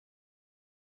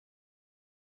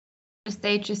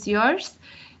stage is yours.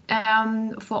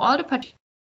 For all the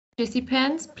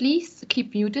participants, please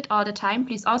keep muted all the time.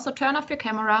 Please also turn off your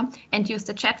camera and use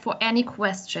the chat for any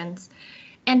questions.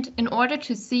 And in order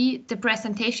to see the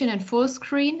presentation in full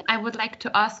screen, I would like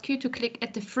to ask you to click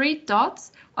at the 3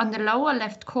 dots on the lower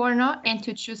left corner and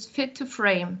to choose Fit to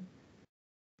Frame.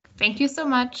 Thank you so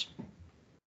much.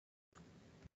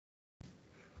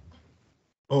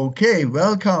 Okay,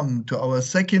 welcome to our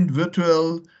second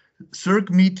virtual CIRC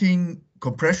meeting,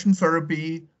 Compression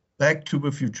Therapy, Back to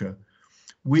the Future.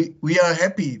 We are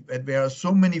happy that there are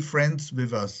so many friends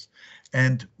with us,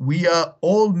 and we are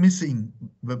all missing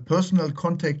the personal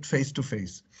contact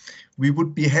face-to-face. We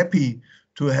would be happy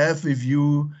to have with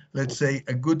you, let's say,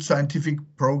 a good scientific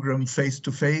program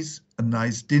face-to-face, a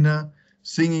nice dinner,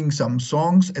 singing some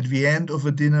songs at the end of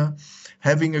a dinner,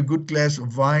 having a good glass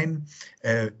of wine,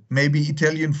 maybe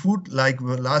Italian food like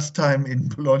the last time in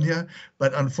Bologna,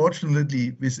 but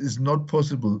unfortunately this is not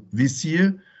possible this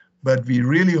year, but we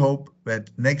really hope that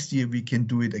next year we can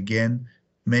do it again,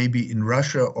 maybe in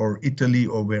Russia or Italy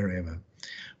or wherever.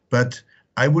 But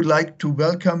I would like to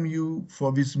welcome you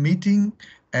for this meeting,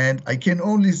 and I can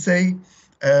only say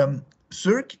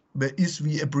CIRC is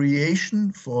the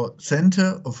abbreviation for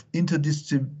Center of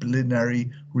Interdisciplinary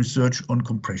Research on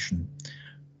Compression.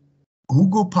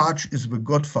 Hugo Partsch is the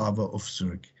godfather of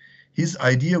CIRC. His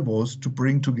idea was to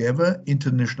bring together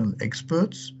international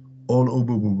experts all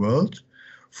over the world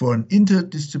for an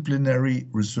interdisciplinary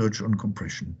research on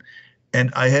compression.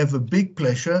 And I have a big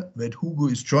pleasure that Hugo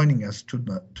is joining us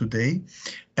today.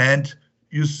 And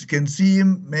you can see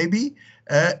him maybe.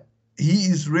 He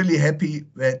is really happy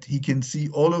that he can see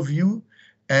all of you.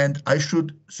 And I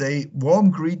should say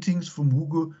warm greetings from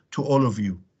Hugo to all of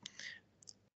you.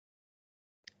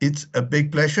 It's a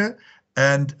big pleasure.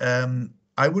 And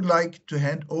I would like to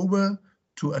hand over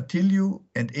to Attilio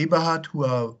and Eberhard, who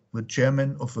are the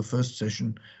chairman of the first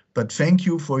session. But thank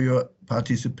you for your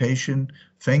participation.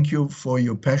 Thank you for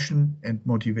your passion and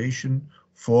motivation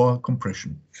for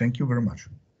compression. Thank you very much.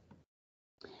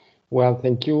 Well,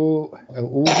 thank you,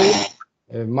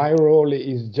 Hugo. My role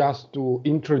is just to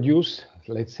introduce,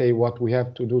 let's say, what we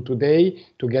have to do today.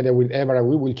 Together with Eberhard,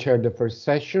 we will chair the first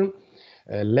session.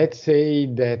 Let's say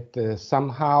that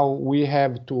somehow we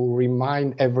have to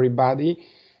remind everybody,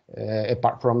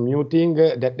 apart from muting,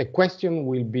 that the question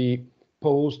will be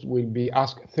posed, will be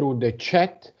asked through the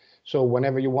chat. So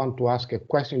whenever you want to ask a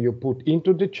question, you put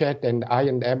into the chat, and I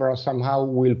and Eberhard somehow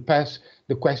will pass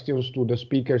the questions to the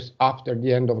speakers after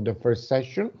the end of the first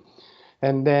session.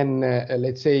 And then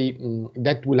let's say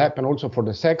that will happen also for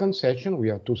the second session. We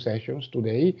have 2 sessions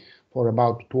today for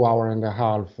about 2 hours and a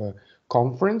half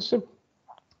conference.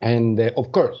 And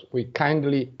of course, we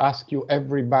kindly ask you,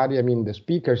 everybody, I mean the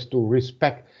speakers, to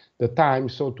respect the time,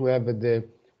 so to have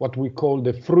what we call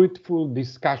the fruitful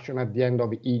discussion at the end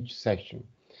of each session.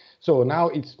 So now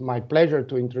it's my pleasure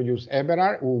to introduce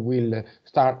Eberhard, who will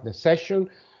start the session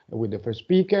with the first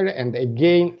speaker. And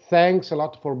again, thanks a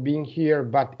lot for being here,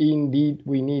 but indeed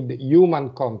we need human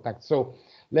contact. So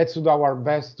let's do our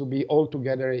best to be all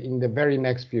together in the very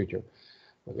next future.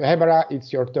 Eberhard,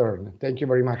 it's your turn. Thank you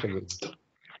very much again.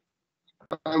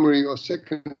 Primary or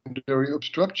secondary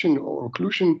obstruction or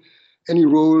occlusion, any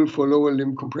role for lower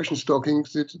limb compression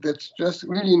stockings, that's just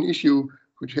really an issue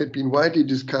which had been widely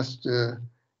discussed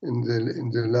in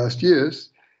the last years.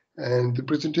 And the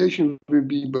presentation will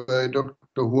be by Dr.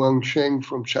 Huang Sheng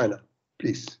from China.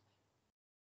 Please.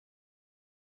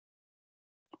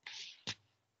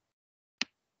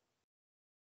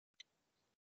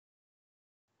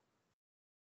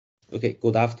 Okay,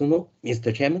 good afternoon,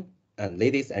 Mr. Chairman and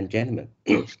ladies and gentlemen.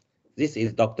 This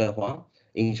is Dr. Huang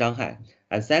in Shanghai,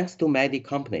 and thanks to Medi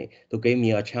Company to give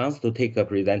me a chance to take a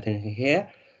presentation here.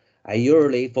 I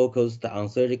usually focused on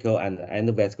surgical and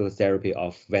endovascular therapy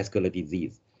of vascular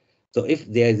disease. So if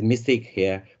there is a mistake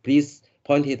here, please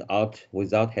point it out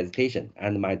without hesitation.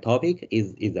 And my topic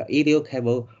is the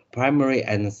ilio-caval primary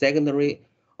and secondary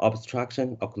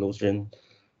obstruction occlusion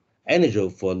angle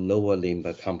for lower limb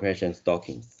compression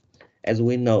stockings. As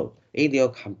we know,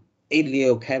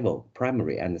 ilio-caval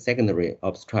primary and secondary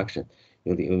obstruction,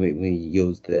 we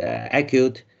use the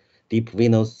acute deep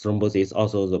venous thrombosis,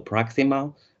 also the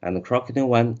proximal, and the crooked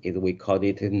one is we call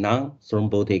it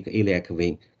non-thrombotic iliac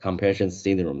vein compression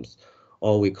syndromes,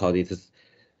 or we call it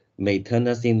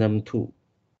May-Turner syndrome too.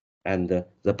 And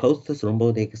the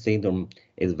post-thrombotic syndrome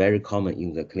is very common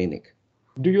in the clinic.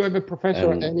 Do you have,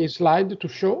 Professor, any slide to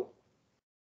show?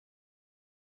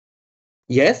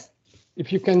 Yes.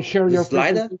 If you can share your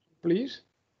slider, please.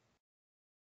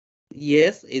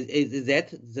 Yes, is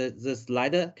that the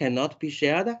slider cannot be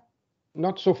shared?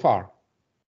 Not so far.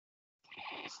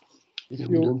 If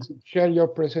you share your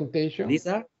presentation.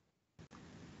 Lisa?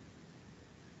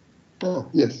 Oh,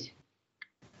 yes.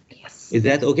 Yes. Is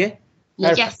that okay?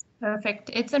 Yes, perfect.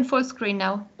 It's in full screen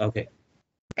now. Okay.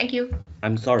 Thank you.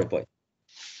 I'm sorry for it.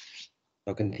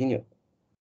 I'll continue.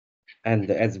 And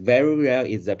as very rare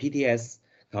is the PTS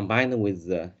combined with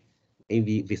the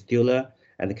AV fistula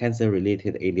and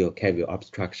cancer-related ilio-caval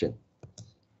obstruction.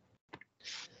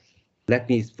 Let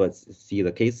me first see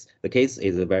the case. The case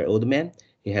is a very old man.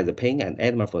 He has a pain and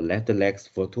edema for left legs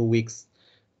for 2 weeks.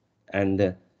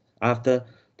 And after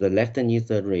the left knee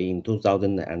surgery in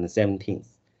 2017,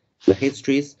 the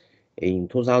histories in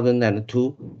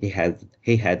 2002,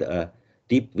 he had a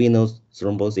deep venous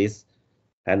thrombosis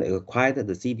and acquired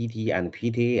the CDT and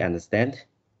PTA and stent.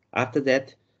 After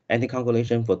that,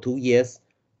 anticoagulation for 2 years,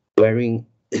 wearing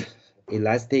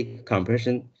elastic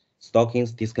compression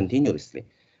stockings discontinuously.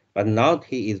 But now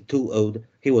he is too old.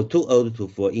 He was too old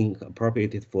for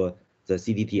inappropriate for the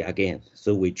CDT again.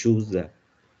 So we choose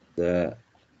the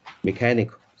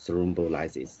mechanical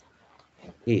thrombolysis.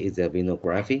 Here is a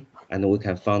venography, and we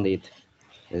can find it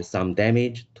some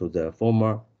damage to the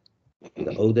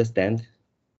older stent.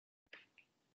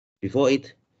 Before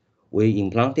it, we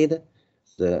implanted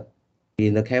the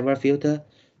Ilio-caval filter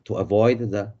to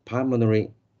avoid the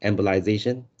pulmonary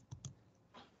embolization.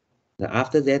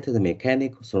 After that, the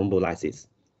mechanical thrombolysis,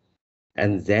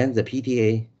 and then the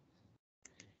PTA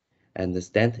and the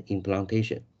stent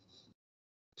implantation.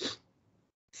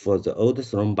 For the old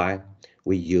thrombi,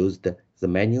 we used the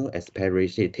manual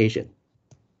aspiration.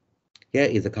 Here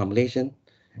is a compilation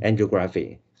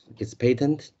angiography.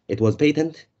 It was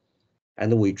patent,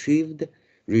 and we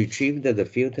retrieved the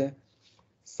filter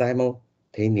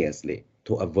simultaneously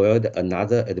to avoid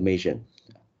another admission.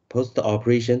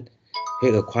 Post-operation, he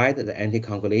acquired the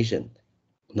anticoagulation,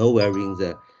 no wearing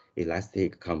the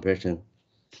elastic compression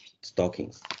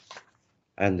stockings.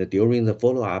 And during the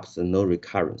follow-ups, no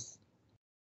recurrence.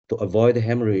 To avoid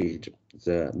hemorrhage,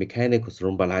 the mechanical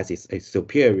thrombolysis is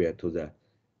superior to the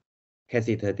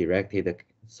catheter-directed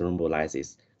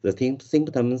thrombolysis. The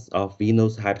symptoms of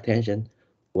venous hypertension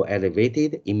were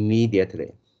elevated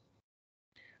immediately.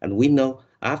 And we know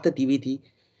after DVT,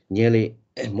 nearly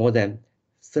more than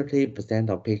 30%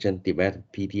 of patients develop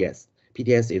PTS.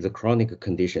 PTS is a chronic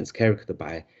condition characterized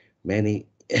by many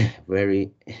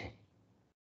very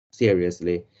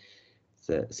seriously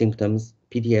the symptoms.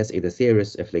 PTS is a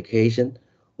serious affliction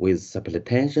with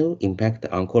substantial impact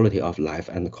on quality of life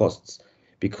and costs.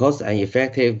 Because an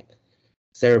effective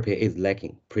therapy is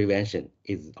lacking, prevention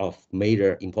is of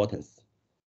major importance.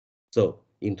 So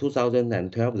in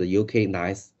 2012, the UK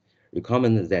NICE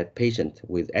recommended that patients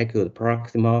with acute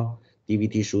proximal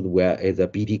DVT should wear a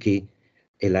BTK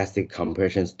elastic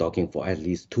compression stocking for at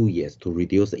least 2 years to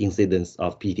reduce the incidence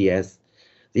of PTS.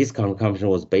 This recommendation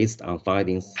was based on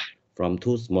findings from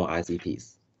 2 small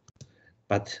ICTs.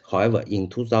 But however, in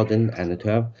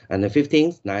 2012 and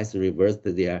 2015, NICE reversed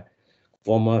their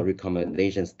former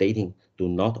recommendation stating do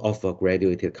not offer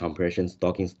graduated compression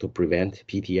stockings to prevent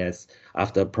PTS.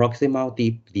 After proximal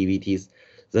deep DVTs,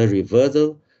 the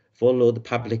reversal followed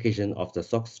publication of the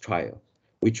SOX trial,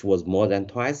 which was more than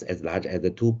twice as large as the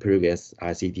 2 previous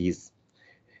ICTs,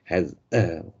 has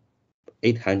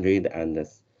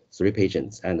 803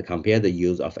 patients, and compared the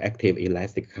use of active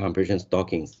elastic compression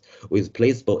stockings with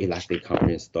placebo elastic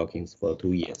compression stockings for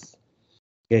 2 years.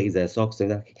 Here is a SOX.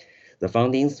 The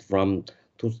findings from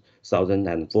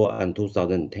 2004 and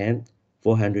 2010,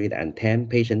 410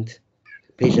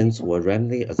 patients were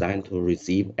randomly assigned to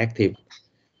receive active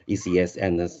ECS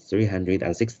and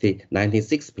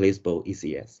 396 placebo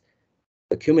ECS.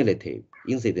 The cumulative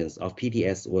incidence of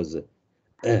PTS was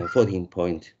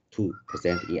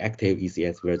 14.2% in active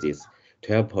ECS versus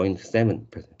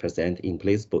 12.7% in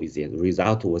placebo ECS. The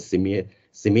result was similar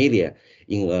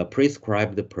in a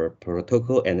prescribed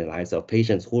protocol analysis of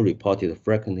patients who reported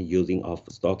frequent using of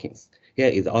stockings. Here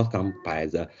is the outcome by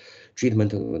the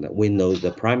treatment. We know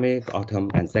the primary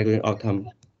outcome and secondary outcome.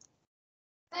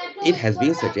 It has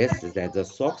been suggested that the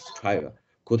SOX trial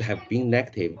could have been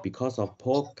negative because of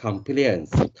poor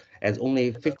compliance, as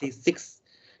only 56%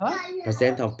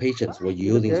 of patients were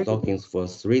using stockings for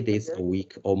 3 days a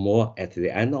week or more at the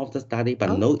end of the study,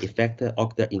 but no effect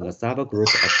occurred in a subgroup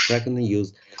of frequent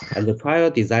use, and the trial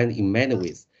design in many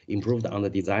ways improved on the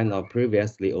design of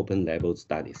previously open-label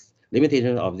studies.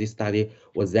 Limitation of this study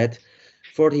was that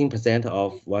 14%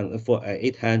 of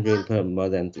 800 more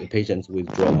than patients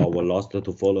withdraw or were lost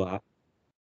to follow-up.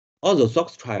 Although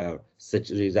SOX trial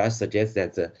results suggest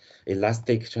that the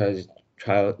elastic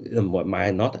trial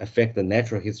might not affect the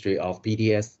natural history of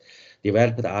PTS,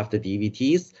 developed after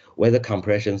DVTs, whether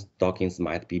compression stockings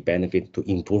might be benefit to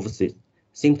improve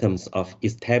symptoms of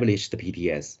established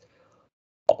PTS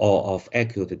or of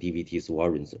acute DVTs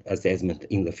warrants assessment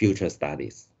in the future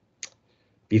studies.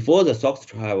 Before the SOX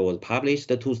trial was published,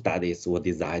 the 2 studies were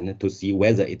designed to see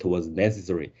whether it was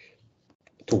necessary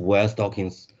to wear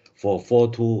stockings for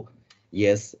 2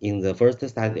 years. In the first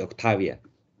study, Octavia,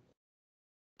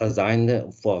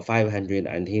 assigned for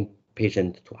 519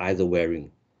 patients to either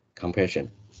wearing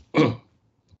compression.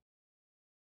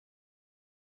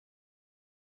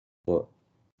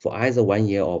 for either 1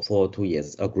 year or for 2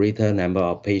 years, a greater number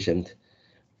of patients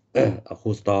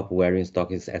who stop wearing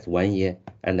stockings at 1 year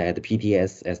and at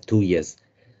PTS as 2 years,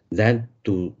 than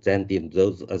did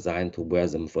those assigned to wear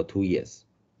them for 2 years.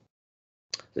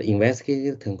 The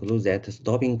investigators conclude that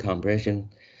stopping compression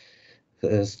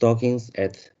stockings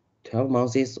at 12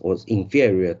 months was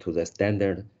inferior to the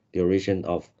standard duration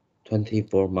of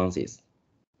 24 months.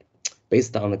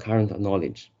 Based on the current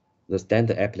knowledge, the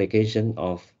standard application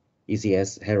of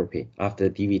ECS therapy after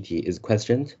DVT is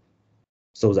questioned.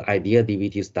 So the ideal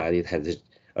DVT study has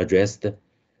addressed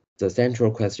the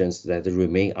central questions that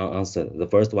remain unanswered. The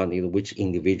first one is which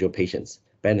individual patients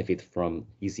benefit from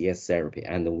ECS therapy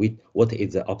and what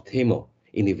is the optimal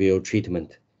individual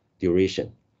treatment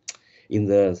duration. In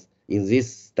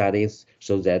these studies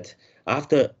show that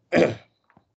after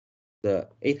the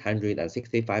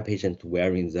 865 patients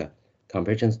wearing the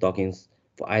compression stockings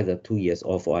for either 2 years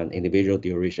or for an individual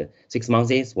duration, 6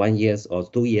 months, 1 year, or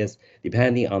 2 years,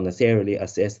 depending on the serially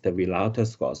assessed relative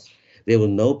scores, there was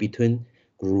no between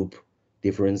group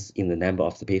difference in the number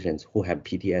of the patients who have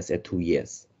PTS at 2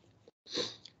 years.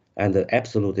 And the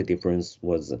absolute difference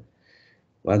was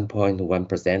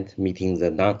 1.1%, meeting the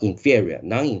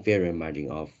non-inferior margin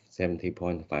of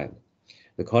 70.5.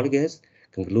 The colleagues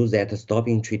conclude that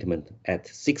stopping treatment at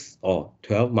 6 or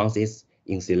 12 months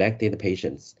in selected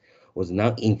patients was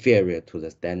non-inferior to the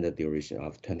standard duration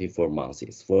of 24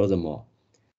 months. Furthermore,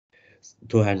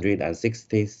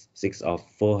 266 of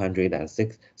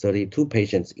 432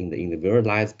 patients in the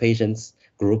individualized patients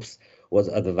groups was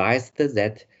advised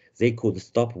that they could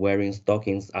stop wearing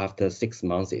stockings after 6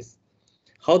 months.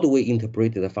 How do we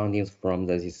interpret the findings from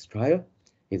this trial?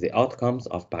 Is the outcomes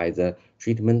by the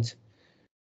treatment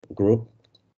group.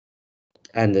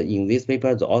 And in this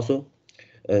paper, also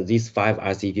these 5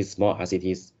 RCTs, small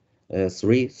RCTs,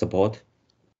 3 support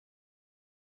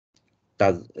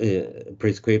does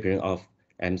prescription of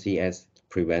MCS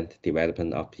prevent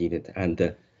development of PTS,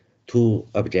 and 2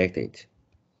 objected.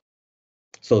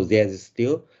 So there's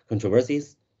still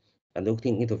controversies. And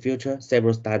looking into the future,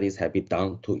 several studies have been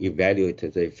done to evaluate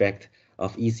the effect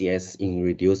of ECS in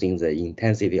reducing the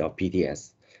intensity of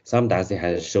PTS. Some studies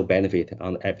have shown benefit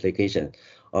on the application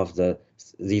of this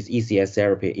ECS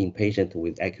therapy in patients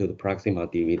with acute proximal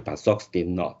DVT, but SOX did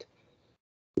not.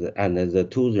 And the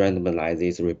 2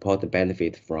 randomized report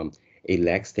benefit from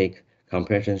elastic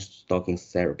compression stocking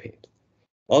therapy.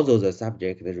 Although the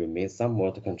subject remains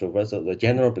somewhat controversial, the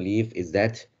general belief is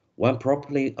that when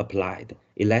properly applied,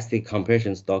 elastic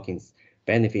compression stockings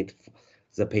benefit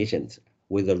the patient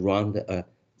with around a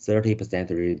 30%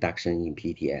 reduction in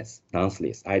PTS.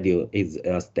 Nonetheless, Ilio is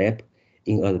a step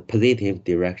in a positive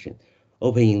direction,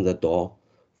 opening the door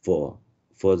for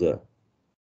further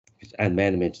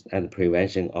management and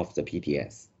prevention of the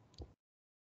PTS.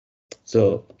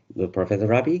 So the Professor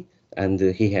Rabe, and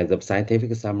he has a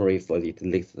scientific summary for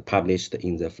it published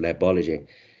in the Phlebology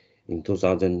in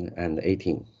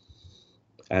 2018.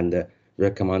 And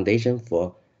recommendation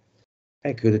for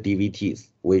acute DVTs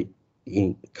with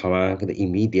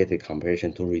immediate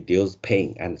compression to reduce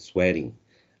pain and swelling,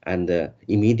 and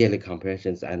immediate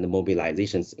compressions and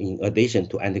mobilizations in addition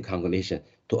to anticoagulation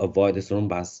to avoid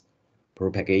thrombus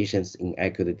propagations in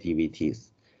acute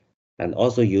DVTs, and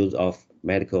also use of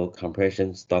medical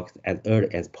compression stocks as early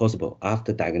as possible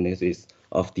after diagnosis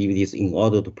of DVTs in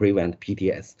order to prevent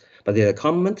PTS. But the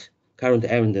current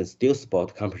evidence still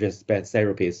support compression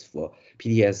therapies for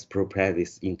PTS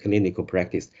prophylaxis in clinical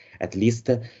practice, at least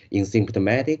in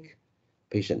symptomatic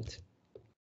patients.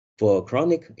 For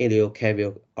chronic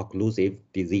ilio-caval occlusive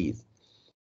disease,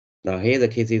 now here are the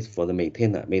cases for the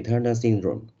Meyer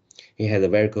syndrome. He had the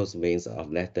varicose veins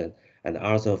of left and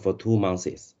ulcer for 2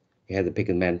 months. He had the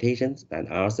pigmentations and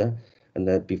ulcer,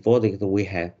 and before the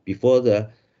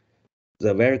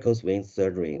varicose vein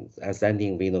surgery,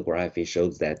 ascending venography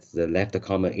shows that the left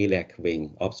common iliac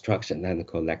vein obstruction and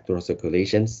collateral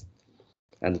circulations.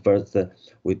 And first,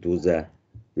 we do the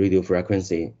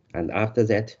radiofrequency, and after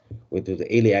that, we do the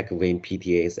iliac vein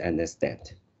PTAs and the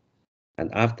stent.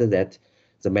 And after that,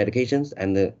 the medications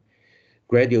and the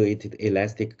graduated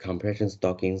elastic compression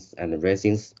stockings and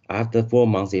resins. After 4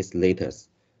 months later,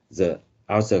 the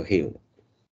ulcer healed.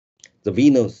 The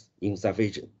venous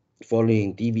insufficiency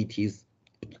following DVTs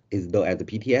is known as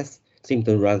PTS.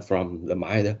 Symptoms run from the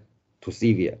mild to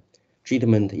severe.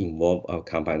 Treatment involves a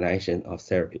combination of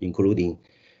therapy, including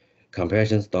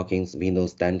compression stockings,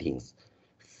 venous statins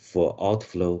for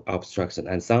outflow obstruction,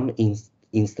 and some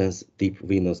instance deep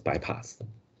venous bypass.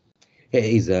 Here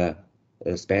is a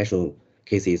special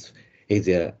cases is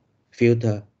a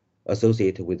filter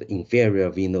associated with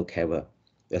inferior Ilio-caval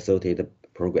associated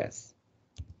progress.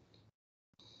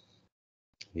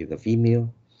 Is a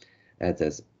female at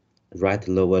the right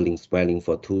lower limb swelling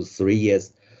for 2-3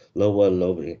 years. Lower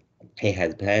lobe, he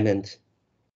has permanent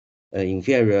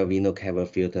inferior Ilio-caval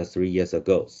filter 3 years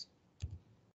ago.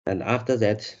 And after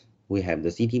that, we have the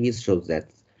CTV shows that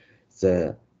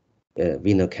the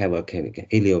Ilio-caval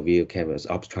Ilio-caval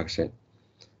obstruction.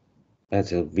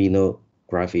 That's a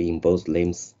venography in both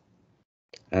limbs.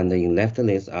 And in left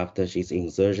leg after she's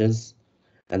insertions,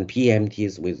 and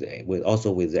PMTs with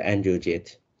also with the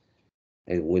angiojet,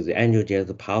 with the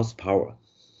angiojet pulse power.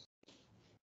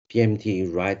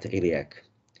 PMT right iliac,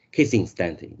 kissing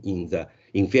stent in the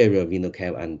inferior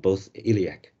Ilio-caval and both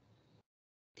iliac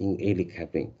in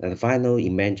iliac vein. And final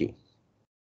imaging.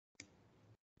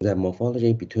 The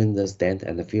morphology between the stent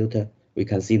and the filter, we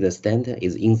can see the stent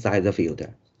is inside the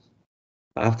filter.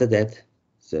 After that,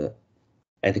 the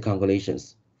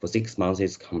anticoagulations for 6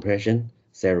 months compression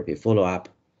therapy follow-up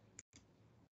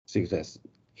success.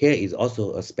 Here is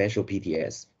also a special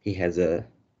PTS. He has a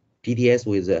PTS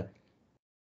with a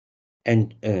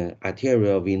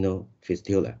arterial venous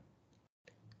fistula.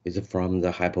 It's from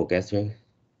the hypogastric.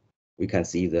 We can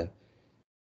see the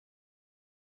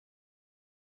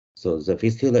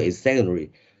fistula is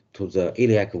secondary to the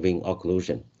iliac vein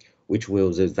occlusion, which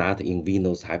will result in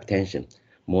venous hypertension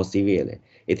more severely.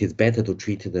 It is better to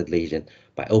treat the lesion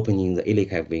by opening the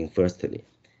iliac vein firstly.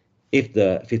 If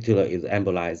the fistula is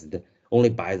embolized only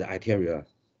by the arterial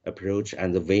approach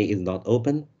and the vein is not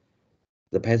open,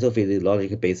 the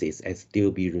pathophysiological basis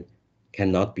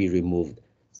cannot be removed.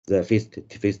 The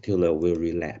fistula will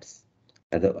relapse.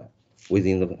 And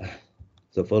within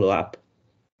the follow-up,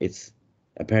 it's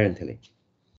apparently.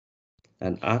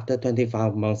 And after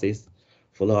 25 months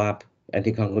follow-up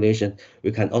anticoagulation,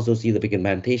 we can also see the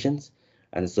pigmentations.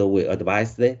 And so we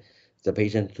advise the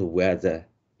patient to wear the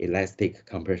elastic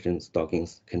compression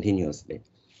stockings continuously.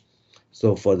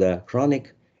 So for the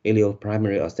chronic ilio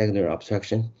primary or secondary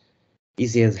obstruction,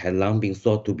 ECS has long been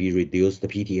thought to be reduced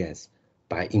PTS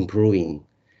by improving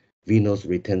venous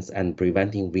returns and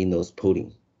preventing venous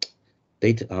pooling.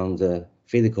 Data on the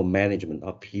physical management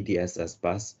of PTS as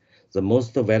sparse, the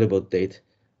most valuable data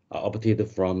are obtained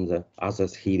from the ulcer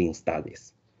healing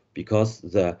studies, because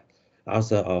the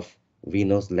ulcer of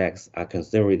venous legs are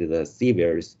considered the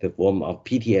severest form of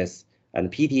PTS,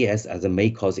 and PTS as the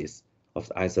main causes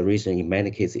of ulceration in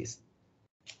many cases.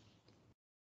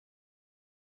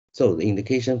 So the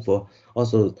indication for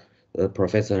also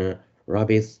Professor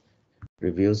Rabe's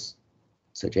reviews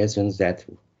suggestions that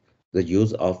the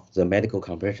use of the medical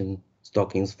compression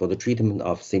stockings for the treatment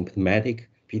of symptomatic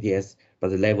PTS, but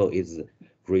the level is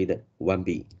grade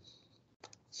 1B.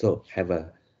 So have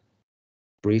a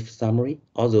brief summary.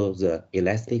 Although the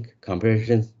elastic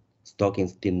compression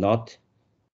stockings did not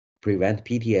prevent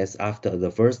PTS after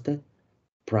the first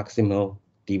proximal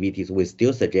DVTs, we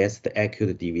still suggest the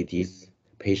acute DVTs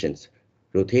patients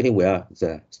rotating wear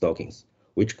the stockings,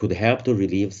 which could help to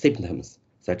relieve symptoms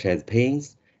such as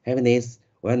pains, heaviness,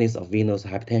 awareness of venous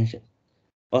hypertension.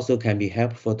 Also can be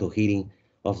helpful to healing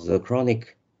of the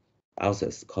chronic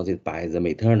ulcers caused by the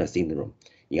maternal syndrome.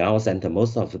 In our center,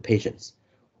 most of the patients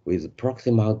with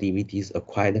proximal DVTs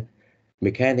acquired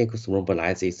mechanical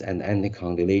thrombolysis and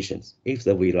anticoagulations. If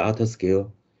the Wheeler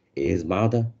scale is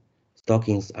milder,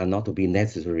 stockings are not to be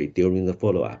necessary during the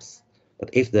follow-ups. But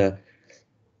if the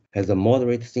has a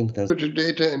moderate symptoms.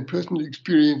 Data and personal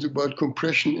experience about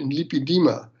compression in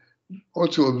lipedema,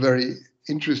 also a very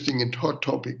interesting and hot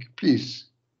topic. Please,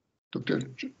 Dr.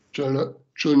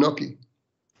 Czolnocki.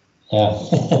 Yeah,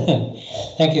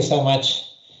 thank you so much,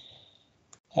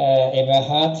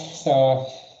 Eberhard.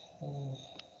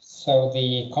 So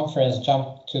the conference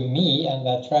jumped to me, and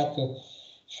I tried to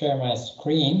share my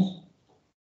screen.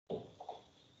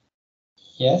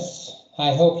 Yes,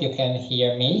 I hope you can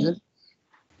hear me. Yes,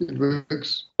 it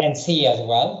works. And see as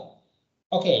well.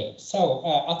 Okay, so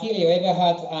Attilio,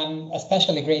 Eberhard, I'm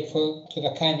especially grateful to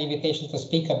the kind invitation to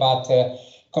speak about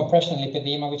compression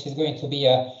lipedema, which is going to be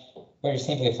a very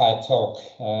simplified talk.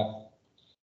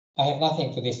 I have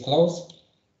nothing to disclose.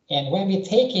 And when we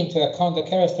take into account the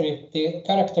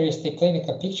characteristic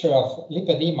clinical picture of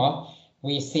lipedema,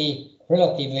 we see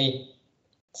relatively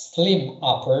slim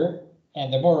upper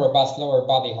and the more robust lower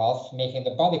body half, making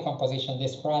the body composition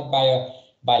described by a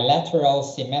bilateral,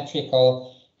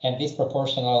 symmetrical, and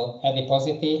disproportional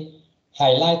adiposity,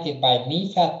 highlighted by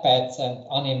knee fat pads and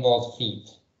uninvolved feet.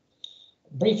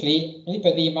 Briefly,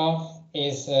 lipedema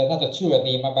is not a true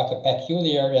edema, but a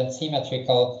peculiar and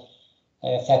symmetrical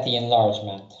fatty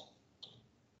enlargement.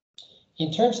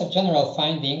 In terms of general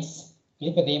findings,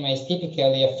 lipedema is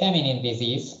typically a feminine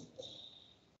disease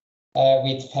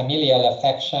with familial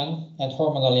affection and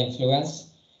hormonal influence,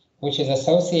 which is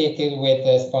associated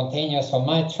with spontaneous or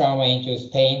mild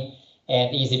trauma-induced pain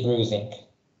and easy bruising.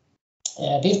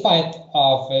 Despite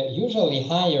of usually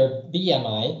higher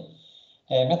BMI,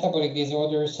 metabolic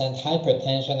disorders and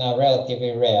hypertension are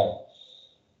relatively rare.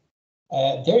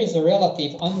 There is a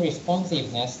relative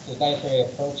unresponsiveness to dietary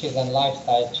approaches and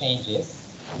lifestyle changes.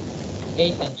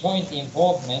 Gait and joint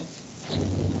involvement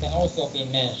can also be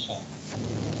mentioned.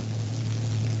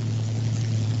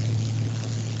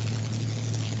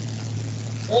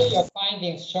 Earlier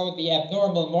findings showed the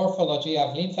abnormal morphology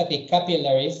of lymphatic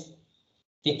capillaries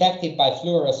detected by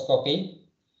fluoroscopy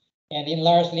and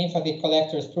enlarged lymphatic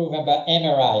collectors proven by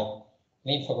MRI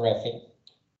lymphography.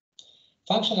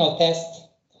 Functional tests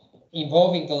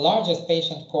involving the largest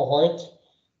patient cohort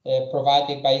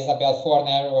provided by Isabel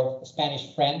Forner, or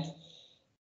Spanish friend,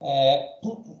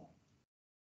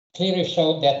 clearly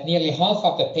showed that nearly half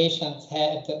of the patients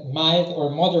had mild or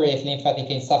moderate lymphatic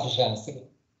insufficiency.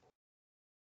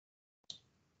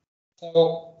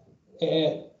 So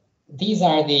these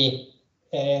are the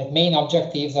main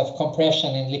objectives of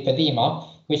compression in lipedema,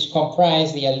 which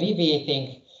comprise the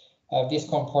alleviating of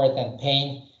discomfort and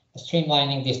pain,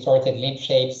 streamlining distorted limb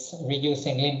shapes,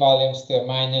 reducing limb volumes to a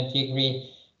minor degree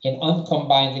in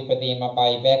uncombined lipedema by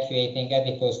evacuating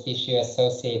adipose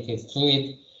tissue-associated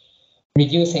fluid,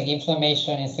 reducing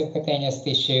inflammation in subcutaneous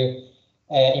tissue,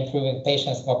 improving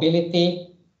patient's mobility,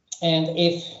 and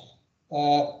if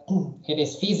it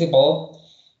is feasible,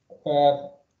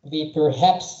 we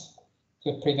perhaps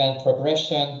could prevent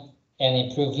progression and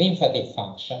improve lymphatic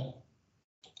function.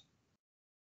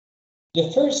 The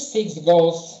first 6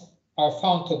 goals are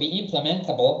found to be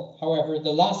implementable. However,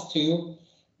 the last 2,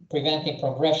 preventing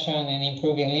progression and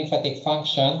improving lymphatic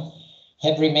function,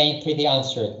 have remained pretty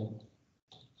uncertain.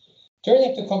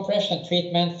 Turning to compression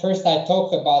treatment, first I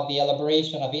talk about the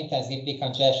elaboration of intensive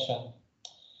decongestion.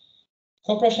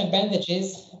 Compression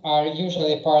bandages are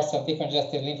usually parts of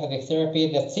decongestive lymphatic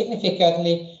therapy that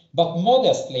significantly but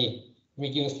modestly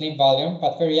reduce limb volume,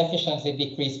 but very efficiently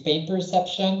decrease pain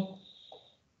perception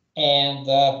and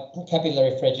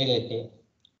capillary fragility.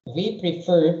 We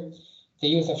prefer the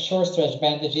use of short stretch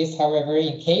bandages. However,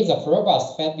 in case of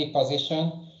robust fat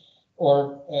deposition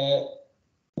or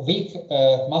weak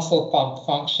muscle pump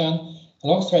function,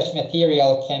 long stretch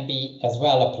material can be as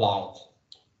well applied.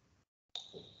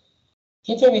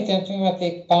 Intermittent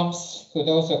pneumatic pumps could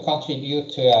also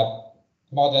contribute to a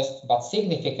modest but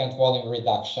significant volume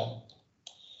reduction.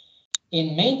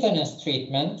 In maintenance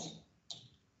treatment,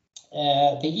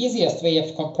 the easiest way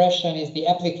of compression is the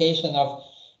application of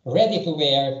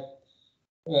ready-to-wear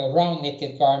round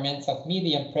knitted garments of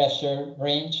medium pressure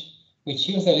range, which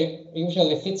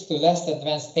usually fits to less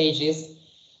advanced stages,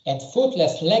 and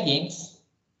footless leggings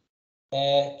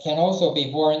can also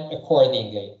be worn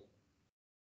accordingly.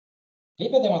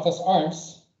 Lipodematous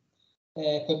arms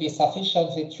could be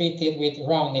sufficiently treated with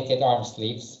round knitted arm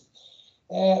sleeves.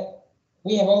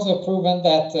 We have also proven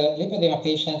that lipedema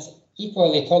patients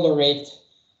equally tolerate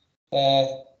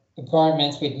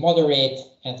garments with moderate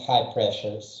and high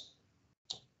pressures.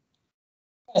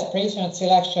 As patient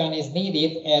selection is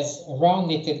needed, as round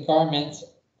knitted garments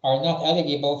are not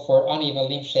eligible for uneven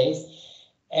limb shapes,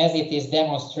 as it is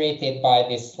demonstrated by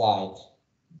this slide.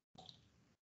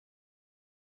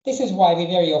 This is why we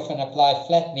very often apply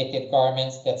flat knitted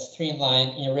garments that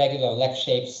streamline irregular leg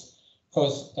shapes,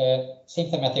 cause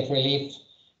symptomatic relief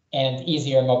and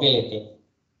easier mobility.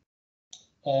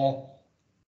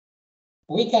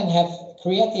 We can have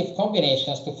creative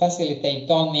combinations to facilitate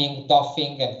donning,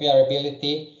 doffing, and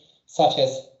wearability, such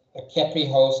as a capri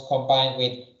hose combined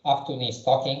with up-to-knee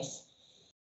stockings.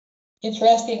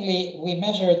 Interestingly, we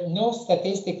measured no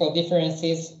statistical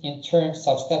differences in terms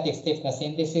of static stiffness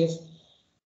indices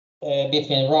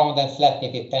between round and flat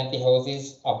knitted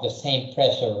pantyhoses of the same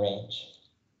pressure range.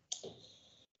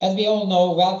 As we all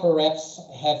know, Velcro wraps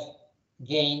have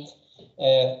gained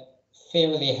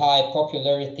fairly high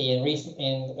popularity in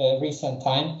recent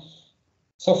time.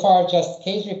 So far, just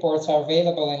case reports are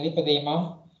available in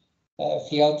lipedema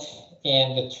field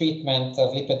in the treatment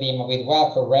of lipedema with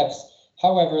Valco reps.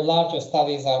 However, larger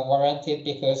studies are warranted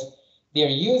because their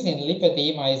use in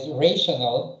lipedema is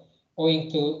rational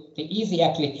owing to the easy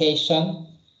application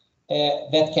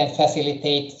that can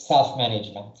facilitate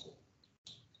self-management.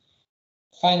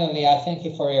 Finally, I thank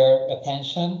you for your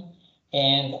attention,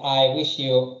 and I wish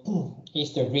you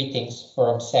Easter greetings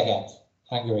from Szeged,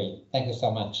 Hungary. Thank you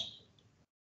so much.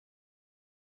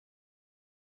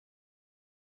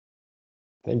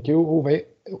 Thank you, Uwe.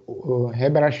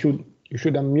 Eberhard, you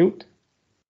should unmute.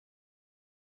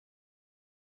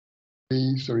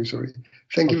 Sorry.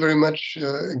 Thank you very much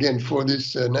again for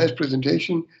this nice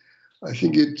presentation. I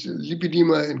think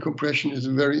lipedema and compression is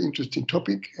a very interesting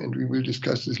topic, and we will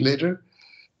discuss this later.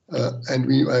 And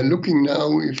we are looking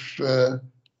now if the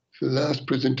last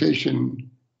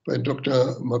presentation by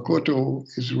Dr. Makoto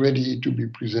is ready to be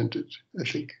presented, I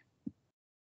think.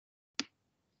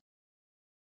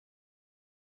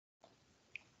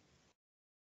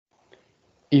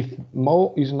 If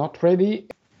Mo is not ready.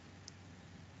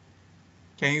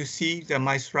 Can you see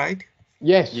my slide?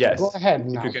 Yes, yes. Go ahead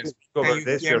now. If you can speak over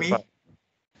this, you're fine.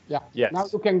 Yeah, yes. Now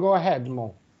you can go ahead,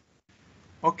 Mo.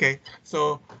 Okay,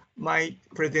 so my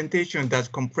presentation does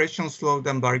compression slow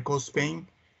down varicose pain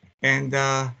and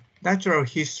natural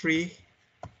history.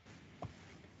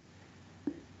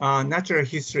 Natural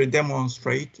history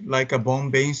demonstrate, like a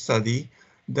bone vein study,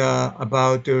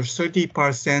 about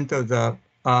 30% of the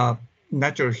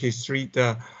natural history,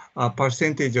 the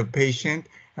percentage of patient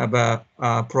have a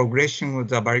progression of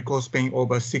the varicose pain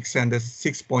over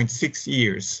 6.6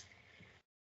 years.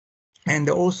 And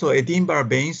also Edinburgh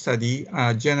vein study,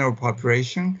 general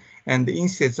population, and the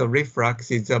incidence of reflux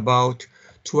is about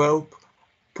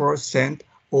 12%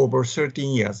 over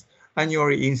 13 years.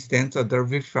 Annual incidence of the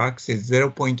reflux is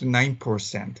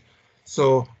 0.9%.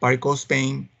 So varicose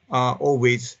pain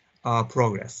always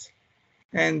progress.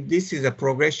 And this is a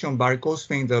progression varicose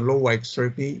pain, the lower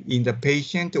extremity in the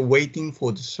patient waiting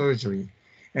for the surgery.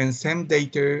 And same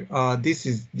data,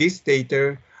 this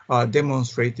data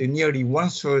demonstrated nearly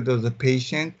 1/3 of the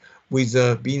patient with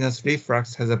a venous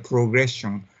reflux has a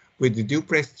progression with the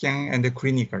duplex scan and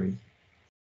clinically.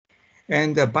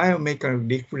 And the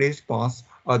biomechanical response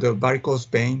of the varicose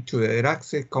vein to the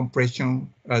elastic compression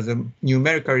as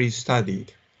numerically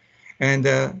studied. And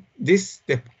this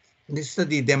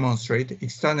study demonstrates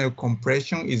external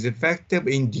compression is effective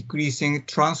in decreasing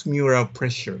transmural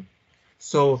pressure.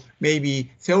 So maybe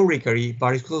theoretically,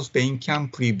 varicose vein can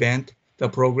prevent the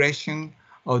progression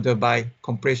of the by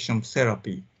compression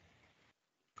therapy.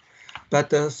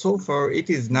 But so far, it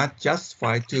is not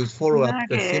justified to follow up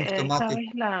the symptomatic.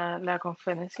 La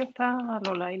conferencia está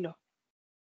Lola y Lo.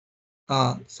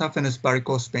 Saphenous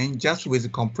varicose vein just with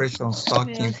compression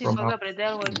stocking from up.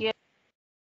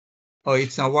 Oh,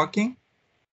 it's not working?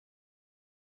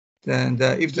 Then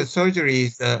if the surgery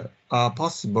is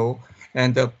possible,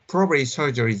 and probably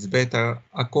surgery is better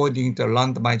according to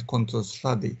randomized control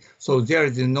study. So there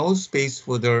is no space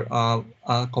for the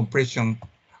compression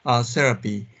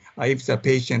therapy if the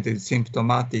patient is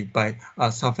symptomatic by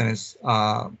saphenous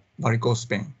varicose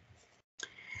pain.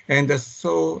 And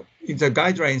so the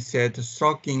guideline said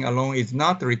stocking alone is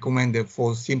not recommended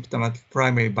for symptomatic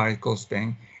primary varicose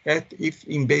pain, if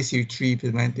invasive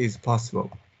treatment is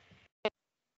possible.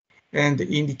 And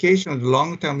the indication of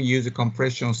long-term use of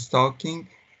compression stocking,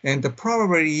 and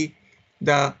probably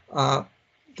the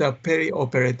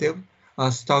perioperative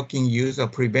stocking use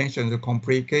of prevention of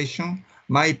complication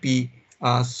might be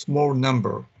a small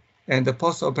number. And the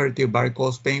postoperative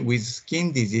varicose pain with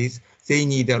skin disease, they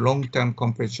need a long-term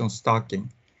compression stocking.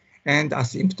 And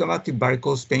asymptomatic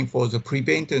varicose pain for the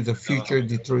prevention of future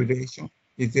deterioration,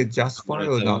 is it justified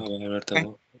or not?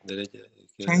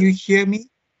 Can you hear me?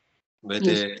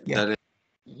 Yeah.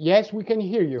 Yes, we can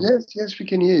hear you. Yes, we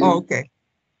can hear you. Oh, okay.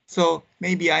 So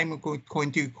maybe I'm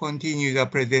going to continue the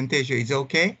presentation. Is it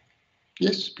okay?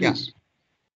 Yes, please.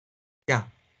 Yeah.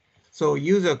 So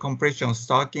use a compression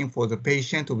stocking for the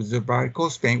patient with the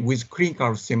varicose pain with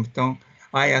clinical symptom.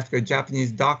 I asked a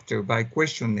Japanese doctor by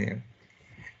questionnaire.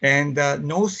 And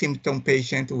no symptom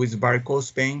patient with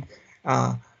varicose pain,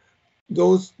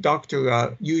 those doctors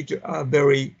are usually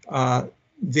very,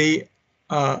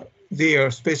 they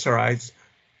are specialized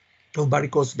to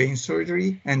varicose vein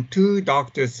surgery, and 2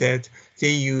 doctors said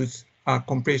they use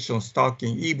compression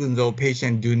stocking even though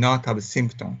patients do not have a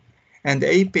symptom. And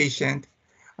 8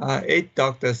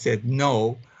 doctors said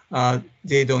no,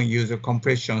 they don't use a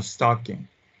compression stocking.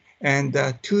 And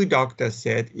 2 doctors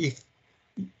said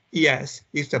yes,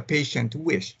 if the patient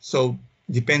wish. So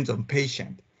depends on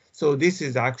patient. So this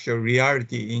is actual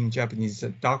reality in Japanese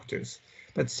doctors.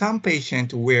 But some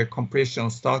patients wear compression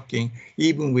stocking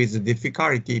even with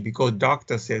difficulty because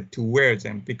doctor said to wear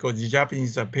them because the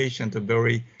Japanese patient are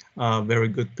very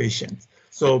good patients.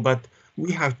 So, but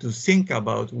we have to think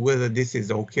about whether this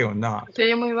is okay or not.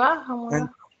 And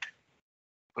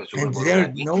there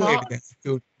is no evidence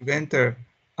to prevent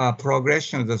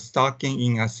progression of the stocking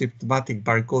in asymptomatic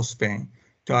varicose vein,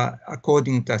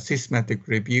 according to a systematic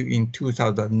review in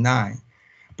 2009.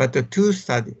 But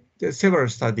several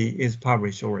studies is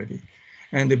published already.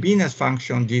 And the venous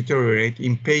function deteriorate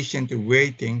in patients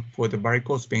waiting for the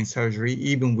varicose vein surgery,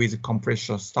 even with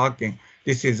compression stocking.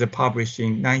 This is published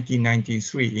in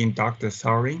 1993 in Dr.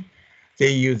 Sarin.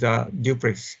 They use a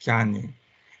duplex scanning.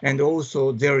 And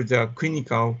also there is a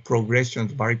clinical progression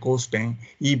of varicose vein,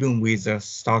 even with a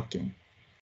stocking.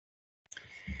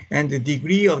 And the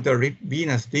degree of the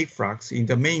venous deflux in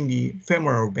the mainly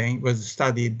femoral vein was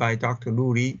studied by Dr.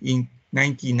 Luri in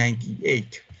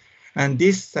 1998. And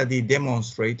this study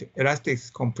demonstrates elastic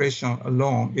compression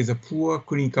alone is a poor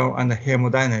clinical and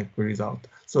hemodynamic result.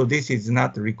 So this is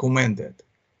not recommended.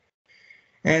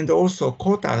 And also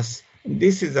COTAS,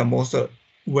 this is the most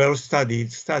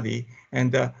well-studied study,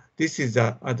 and this is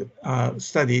a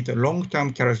studied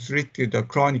long-term characteristic of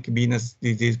chronic venous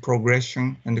disease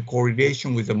progression and the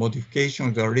correlation with the modification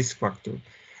of the risk factor.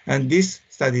 And this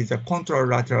study is a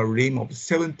contralateral limb of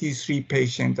 73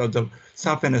 patients of the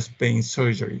saphenous vein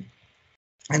surgery.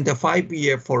 And the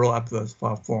 5-year follow-up was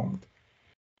performed.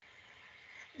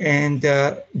 And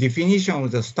the definition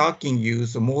of the stocking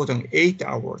use more than 8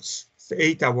 hours,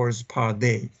 8 hours per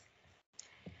day.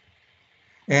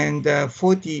 And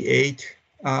 48,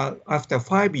 after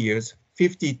 5 years,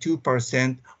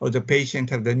 52% of the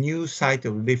patients have the new site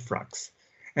of reflux,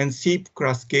 and SEEP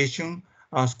classification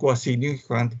score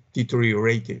significantly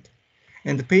deteriorated.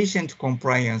 And the patient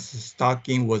compliance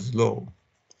stocking was low.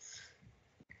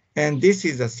 And this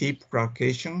is a SEEP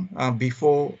classification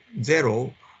before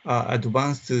 0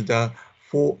 advanced to the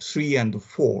 4, 3, and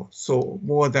 4. So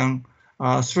more than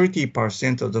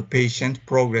 30% of the patient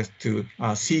progressed to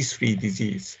C3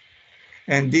 disease.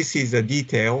 And this is the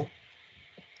detail.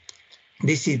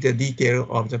 This is the detail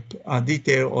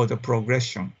of the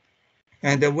progression.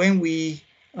 And when we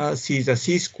see the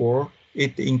C score,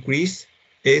 it increased,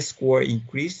 A score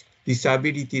increased,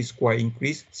 disability score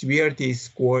increased, severity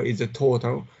score is the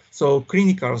total. So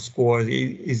clinical score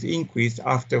is increased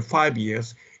after 5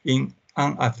 years in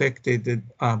unaffected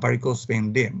varicose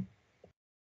vein limb.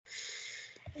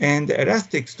 And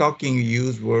elastic stocking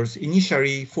use was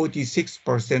initially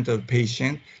 46% of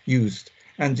patients used,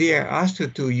 and they are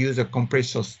asked to use a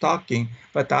compression stocking,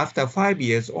 but after 5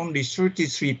 years, only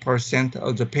 33%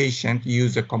 of the patients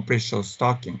use a compression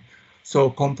stocking. So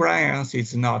compliance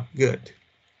is not good.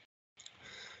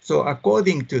 So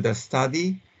according to the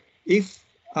study, if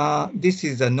this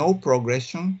is a no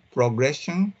progression,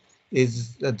 progression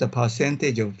is the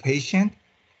percentage of patient,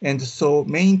 and so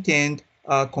maintained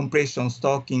compression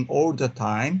stocking all the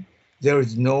time, there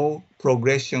is no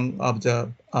progression of the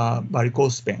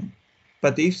varicose vein.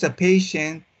 But if the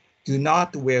patient do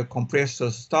not wear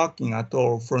compression stocking at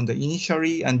all from the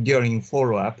initially and during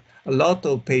follow-up, a lot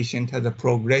of patients have a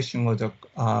progression of the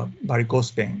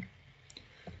varicose vein.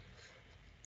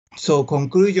 So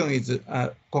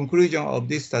conclusion of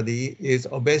this study is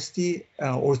obesity,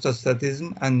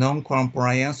 orthostatism, and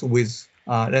non-compliance with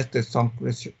elastic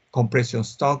compression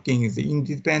stocking is the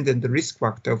independent risk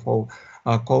factor for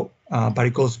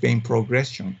varicose vein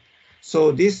progression.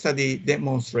 So this study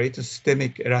demonstrates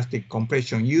systemic elastic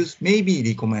compression use may be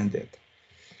recommended.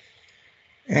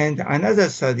 And another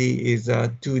study is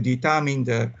to determine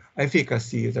the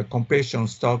efficacy of the compression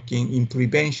stocking in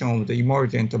prevention of the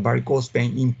emergent varicose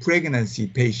vein in pregnancy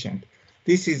patient.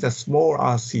 This is a small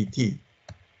RCT.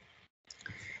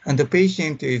 And the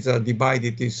patient is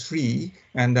divided into 3,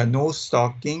 and no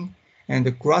stocking, and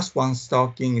the class 1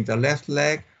 stocking in the left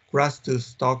leg, class 2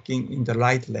 stocking in the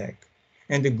right leg.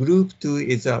 And the group 2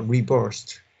 is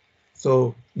reversed.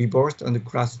 So reversed on the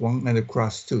class 1 and the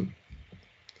class 2.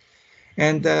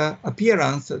 And the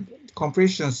appearance,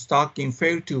 compression stocking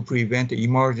failed to prevent the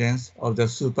emergence of the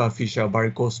superficial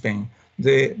varicose vein.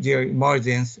 Their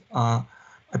emergence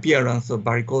appearance of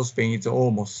varicose vein is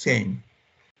almost same.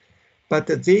 But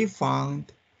they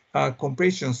found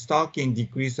compression stocking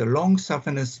decreased the long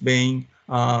saphenous vein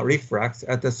reflux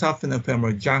at the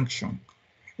saphenofemoral junction.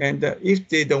 And if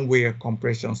they don't wear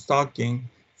compression stocking,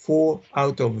 4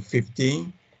 out of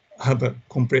 15 have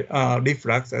a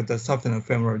reflux at the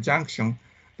saphenofemoral junction.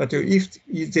 But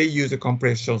if they use a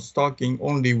compression stocking,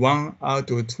 only 1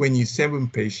 out of 27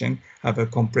 patients have a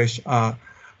compression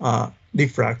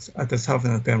reflux at the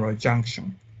saphenofemoral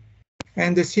junction.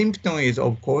 And the symptom is,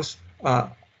 of course,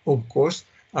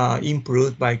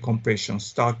 improved by compression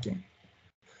stocking.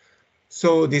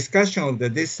 So discussion of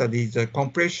this study is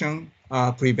compression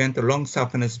prevent long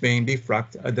saphenous vein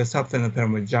reflux at the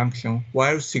saphenothermal junction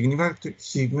while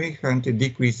significantly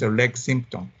decrease the leg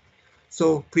symptom.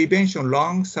 So prevention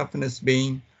long saphenous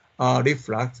vein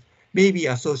reflux may be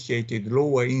associated with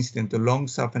lower incidence long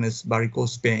saphenous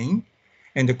varicose vein,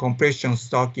 and the compression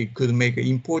stocking could make an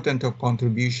important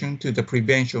contribution to the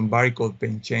prevention of varicose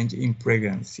vein change in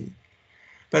pregnancy.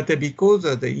 But because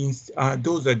of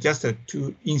those are just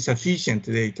too insufficient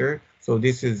data, so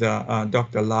this is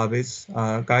Dr. Rabe's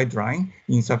guideline.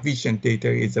 Insufficient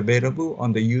data is available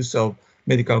on the use of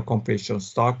medical compression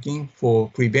stocking for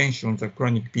prevention of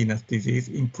chronic venous disease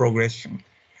in progression.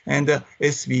 And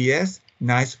SBS,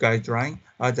 NICE guideline,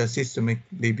 as a systemic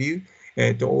review,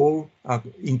 all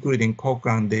including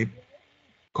Cochrane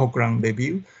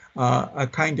review, are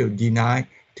kind of deny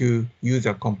to use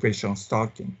a compression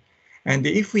stocking. And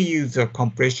if we use a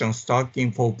compression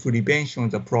stocking for prevention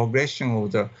of the progression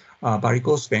of the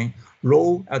varicose vein,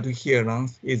 low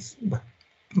adherence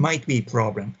might be a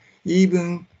problem.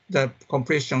 Even the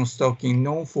compression stocking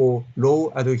known for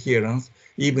low adherence,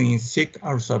 even in sick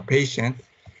ulcer patient,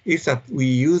 if we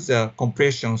use a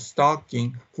compression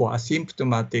stocking for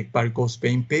asymptomatic varicose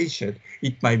vein patient,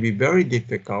 it might be very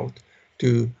difficult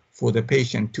for the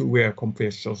patient to wear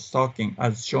compression stocking,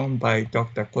 as shown by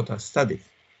Dr. Kota's study.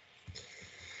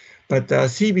 But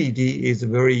CVD is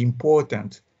very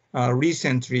important.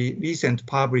 Recent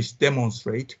published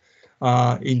demonstrate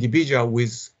individual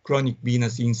with chronic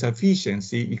venous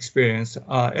insufficiency experience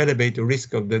elevated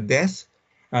risk of the death,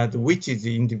 which is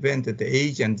independent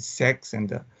age and sex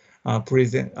and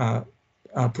present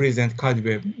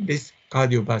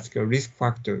cardiovascular risk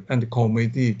factor and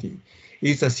comorbidity.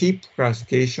 If a C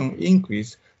classification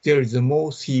increase, there is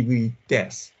more CV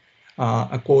deaths,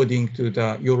 according to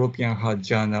the European Heart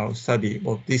Journal study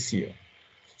of this year.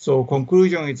 So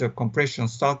conclusion is that compression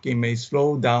stocking may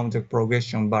slow down the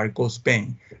progression of varicose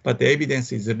vein, but the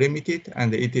evidence is limited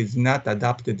and it is not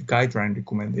adopted guideline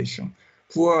recommendation.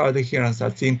 Poor adherence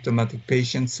asymptomatic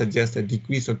patients suggest a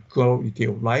decrease of quality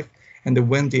of life, and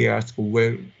when they ask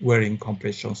wearing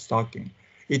compression stocking,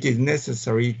 it is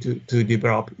necessary to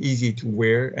develop easy to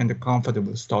wear and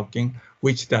comfortable stocking,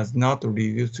 which does not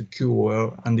reduce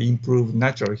QOL and improve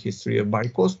natural history of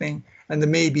varicose vein, and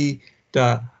maybe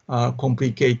the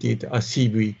complicated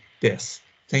CV death.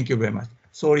 Thank you very much.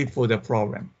 Sorry for the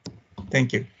problem.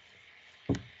 Thank you.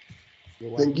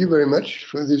 Thank you very much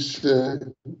for this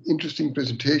interesting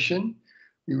presentation.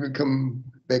 We will come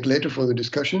back later for the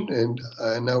discussion. And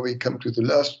now we come to the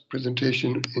last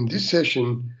presentation in this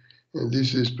session. And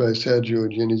this is by Sergio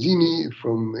Genesini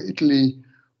from Italy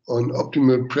on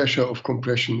optimal pressure of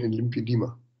compression in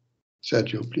lymphedema.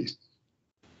 Sergio, please.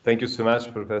 Thank you so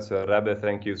much, Professor Rabe.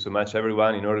 Thank you so much,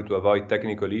 everyone. In order to avoid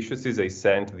technical issues, I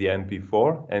sent the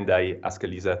MP4 and I ask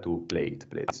Elisa to play it,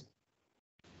 please.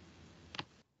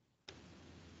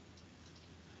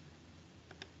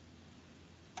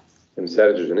 I'm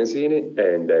Sergio Genesini,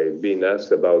 and I've been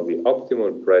asked about the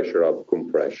optimal pressure of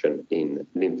compression in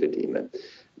lymphedema,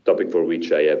 a topic for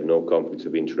which I have no conflict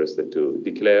of interest to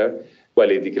declare.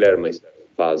 Well, I declare myself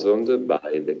puzzled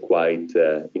by the quite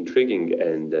intriguing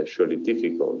and surely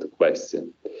difficult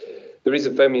question. There is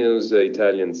a famous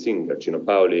Italian singer, Gino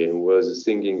Paoli, who was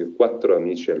singing Quattro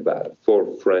amici al bar,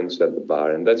 4 friends at the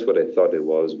bar, and that's what I thought it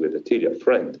was with Attilio, a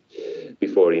friend,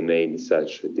 before he made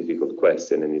such a difficult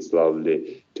question, and it's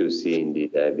lovely to see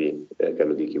indeed Abby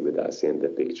Kalodiki with us in the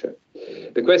picture.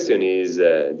 The question is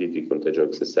difficult,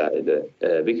 jokes aside,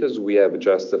 because we have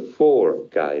just 4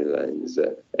 guidelines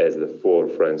as the 4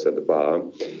 friends at the bar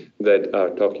that are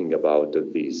talking about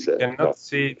this. I cannot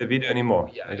see the video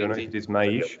anymore. Yeah, I don't know if it is my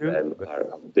issue. Are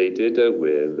updated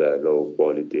with low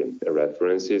quality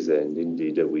references, and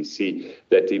indeed we see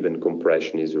that even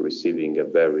compression is receiving a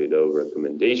very low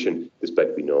recommendation,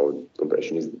 despite we know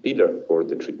compression is the pillar for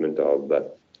the treatment of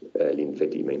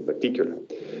lymphedema in particular.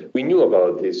 We knew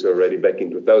about this already back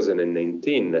in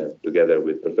 2019, together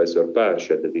with Professor Partsch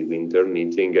at the big winter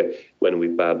meeting, when we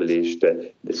published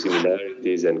the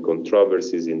similarities and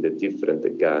controversies in the different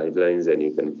guidelines, and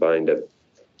you can find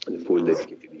the full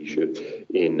dedicated issue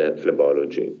in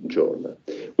Phlebology journal.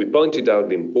 We pointed out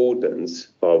the importance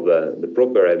of the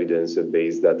proper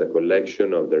evidence-based data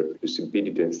collection, of the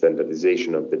reproducibility and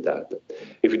standardization of the data.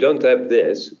 If we don't have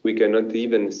this, we cannot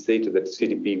even state that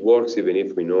CDP works, even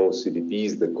if we know CDP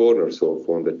is the cornerstone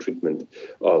for the treatment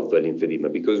of lymphedema,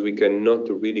 because we cannot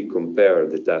really compare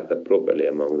the data properly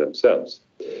among themselves.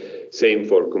 Same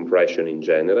for compression in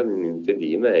general in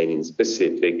lymphedema, and in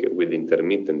specific with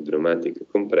intermittent pneumatic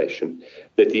compression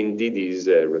that indeed is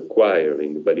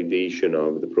requiring validation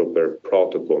of the proper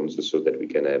protocols so that we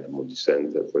can have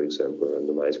multi-center, for example,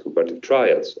 randomized comparative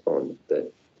trials on the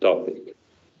topic.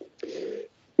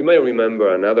 You might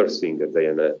remember another singer,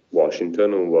 Diana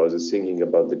Washington, was singing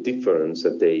about the difference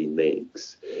a day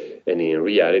makes. And in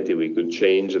reality, we could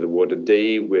change the word a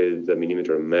day with a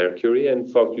millimeter of mercury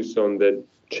and focus on the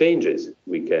changes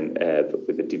we can have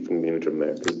with the different millimeter of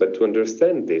mercury. But to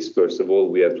understand this, first of all,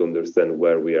 we have to understand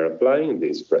where we are applying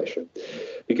this pressure.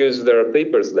 Because there are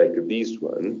papers like this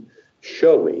one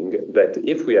showing that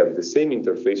if we have the same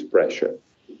interface pressure,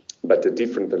 but at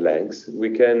different lengths,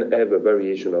 we can have a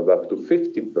variation of up to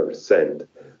 50%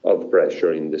 of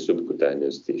pressure in the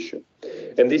subcutaneous tissue.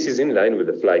 And this is in line with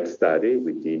the flight study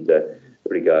we did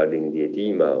regarding the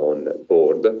edema on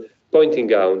board,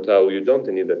 pointing out how you don't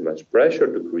need that much pressure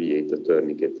to create a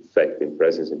tourniquet effect in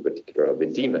presence in particular of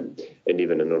edema. And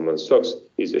even a normal SOX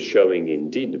is showing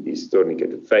indeed this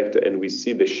tourniquet effect, and we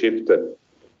see the shift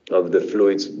of the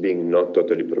fluids being not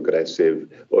totally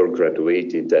progressive or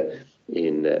graduated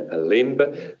in a limb,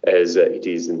 as it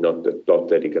is not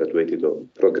totally graduated or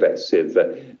progressive,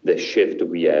 the shift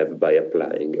we have by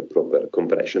applying a proper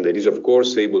compression. That is, of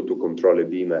course, able to control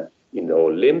edema in the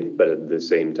whole limb, but at the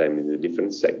same time in the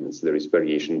different segments there is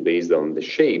variation based on the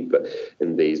shape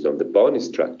and based on the bony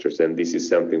structures. And this is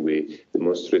something we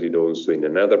demonstrated also in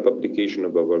another publication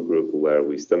of our group, where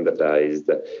we standardized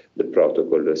the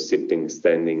protocol of sitting,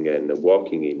 standing, and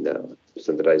walking in a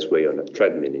standardized way on a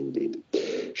treadmill indeed,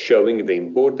 showing the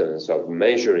importance of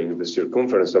measuring the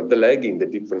circumference of the leg in the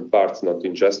different parts, not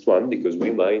in just one, because we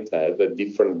might have a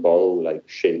different ball-like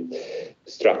shape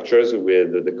structures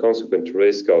with the consequent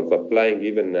risk of applying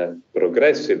even a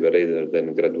progressive rather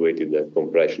than graduated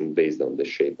compression based on the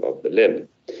shape of the limb.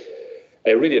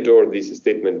 I really adore this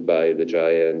statement by the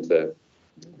giant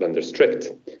Van der Strict.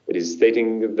 It is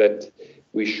stating that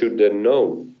we should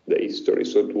know the history,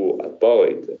 so to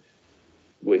avoid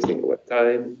wasting our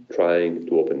time trying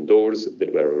to open doors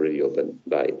that were already opened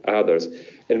by others.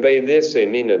 And by this, I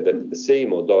mean that the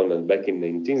same O'Donnell back in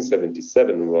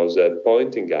 1977 was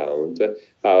pointing out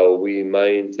how we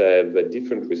might have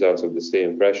different results of the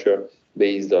same pressure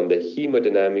based on the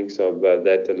hemodynamics of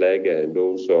that leg and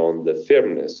also on the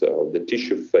firmness of the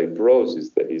tissue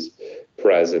fibrosis that is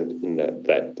present in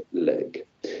that leg.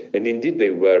 And indeed, they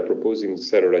were proposing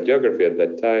seroradiography at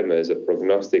that time as a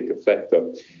prognostic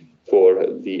factor for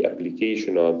the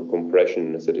application of compression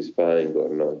in a satisfying or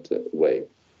not way.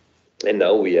 And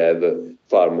now we have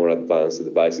far more advanced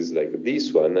devices like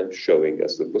this one showing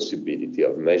us the possibility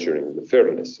of measuring the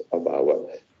firmness of our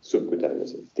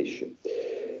subcutaneous tissue.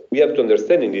 We have to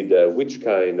understand indeed which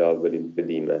kind of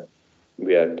lymphedema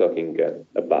we are talking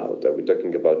about. Are we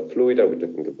talking about fluid? Are we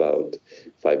talking about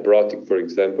fibrotic, for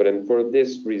example? And for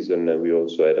this reason, we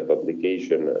also had a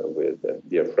publication with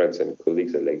dear friends and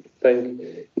colleagues I'd like to thank,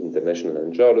 International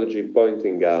Angiology,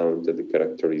 pointing out the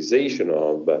characterization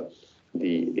of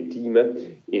the edema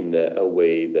in a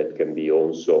way that can be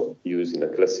also used in a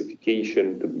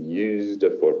classification to be used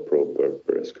for proper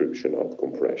prescription of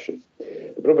compression.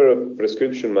 The proper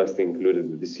prescription must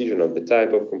include the decision of the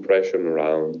type of compression,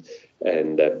 round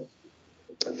and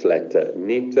flat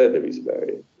knit. There is a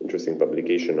very interesting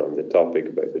publication on the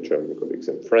topic by the German colleagues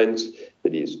and friends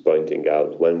that is pointing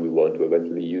out when we want to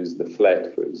eventually use the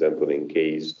flat, for example, in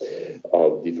case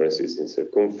of differences in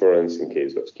circumference, in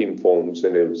case of skin foams,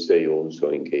 and I would say also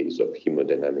in case of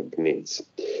hemodynamic knits.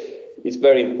 It's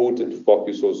very important to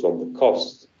focus also on the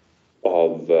cost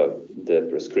of the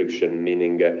prescription,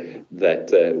 meaning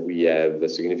that we have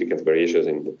significant variations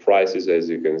in the prices, as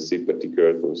you can see,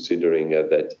 particularly considering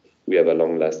that we have a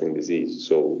long-lasting disease.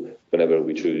 So whenever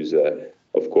we choose,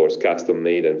 of course,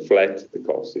 custom-made and flat, the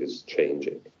cost is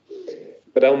changing.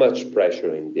 But how much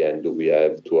pressure in the end do we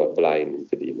have to apply in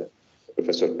lymphedema?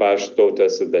 Professor Partsch taught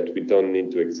us that we don't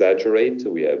need to exaggerate.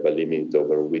 We have a limit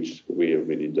over which we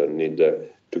really don't need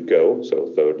to go,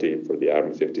 so 30 for the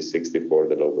arm, 50, 60 for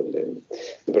the lower limb.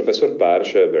 And Professor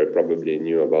Partsch very probably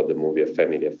knew about the movie A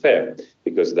Family Affair,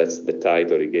 because that's the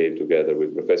title he gave together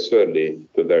with Professor Lee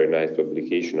to a very nice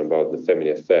publication about the family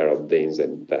affair of veins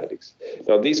and lymphatics.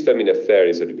 Now, this family affair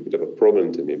is a little bit of a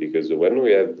problem to me, because when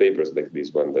we have papers like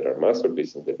this one that are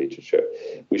masterpieces in the literature,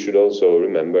 we should also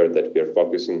remember that we are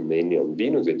focusing mainly on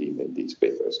venous edema in these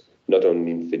papers, not on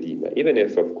lymphedema, even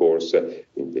if, of course,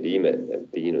 lymphedema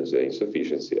and venous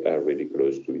insufficiency are really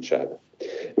close to each other.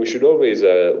 We should always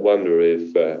wonder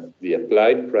if the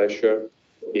applied pressure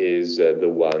is the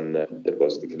one that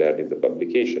was declared in the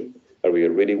publication. Are we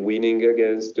really winning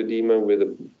against edema with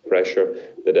the pressure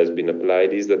that has been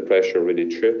applied? Is that pressure really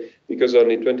true? Because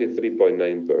only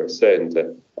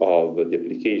 23.9% of the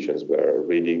applications were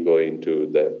really going to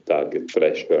the target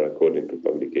pressure according to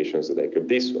publications like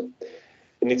this one.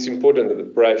 And it's important that the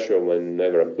pressure,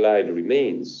 whenever applied,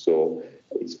 remains. So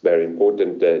it's very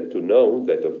important to know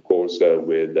that, of course,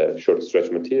 with short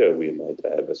stretch material, we might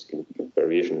have a significant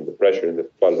variation in the pressure in the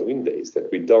following days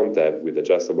that we don't have with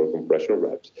adjustable compression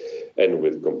wraps and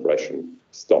with compression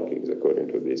stockings, according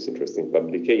to this interesting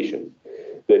publication.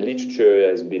 The literature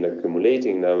has been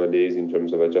accumulating nowadays in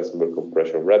terms of adjustable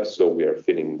compression wraps, so we are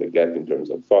filling the gap in terms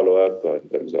of follow-up, in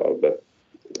terms of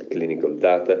clinical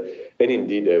data, and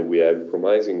indeed we have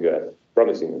promising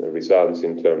results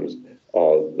in terms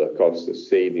of the cost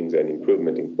savings and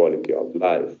improvement in quality of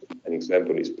life. An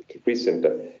example is recent,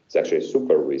 it's actually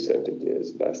super recent, it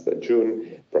is last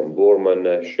June, from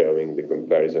Bormann, showing the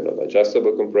comparison of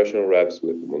adjustable compression wraps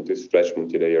with multi-stretch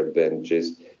multi-layer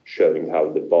bandages, showing how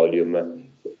the volume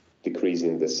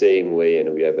decreasing the same way,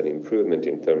 and we have an improvement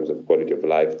in terms of quality of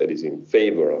life that is in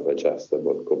favor of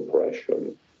adjustable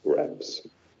compression wraps.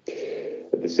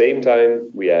 At the same time,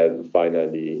 we have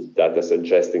finally data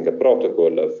suggesting a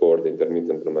protocol for the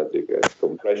intermittent pneumatic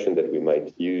compression that we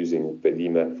might use in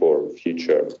Lipedema for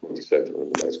future multi-center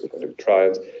randomized controlled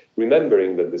trials,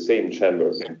 remembering that the same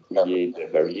chamber can create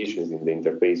variations in the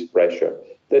interface pressure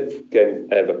that can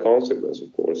have a consequence,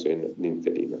 of course, in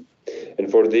lymphedema.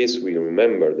 And for this, we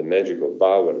remember the magical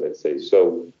power, let's say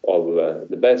so, of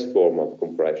the best form of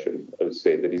compression, I would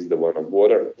say, that is the one of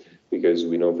water, because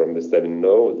we know from the study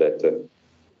that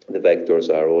the vectors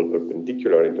are all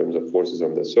perpendicular in terms of forces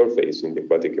on the surface in the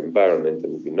aquatic environment,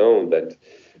 and we know that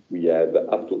we have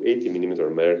up to 80 millimeters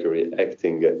of mercury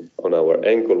acting on our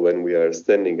ankle when we are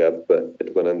standing up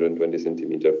at 120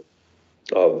 centimeters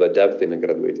of depth in a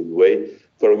graduated way,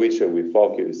 for which we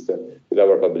focused with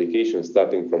our publication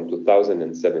starting from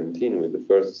 2017 with the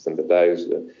first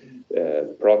standardized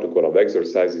protocol of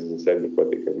exercises inside the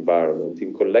aquatic environment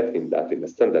in collecting that in a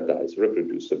standardized,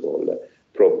 reproducible,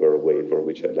 proper way, for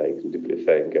which I'd like to deeply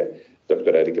thank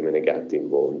Dr. Erika Menegatti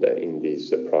involved in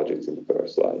these projects in the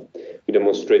first slide. We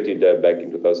demonstrated back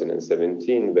in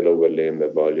 2017 the lower limb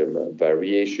volume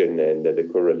variation and the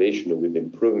correlation with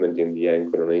improvement in the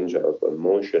ankle range of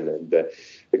motion and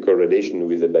the correlation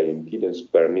with the bioimpedance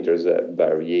parameters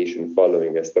variation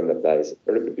following a standardized,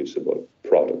 reproducible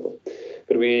protocol.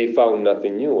 But we found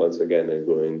nothing new, once again,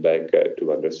 going back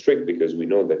to under strict, because we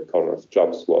know that Conrad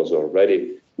Jobs was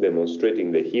already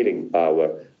demonstrating the healing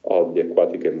power of the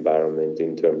aquatic environment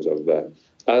in terms of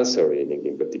ulcerating,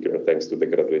 in particular, thanks to the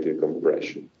graduated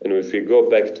compression. And if we go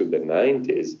back to the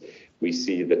 90s, we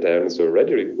see that Ernst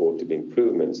already reported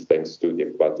improvements thanks to the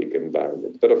aquatic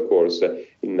environment, but of course,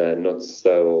 in a not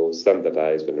so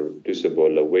standardized and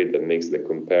reproducible way that makes the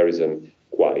comparison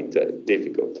quite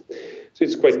difficult. So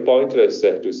it's quite pointless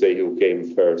to say who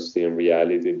came first in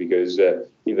reality, because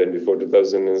even before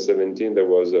 2017, there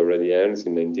was already Ernst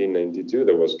in 1992,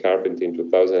 there was Carpenter in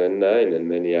 2009, and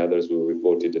many others who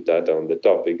reported the data on the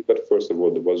topic. But first of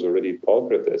all, there was already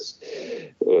Hippocrates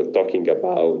talking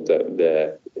about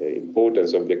the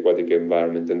importance of the aquatic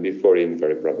environment, and before him,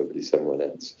 very probably someone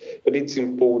else. But it's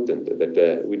important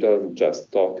that we don't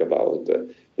just talk about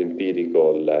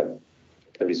empirical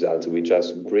results, we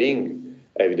just bring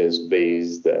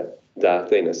evidence-based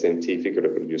data in a scientific,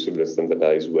 reproducible,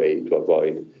 standardized way to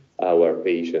avoid our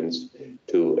patients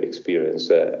to experience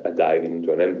a diving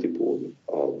into an empty pool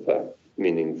of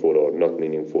meaningful or not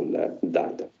meaningful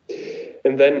data.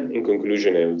 And then, in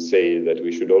conclusion, I would say that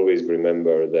we should always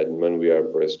remember that when we are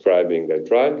prescribing a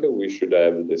drug, we should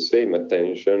have the same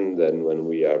attention than when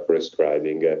we are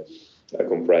prescribing a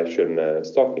compression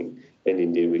stocking. And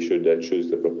indeed, we should choose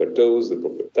the proper dose, the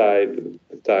proper type, the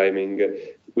proper timing,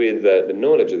 with the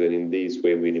knowledge that in this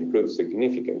way we'll improve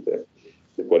significantly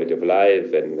the quality of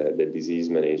life and the disease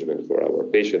management for our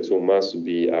patients, who must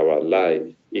be our ally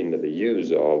in the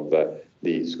use of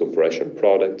these compression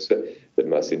products that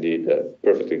must indeed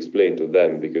perfectly explain to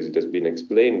them, because it has been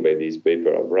explained by this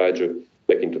paper of Raju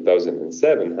back in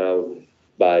 2007, how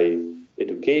by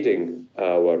educating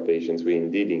our patients, we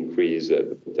indeed increase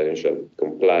the potential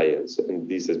compliance. And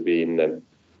this has been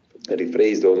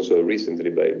rephrased also recently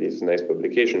by this nice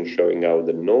publication showing how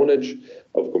the knowledge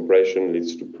of compression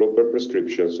leads to proper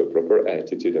prescriptions, so proper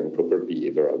attitude and proper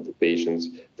behavior of the patients,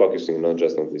 focusing not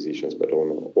just on physicians, but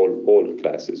on all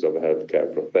classes of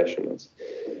healthcare professionals.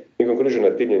 In conclusion,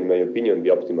 Attilio, in my opinion, the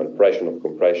optimal pressure of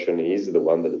compression is the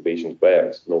one that the patient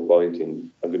wears. No point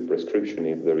in a good prescription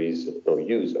if there is no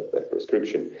use of that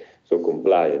prescription, so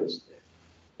compliance.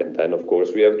 And then, of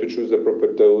course, we have to choose the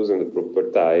proper dose and the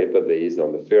proper type based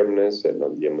on the firmness and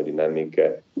on the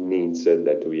hemodynamic needs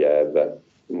that we have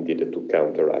indeed to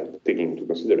counteract, taking into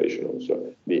consideration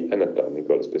also the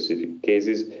anatomical specific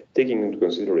cases, taking into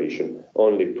consideration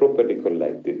only properly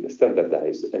collected,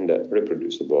 standardized, and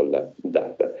reproducible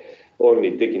data.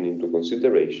 Only taking into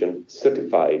consideration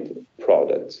certified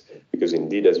products, because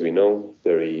indeed, as we know,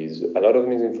 there is a lot of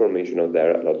misinformation out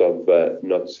there, a lot of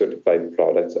not certified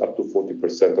products. Up to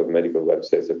 40% of medical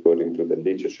websites, according to the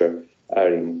literature,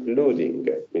 are including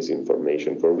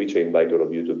misinformation, for which I invite all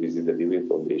of you to visit the Living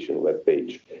Foundation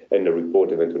webpage and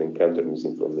report eventually encounter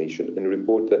misinformation and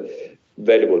report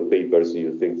valuable papers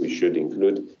you think we should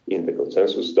include in the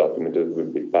consensus document that will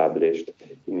be published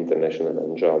in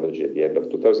International Angiology at the end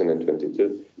of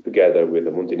 2022, together with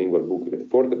a multilingual booklet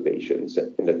for the patients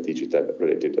and a digital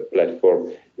related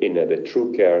platform in the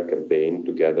True Care campaign,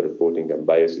 together reporting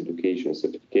unbiased education,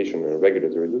 certification, and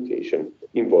regulatory education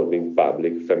involving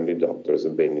public, family doctors,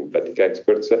 and brain lymphatic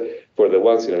experts for the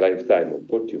once-in-a-lifetime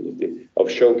opportunity of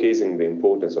showcasing the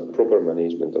importance of proper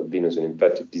management of venous and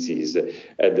lymphatic disease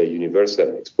at the Universal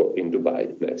Expo in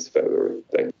Dubai next February.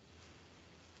 Thank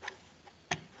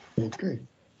you. Okay,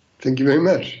 thank you very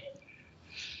much.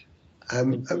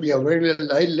 We are very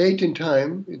late in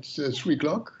time. It's 3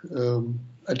 o'clock.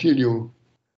 Attilio,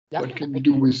 what can we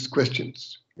do with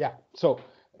questions? Yeah, so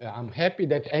I'm happy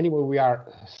that anyway we are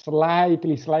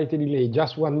slightly delayed,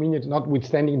 just 1 minute,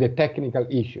 notwithstanding the technical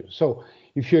issue. So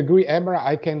if you agree, Eberhard,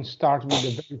 I can start with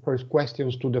the very first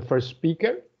questions to the first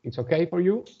speaker. It's okay for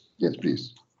you? Yes,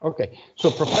 please. Okay,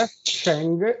 so Professor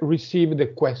Sheng received the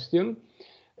question.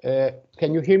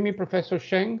 Can you hear me, Professor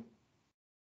Sheng?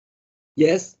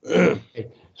 Yes.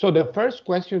 Okay. So the first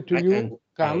question to you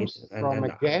comes from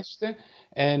a guest,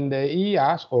 and he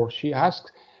asks, or she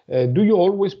asks, do you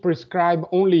always prescribe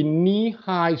only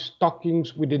knee-high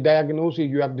stockings with the diagnosis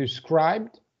you have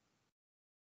described?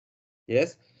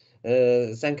 Yes.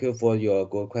 Thank you for your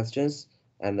good questions,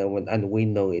 and we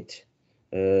know it.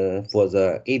 For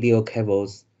the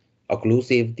ilio-caval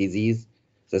occlusive disease,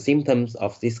 the symptoms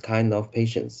of this kind of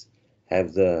patients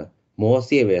have the more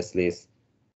serious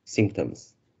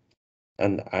symptoms,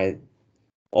 and I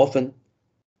often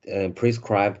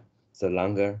prescribe the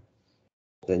longer,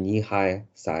 the knee-high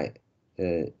side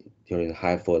during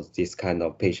high for this kind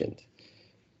of patient,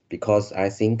 because I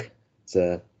think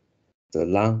the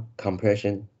long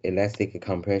compression, elastic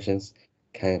compressions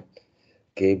can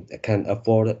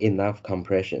afford enough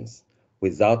compressions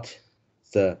without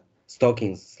the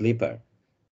stocking slipper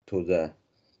to the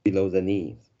below the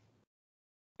knees.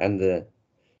 And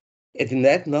it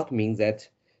does not mean that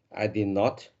I did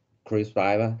not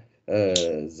prescribe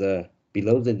the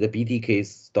below the BTK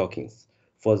stockings.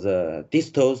 For the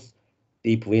distal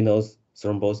deep venous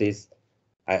thrombosis,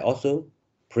 I also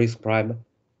prescribe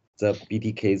the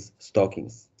BTK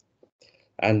stockings.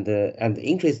 And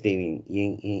interestingly,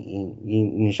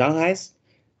 in Shanghai,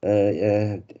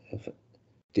 in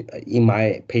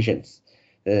my patients,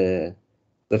 the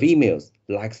females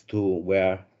likes to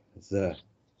wear the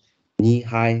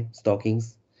knee-high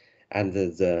stockings, and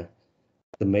the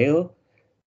male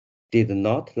did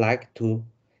not like to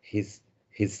his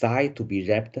side to be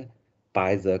wrapped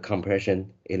by the compression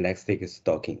elastic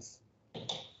stockings.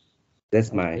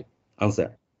 That's my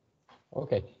answer.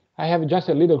 Okay. I have just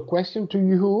a little question to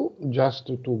you, just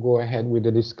to go ahead with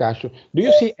the discussion. Do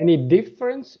you see any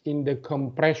difference in the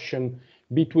compression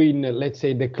between, let's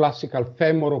say, the classical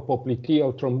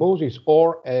femoropopliteal thrombosis,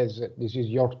 or, as this is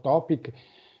your topic,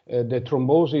 the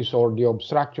thrombosis or the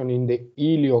obstruction in the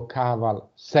ilio-caval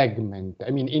segment?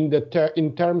 I mean, in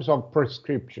terms of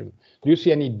prescription, do you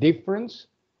see any difference?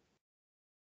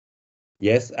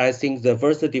 Yes, I think the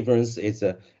first difference is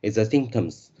the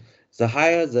symptoms. The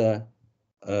higher the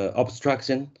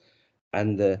obstruction,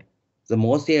 and the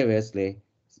more seriously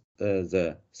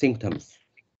the symptoms.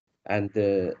 And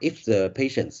if the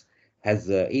patient has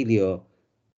ilio-caval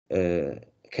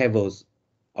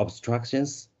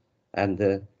obstructions and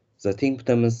the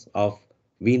symptoms of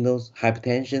venous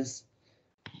hypertension,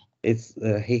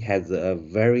 he has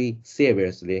very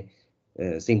seriously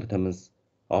symptoms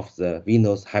of the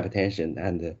venous hypertension,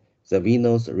 and the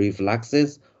venous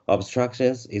refluxes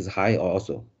obstructions is high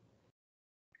also.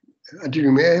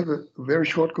 Attilio, may I have a very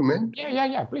short comment?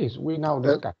 Yeah, please. We now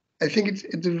discuss. I think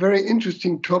it's a very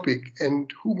interesting topic,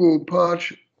 and Hugo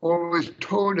Partsch always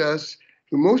told us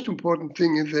the most important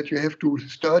thing is that you have to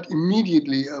start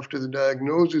immediately after the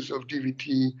diagnosis of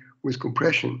DVT with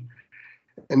compression.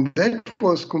 And that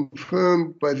was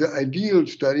confirmed by the IDEAL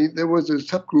study. There was a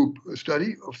subgroup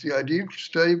study of the IDEAL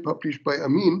study published by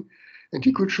Amin, and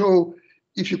he could show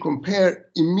if you compare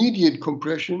immediate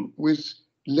compression with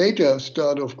later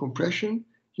start of compression,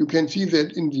 you can see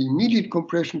that in the immediate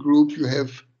compression group, you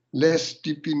have less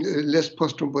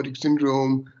post-thrombotic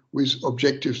syndrome with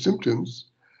objective symptoms.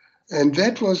 And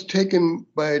that was taken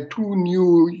by two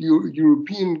new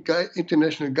European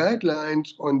international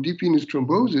guidelines on deep venous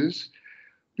thrombosis,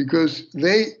 because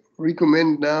they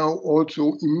recommend now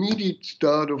also immediate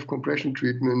start of compression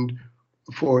treatment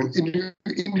for an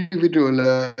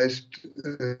individualized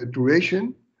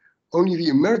duration. Only the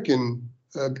American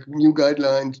new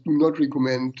guidelines do not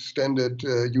recommend standard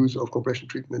use of compression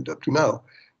treatment up to now.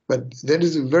 But that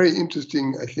is a very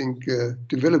interesting, I think,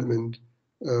 development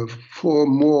for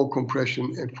more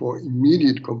compression and for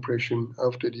immediate compression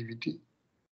after DVT.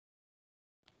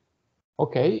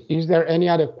 Okay, is there any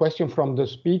other question from the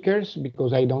speakers?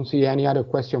 Because I don't see any other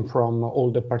question from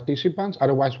all the participants.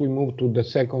 Otherwise, we move to the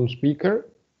second speaker.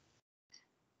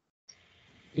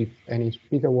 If any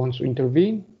speaker wants to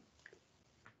intervene.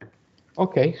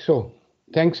 Okay, so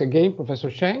thanks again, Professor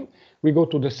Sheng. We go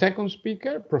to the second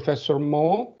speaker, Professor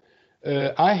Mo.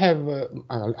 I have,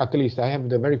 at least I have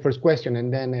the very first question,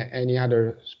 and then any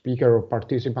other speaker or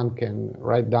participant can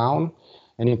write down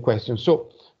any questions. So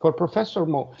for Professor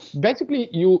Mo, basically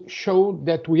you showed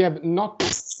that we have not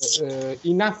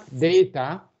enough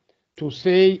data to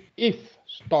say if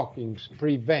stockings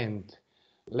prevent,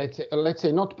 let's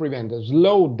say not prevent,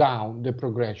 slow down the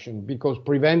progression, because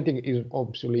preventing is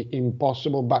obviously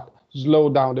impossible, but slow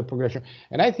down the progression.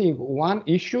 And I think one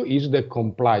issue is the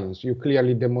compliance. You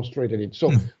clearly demonstrated it. So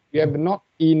we have not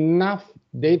enough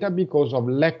data because of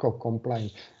lack of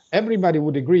compliance. Everybody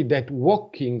would agree that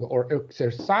walking or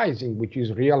exercising, which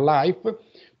is real life,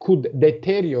 could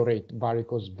deteriorate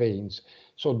varicose veins.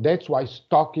 So that's why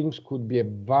stockings could be a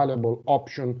valuable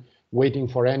option waiting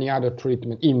for any other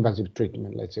treatment, invasive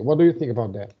treatment, let's say. What do you think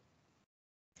about that?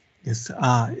 Yes,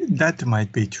 that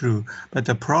might be true, but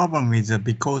the problem is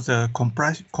because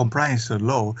compliance is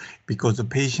low, because the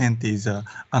patient is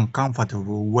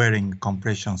uncomfortable wearing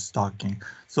compression stocking.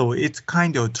 So it's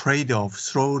kind of trade-off,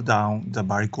 slow down the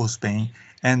varicose vein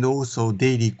and also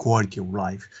daily quality of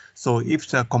life. So if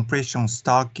the compression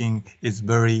stocking is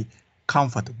very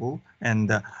comfortable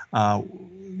and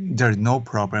there's no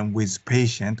problem with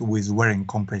patient with wearing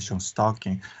compression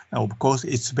stocking, of course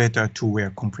it's better to wear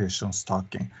compression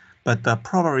stocking. But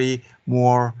probably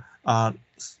more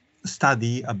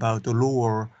study about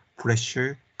lower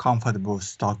pressure, comfortable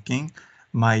stocking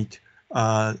might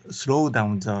slow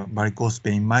down the varicose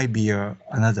vein might be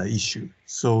another issue.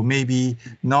 So maybe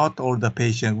not all the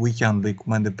patient, we can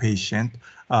recommend the patient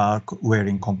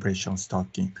wearing compression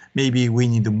stocking. Maybe we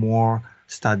need more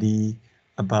study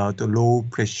about low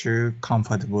pressure,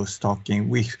 comfortable stocking,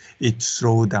 which it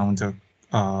slow down the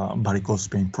varicose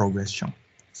vein progression.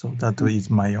 So that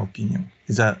is my opinion.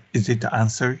 Is it the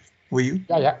answer for you?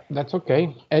 Yeah, that's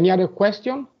okay. Any other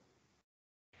question?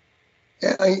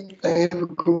 Yeah, I have a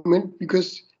comment,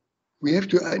 because we have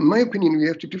to, in my opinion, we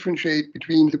have to differentiate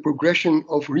between the progression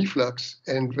of reflux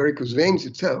and varicose veins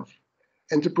itself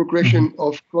and the progression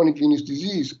of chronic venous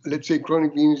disease, let's say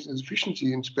chronic venous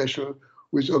insufficiency in special,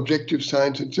 with objective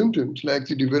signs and symptoms like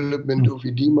the development of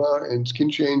edema and skin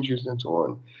changes and so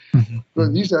on. So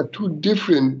these are two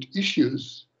different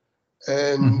issues.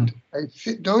 And I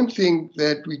don't think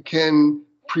that we can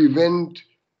prevent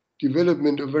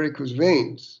development of varicose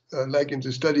veins, like in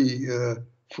the study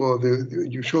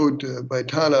you showed by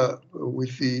Thala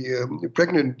with the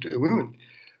pregnant women.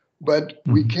 But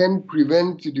we can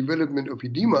prevent the development of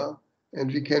edema,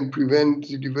 and we can prevent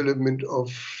the development of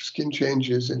skin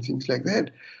changes and things like that.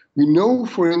 We know,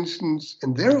 for instance,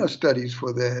 and there are studies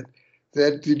for that,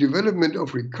 that the development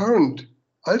of recurrent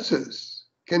ulcers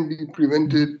can be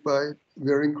prevented by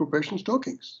wearing compression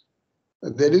stockings.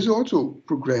 That is also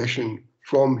progression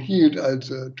from healed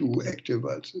ulcer to active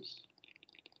ulcers.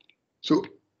 So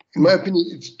in my opinion,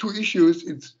 it's two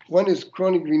issues. One is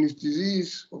chronic venous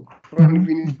disease or chronic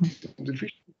venous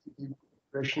insufficiency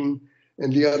progression,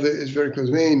 and the other is varicose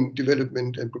vein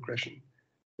development and progression.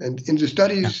 And in the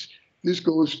studies, this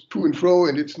goes to and fro,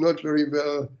 and it's not very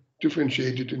well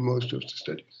differentiated in most of the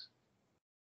studies.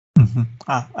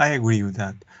 I agree with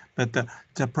that. But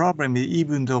the problem is,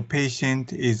 even though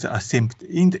patient is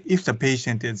if the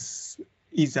patient is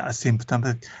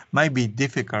asymptomatic, it might be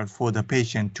difficult for the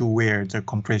patient to wear the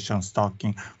compression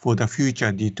stocking for the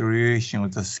future deterioration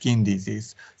of the skin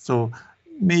disease. So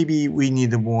maybe we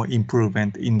need more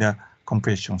improvement in the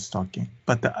compression stocking.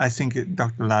 But I think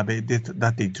Dr. Rabe,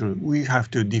 that is true. We have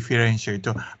to differentiate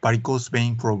the varicose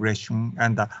vein progression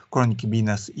and the chronic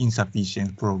venous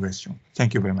insufficiency progression.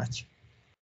 Thank you very much.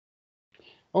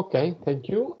 Okay, thank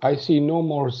you. I see no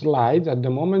more slides at the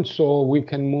moment, so we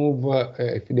can move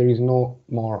if there is no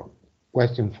more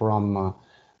question from,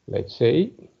 let's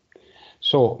say.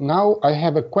 So now I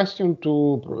have a question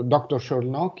to Dr.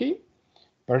 Chornoky,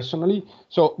 personally.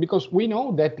 So because we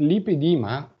know that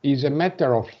lipedema is a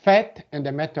matter of fat and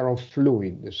a matter of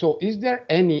fluid. So is there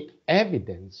any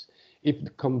evidence if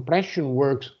the compression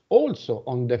works also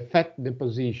on the fat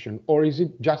deposition, or is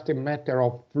it just a matter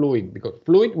of fluid? Because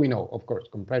fluid, we know, of course,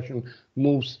 compression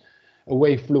moves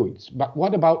away fluids. But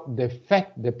what about the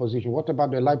fat deposition? What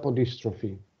about the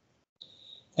lipodystrophy?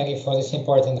 Thank you for this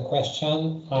important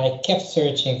question. I kept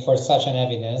searching for such an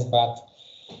evidence, but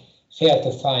failed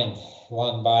to find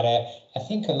one. But I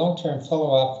think a long-term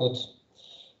follow-up would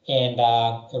and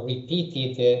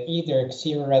repeated either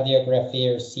xeroradiography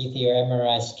or CT or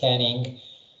MRI scanning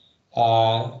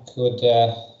could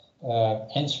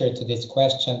answer to this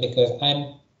question, because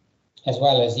I'm, as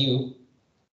well as you,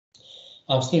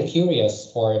 I'm still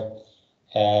curious for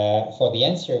the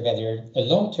answer whether a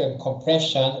long-term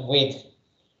compression with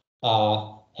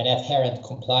an adherent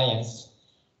compliance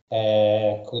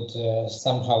could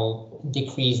somehow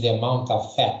decrease the amount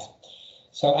of fat.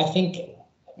 So I think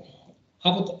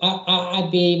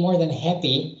I'd be more than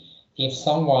happy if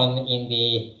someone in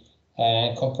the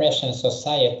compression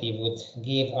society would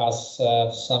give us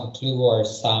some clue or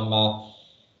some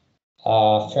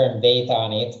firm data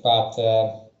on it, but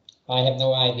I have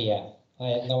no idea.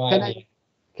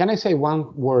 Can I say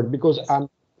one word? Because yes. I'm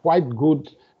quite well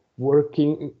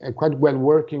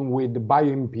working with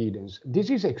bioimpedance.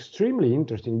 This is extremely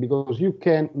interesting because you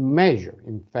can measure,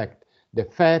 in fact, the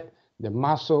fat, the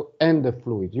muscle, and the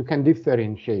fluid. You can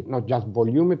differentiate, not just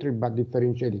volumetry, but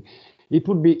differentiating. It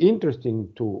would be interesting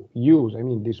to use,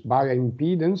 this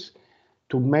bioimpedance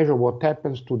to measure what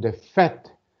happens to the fat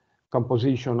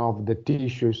composition of the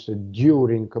tissues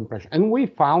during compression. And we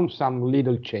found some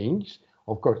little change,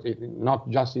 of course, not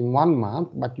just in 1 month,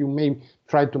 but you may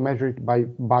try to measure it by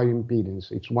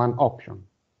bioimpedance. It's one option.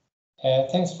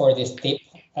 Thanks for this tip.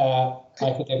 I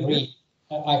could agree.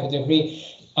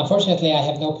 Unfortunately, I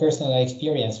have no personal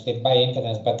experience with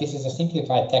bioimpedance, but this is a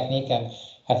simplified technique, and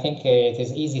I think it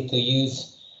is easy to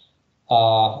use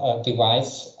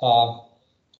device.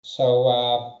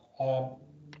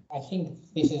 I think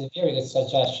this is a very good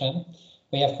suggestion.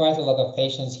 We have quite a lot of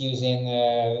patients using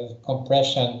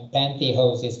compression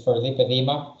pantyhoses for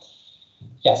lipedema.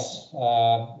 Yes,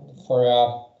 for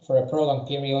a prolonged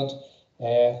period,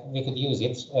 we could use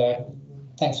it.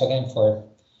 Thanks again for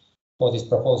this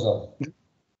proposal.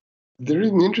 There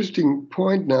is an interesting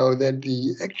point now that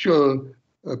the actual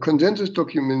consensus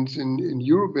documents in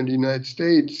Europe and the United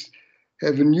States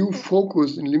have a new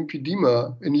focus in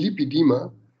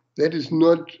lipedema. That is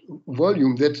not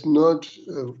volume, that's not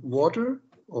water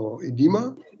or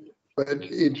edema, but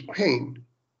it's pain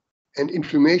and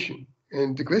inflammation.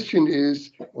 And the question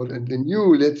is, or the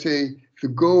new, let's say, the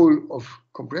goal of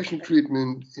compression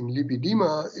treatment in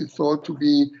lipedema is thought to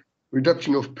be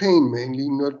reduction of pain mainly,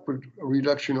 not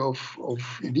reduction of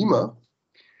edema.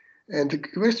 And the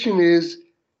question is,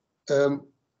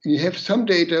 you have some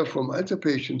data from ulcer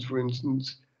patients, for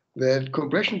instance, that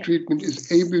compression treatment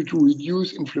is able to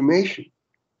reduce inflammation.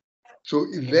 So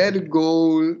is that a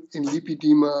goal in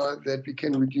lipedema, that we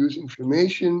can reduce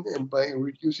inflammation, and by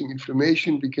reducing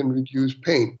inflammation, we can reduce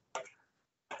pain?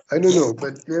 I don't know,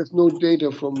 but there's no data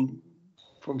from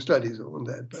studies on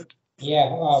that. But yeah,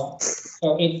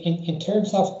 so in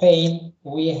terms of pain,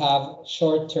 we have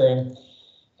short-term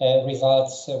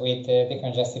results with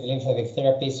decongestive lymphatic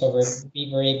therapy, so we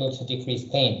were able to decrease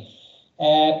pain.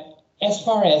 As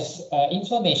far as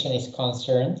inflammation is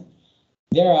concerned,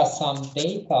 there are some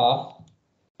data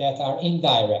that are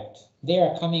indirect. They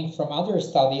are coming from other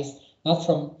studies, not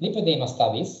from lipedema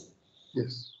studies.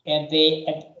 Yes. And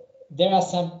there are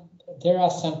some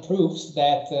proofs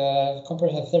that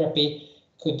compression therapy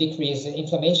could decrease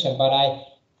inflammation, but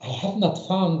I have not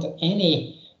found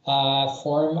any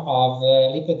form of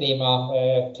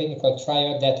lipedema clinical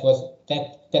trial that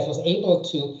was able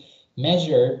to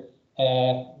measure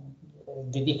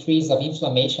the decrease of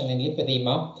inflammation in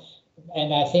lipedema,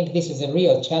 and I think this is a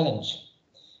real challenge.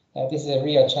 This is a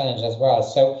real challenge as well.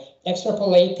 So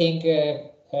extrapolating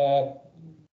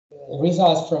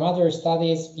results from other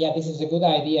studies, yeah, this is a good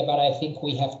idea, but I think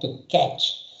we have to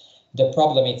catch the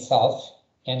problem itself,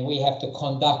 and we have to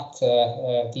conduct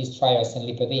these trials in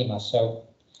lipedema. So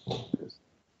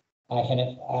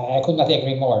I could not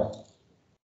agree more.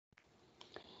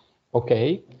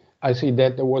 Okay. I see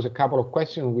that there was a couple of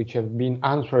questions which have been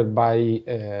answered by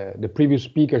the previous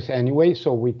speakers anyway,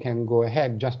 so we can go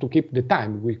ahead just to keep the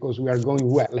time because we are going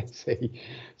well, let's say.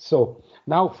 So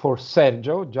now for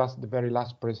Sergio, just the very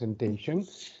last presentation.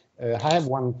 I have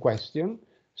one question,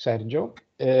 Sergio.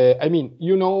 I mean,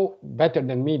 you know better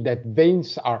than me that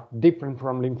veins are different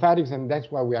from lymphatics, and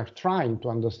that's why we are trying to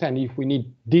understand if we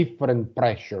need different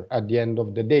pressure at the end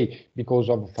of the day because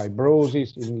of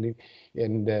fibrosis in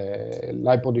the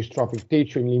lipodystrophic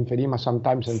tissue, in lymphedema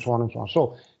sometimes, and so on and so on.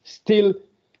 So still,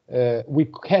 we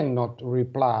cannot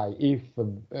reply if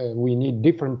we need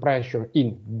different pressure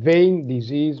in vein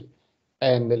disease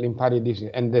and lymphatic disease.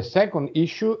 And the second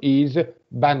issue is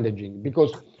bandaging,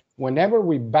 because whenever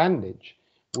we bandage,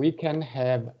 we can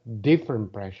have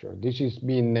different pressure. This has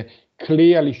been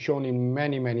clearly shown in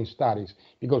many, many studies,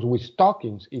 because with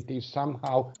stockings, it is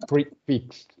somehow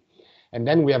prefixed. And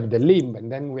then we have the limb,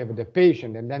 and then we have the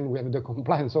patient, and then we have the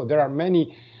compliance. So there are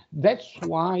many. That's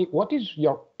why, what is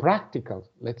your practical,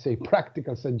 let's say,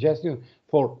 practical suggestion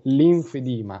for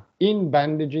lymphedema in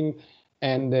bandaging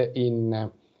and in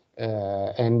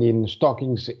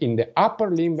stockings in the upper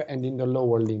limb and in the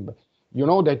lower limb? You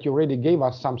know that you already gave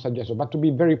us some suggestions, but to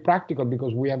be very practical,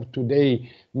 because we have today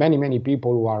many, many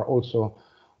people who are also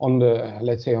on the,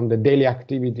 let's say, on the daily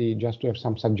activity, just to have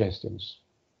some suggestions.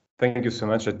 Thank you so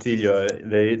much, Attilio.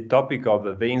 The topic of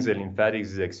the veins and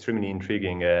lymphatics is extremely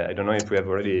intriguing. I don't know if we have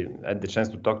already had the chance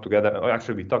to talk together. Or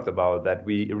actually, we talked about that.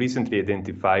 We recently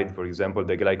identified, for example,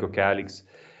 the glycocalyx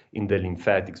in the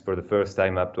lymphatics for the first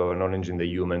time up to our knowledge in the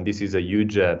human. This is a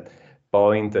huge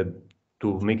point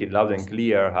to make it loud and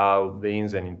clear how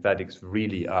veins and lymphatics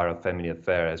really are a family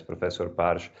affair, as Professor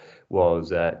Partsch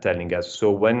was telling us.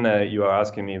 So when you are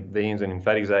asking me veins and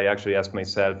lymphatics, I actually ask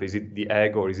myself, is it the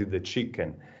egg or is it the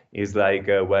chicken? It's like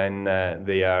when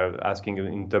they are asking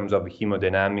in terms of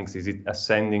hemodynamics, is it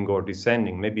ascending or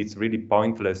descending? Maybe it's really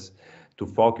pointless to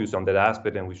focus on that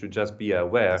aspect, and we should just be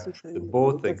aware that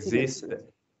both exist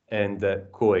and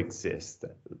coexist,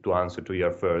 to answer to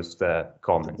your first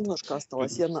comment.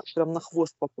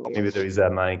 Maybe there is a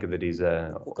mic that is...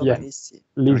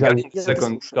 Regarding the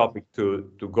second topic, to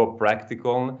go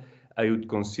practical, I would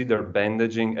consider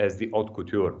bandaging as the haute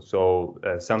couture. So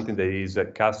something that is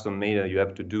custom made that you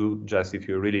have to do just if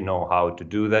you really know how to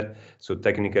do that. So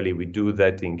technically we do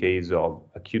that in case of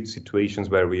acute situations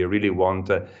where we really want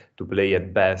to play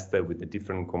at best with the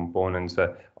different components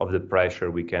of the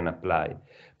pressure we can apply.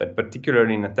 But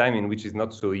particularly in a time in which it's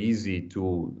not so easy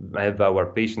to have our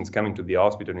patients coming to the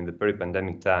hospital in the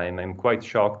peri-pandemic time, I'm quite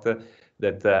shocked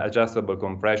that adjustable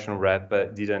compression rep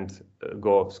didn't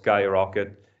go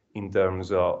skyrocket in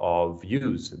terms of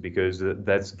use, because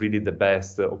that's really the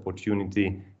best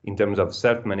opportunity in terms of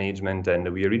self-management.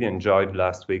 And we really enjoyed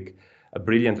last week a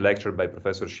brilliant lecture by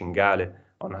Professor Sheng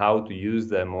on how to use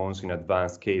them also in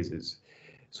advanced cases.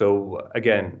 So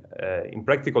again, in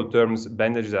practical terms,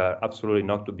 bandages are absolutely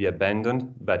not to be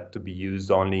abandoned, but to be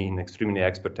used only in extremely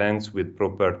expert hands with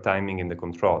proper timing in the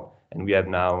control. And we have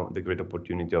now the great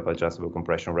opportunity of adjustable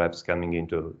compression reps coming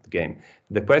into the game.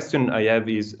 The question I have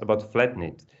is about flat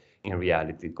knit in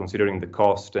reality, considering the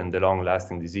cost and the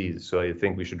long-lasting disease. So I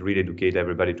think we should really educate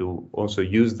everybody to also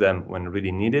use them when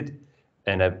really needed,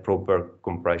 and have proper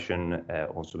compression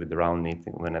also with the round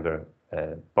knitting whenever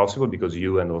possible, because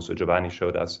you and also Giovanni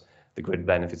showed us the great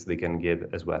benefits they can give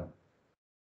as well.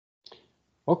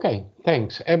 Okay,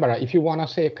 thanks. Eberhard, if you want to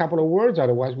say a couple of words,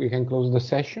 otherwise we can close the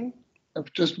session.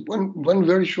 Just one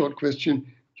very short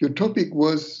question. Your topic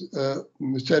was,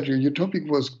 Sergio, your topic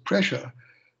was pressure,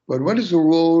 but what is the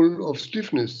role of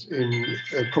stiffness in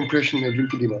compression and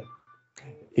lymphedema?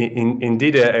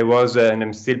 Indeed, I was, and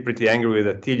I'm still pretty angry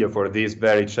with Attilio for this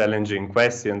very challenging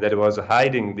question that was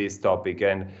hiding this topic.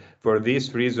 And for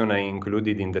this reason, I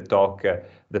included in the talk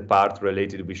the part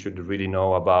related we should really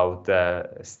know about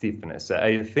stiffness.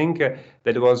 I think that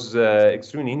it was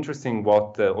extremely interesting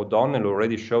what O'Donnell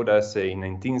already showed us in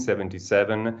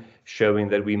 1977, showing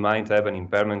that we might have an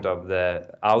impairment of the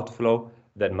outflow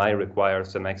that might require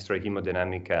some extra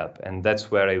hemodynamic help. And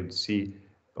that's where I would see,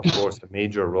 of course, a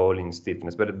major role in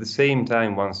stiffness. But at the same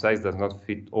time, one size does not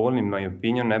fit all, in my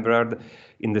opinion, Eberhard,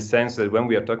 in the sense that when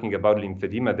we are talking about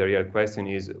lymphedema, the real question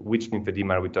is, which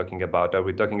lymphedema are we talking about? Are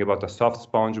we talking about a soft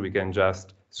sponge we can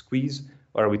just squeeze,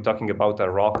 or are we talking about a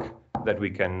rock that we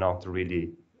cannot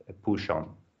really push on?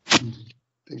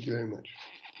 Thank you very much.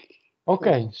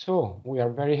 Okay, so we are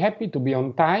very happy to be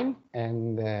on time,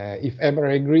 and if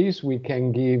Eberhard agrees, we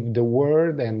can give the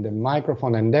word and the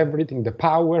microphone and everything, the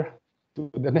power, to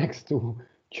the next two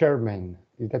chairmen.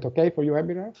 Is that okay for you,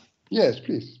 Eberhard? Yes,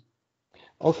 please.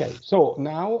 Okay, so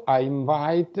now I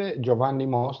invite Giovanni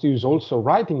Mosti, who's also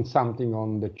writing something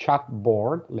on the chat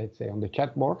board, let's say on the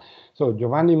chat board. So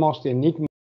Giovanni Mosti and Nick,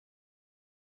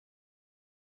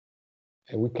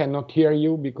 we cannot hear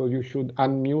you because you should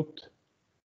unmute.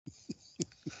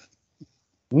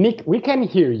 Nick, we can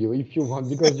hear you if you want,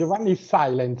 because Giovanni is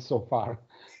silent so far.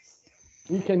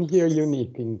 We can hear you,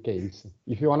 Nick, in case.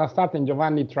 If you want to start and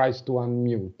Giovanni tries to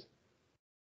unmute.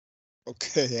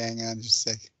 Okay, hang on just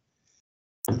a sec.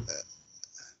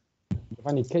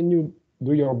 Giovanni, can you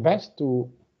do your best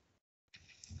to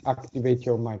activate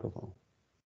your microphone?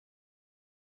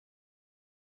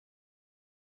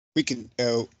 We can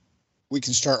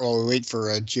start while we wait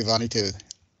for Giovanni to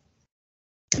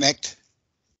connect.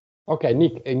 Okay,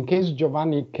 Nick, in case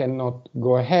Giovanni cannot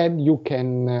go ahead, you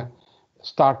can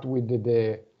start with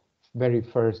the very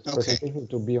first presentation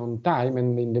to be on time.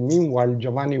 And in the meanwhile,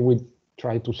 Giovanni will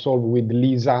try to solve with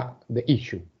Lisa the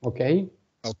issue, okay?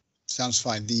 Oh, sounds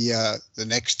fine. The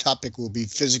next topic will be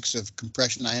physics of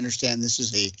compression. I understand this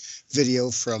is a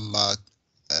video from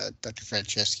Dr.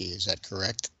 Franceschi, is that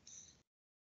correct?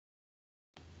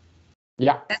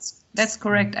 Yeah. That's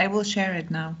correct. I will share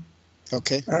it now.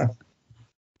 Okay.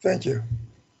 Thank you.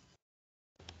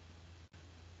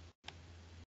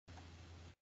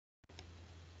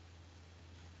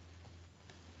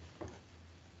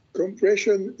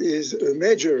 Compression is a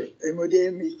major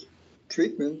hemodynamic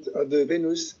treatment of the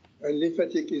venous and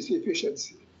lymphatic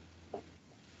insufficiency.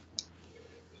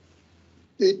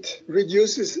 It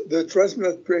reduces the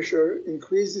transvenous pressure,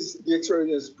 increases the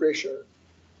extravenous pressure.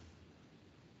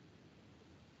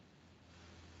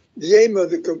 The aim of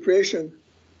the compression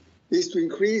is to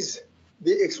increase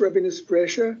the extravenous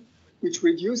pressure, which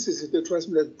reduces the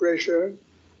transvenous pressure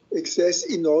excess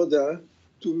in order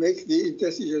to make the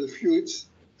interstitial fluids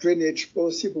drainage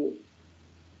possible.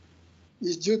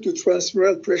 It's due to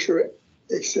transferal pressure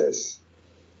excess,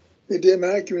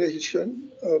 edema, accumulation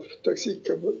of toxic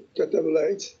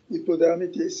catabolites,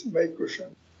 hypodermitis, microtion.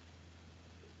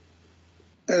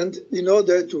 And in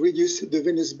order to reduce the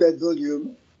venous bed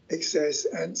volume excess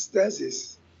and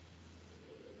stasis.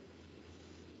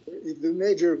 Is the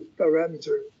major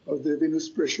parameter of the venous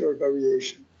pressure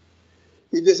variation.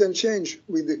 It doesn't change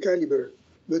with the caliber,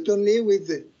 but only with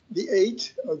the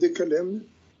height of the column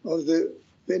of the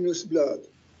venous blood.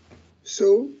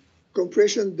 So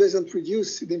compression doesn't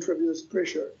reduce the intravenous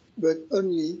pressure, but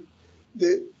only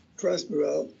the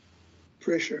transmural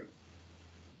pressure.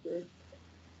 Okay.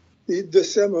 It's the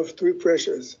sum of three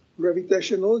pressures: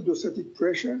 gravitational dorsal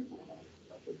pressure.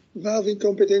 Valve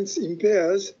incompetence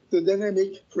impairs the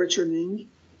dynamic fractioning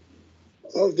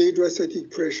of the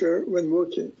hydrostatic pressure when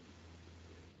working.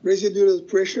 Residual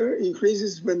pressure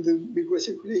increases when the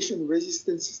recirculation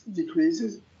resistance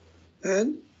decreases,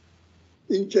 and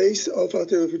in case of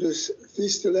arteriovenous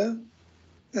fistula,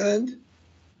 and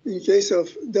in case of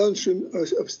downstream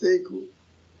obstacle,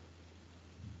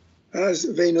 as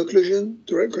vein occlusion,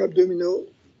 thoracoabdominal,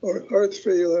 or heart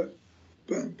failure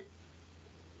pump.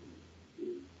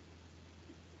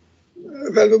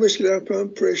 Valvomuscular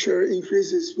pump pressure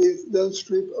increases with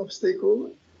downstream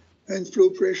obstacle and flow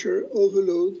pressure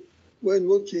overload when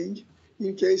working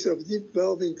in case of deep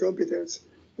valve incompetence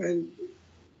and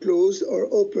closed or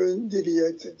open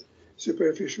deviated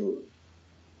superficial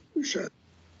shunt.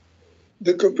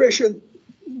 The compression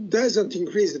doesn't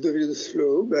increase the venous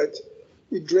flow, but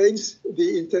it drains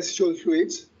the interstitial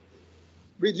fluids,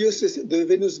 reduces the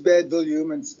venous bed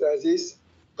volume and stasis,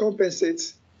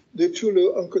 compensates the too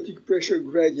low oncotic pressure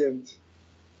gradient.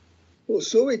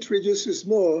 Also, it reduces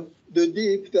more the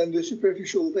deep than the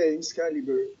superficial veins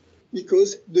caliber,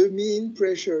 because the mean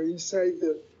pressure inside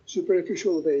the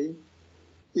superficial vein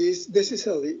is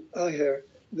necessarily higher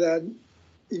than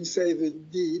inside the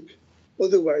deep,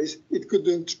 otherwise it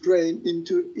couldn't drain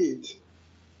into it.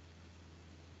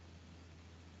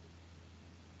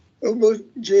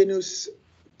 Homogeneous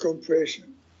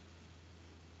compression.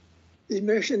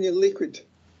 Immersion in liquid.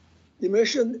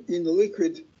 Immersion in the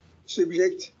liquid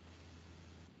subject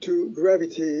to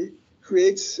gravity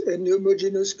creates an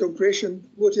homogeneous compression,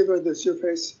 whatever the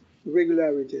surface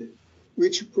regularity,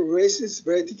 which progresses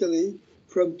vertically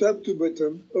from top to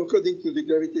bottom according to the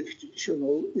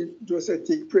gravitational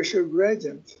hydrostatic pressure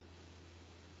gradient.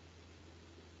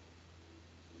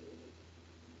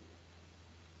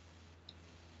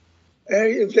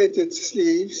 Air-inflated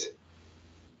sleeves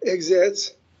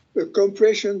exerts a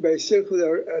compression by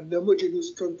circular and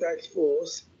homogeneous contact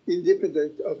force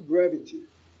independent of gravity.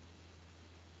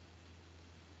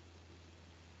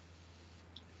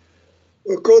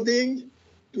 According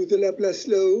to the Laplace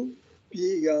law,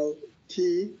 P equals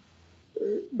T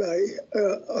by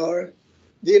R,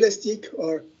 The elastic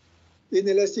or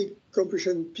inelastic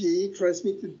compression P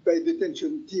transmitted by the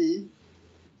tension T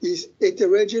is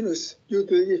heterogeneous due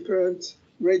to the different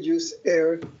radius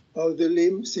R of the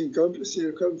limb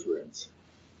circumference.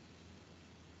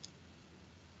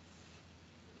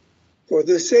 For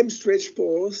the same stretch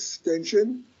force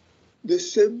tension, the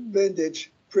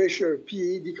sub-bandage pressure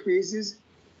P decreases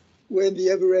when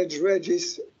the average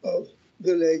radius of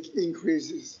the leg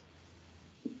increases.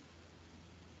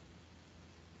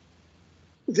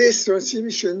 This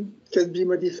transmission can be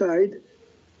modified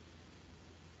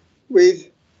with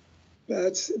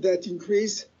pads that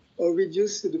increase or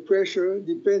reduce the pressure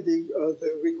depending on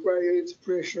the required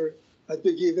pressure at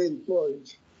the given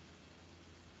point.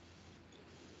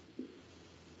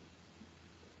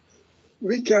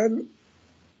 We can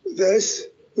thus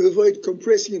avoid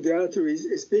compressing the arteries,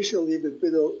 especially the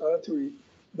pedal artery,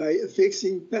 by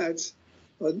affixing pads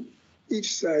on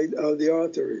each side of the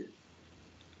artery.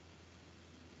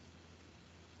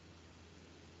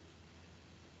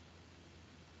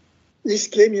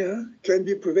 Ischemia can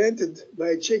be prevented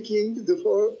by checking the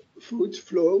forefoot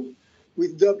flow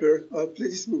with Doppler or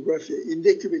plethysmography in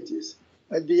decubitus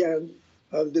at the end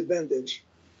of the bandage.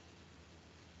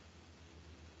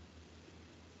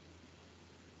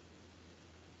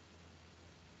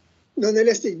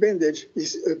 Non-elastic bandage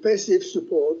is a passive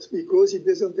support because it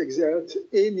doesn't exert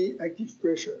any active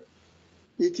pressure.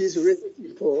 It is a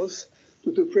resistive force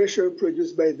to the pressure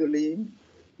produced by the limb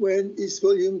when its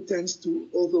volume tends to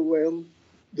overwhelm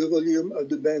the volume of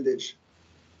the bandage.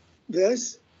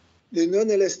 Thus, the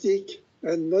non-elastic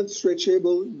and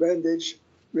non-stretchable bandage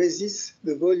resists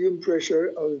the volume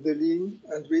pressure of the limb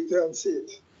and returns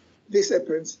it. This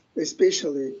happens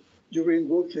especially during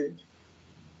walking.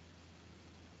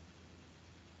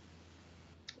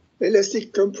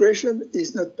 Elastic compression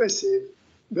is not passive,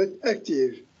 but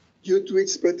active due to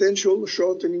its potential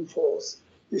shortening force,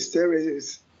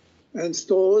 hysteresis, and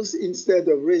stores instead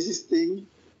of resisting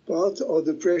part of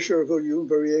the pressure volume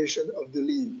variation of the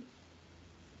limb.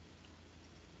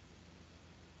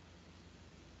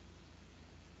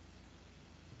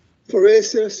 For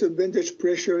lesser sub-bandage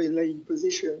pressure in lying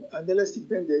position, an elastic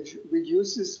bandage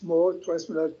reduces more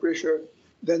transfemoral pressure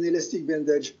than elastic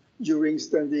bandage during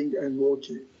standing and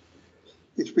walking.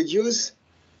 It reduces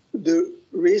the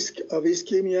risk of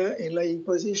ischemia in lying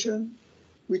position,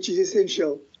 which is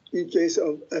essential in case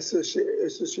of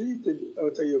associated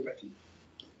arteriopathy.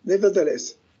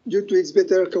 Nevertheless, due to its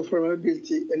better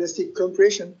conformability, elastic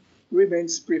compression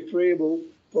remains preferable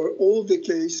for all the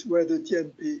cases where the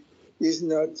TMP is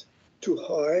not too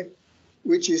high,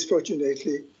 which is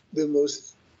fortunately the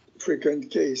most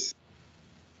frequent case.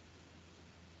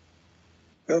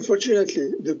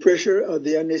 Unfortunately, the pressure of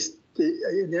the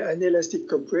anelastic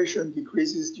compression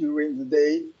decreases during the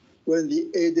day when the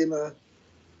edema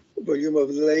volume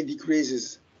of the leg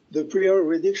decreases. The prior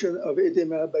reduction of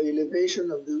edema by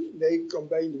elevation of the leg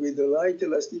combined with the light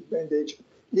elastic bandage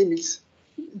limits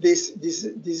this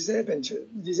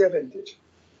disadvantage.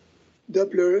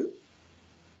 Doppler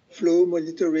flow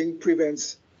monitoring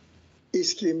prevents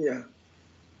ischemia.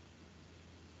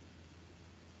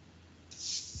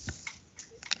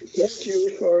 Thank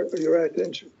you for your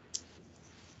attention.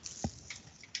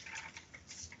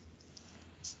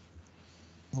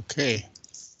 Okay.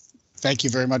 Thank you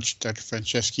very much, Dr.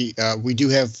 Franceschi. We do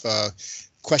have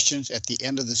questions at the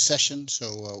end of the session,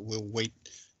 so we'll wait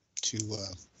to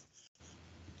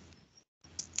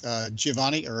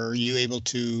Giovanni, or are you able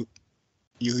to,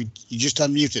 you just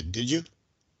unmuted, did you?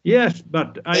 Yes,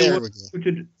 but I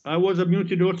was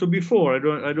unmuted also before.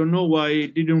 I don't know why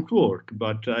it didn't work,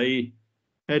 but I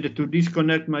had to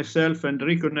disconnect myself and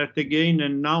reconnect again,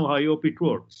 and now I hope it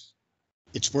works.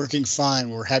 It's working fine.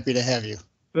 We're happy to have you.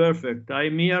 Perfect.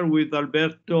 I'm here with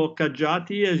Alberto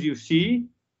Caggiati, as you see.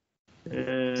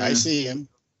 I see him.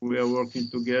 We are working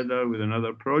together with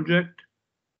another project,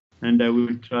 and I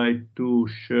will try to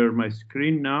share my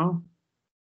screen now.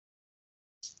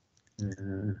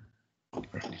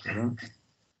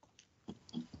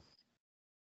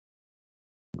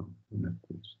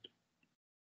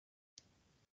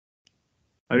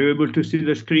 Are you able to see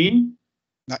the screen?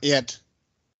 Not yet.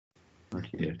 Not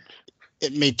yet.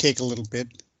 It may take a little bit.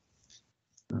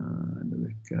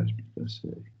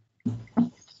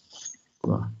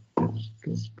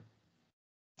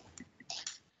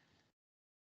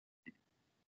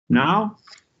 Now?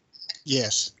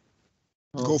 Yes.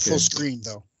 Okay. Go full screen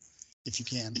though, if you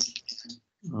can.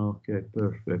 Okay,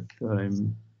 perfect.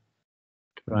 I'm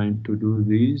trying to do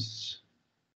this.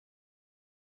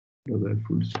 Dov'è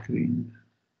full screen?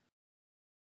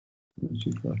 Non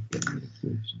si fa questo.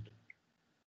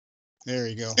 There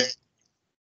you go.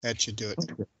 That should do it.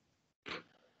 Okay.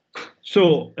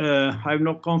 So I have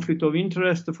no conflict of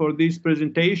interest for this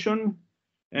presentation,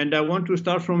 and I want to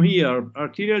start from here.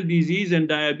 Arterial disease and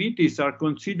diabetes are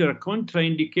considered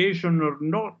contraindication or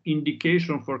not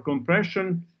indication for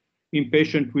compression in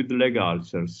patients with leg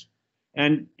ulcers.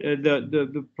 And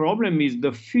the problem is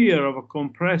the fear of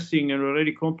compressing an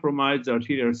already compromised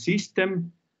arterial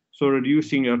system, so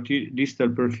reducing distal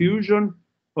perfusion,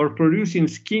 or producing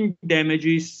skin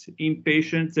damages in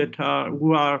patients that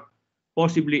who are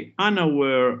possibly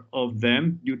unaware of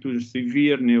them due to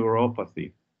severe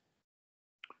neuropathy.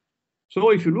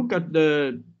 So if you look at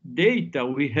the data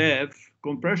we have,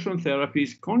 compression therapy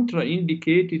is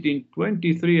contraindicated in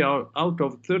 23 out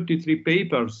of 33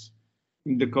 papers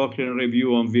in the Cochrane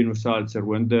review on venous ulcer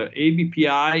when the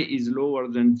ABPI is lower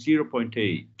than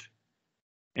 0.8.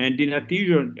 And in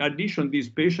addition, these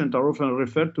patients are often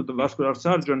referred to the vascular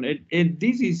surgeon, and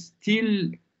this is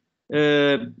still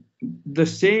the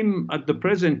same at the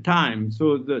present time.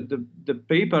 So the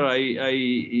paper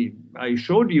I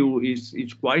showed you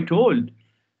is quite old,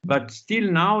 but still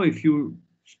now, if you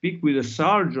speak with the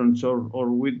surgeons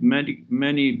or with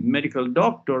many medical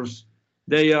doctors,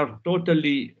 they are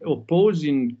totally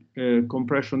opposing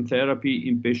compression therapy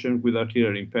in patients with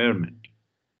arterial impairment.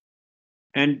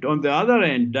 And on the other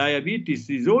hand, diabetes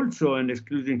is also an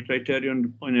exclusion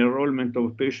criterion on enrollment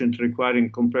of patients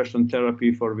requiring compression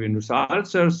therapy for venous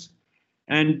ulcers.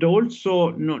 And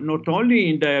also, not only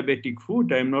in diabetic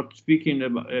foot, I'm not speaking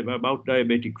about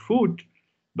diabetic foot,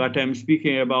 but I'm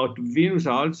speaking about venous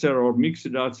ulcer or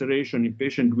mixed ulceration in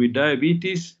patients with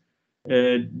diabetes.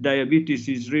 Diabetes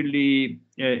is really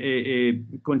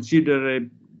considered a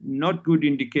not good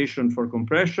indication for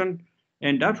compression.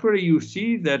 And that's where you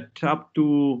see that up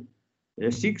to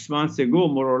 6 months ago,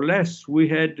 more or less, we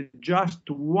had just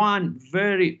one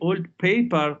very old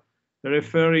paper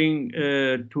referring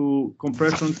to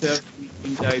compression therapy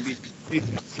in diabetes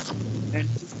patients. And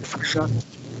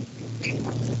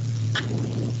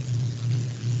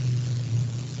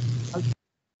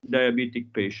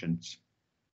diabetic patients.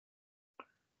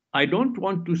 I don't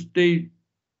want to stay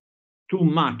too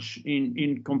much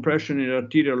in compression in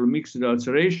arterial mixed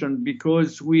ulceration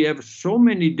because we have so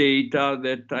many data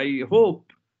that I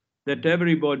hope that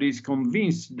everybody is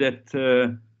convinced that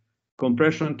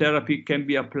compression therapy can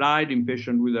be applied in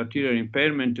patients with arterial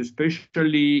impairment,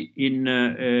 especially in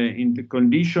the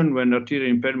condition when arterial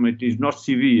impairment is not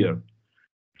severe.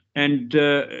 And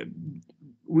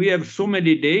we have so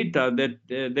many data that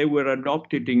they were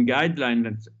adopted in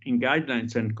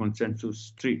guidelines and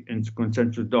consensus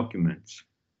documents.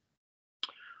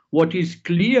 What is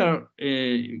clear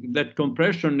that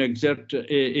compression exerts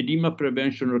edema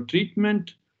prevention or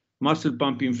treatment, muscle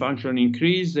pumping function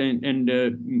increase, and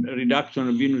reduction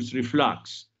of venous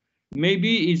reflux.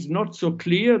 Maybe it's not so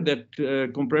clear that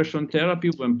compression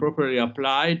therapy, when properly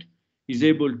applied, is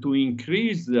able to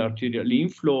increase the arterial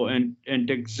inflow and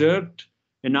exert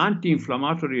an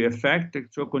anti-inflammatory effect,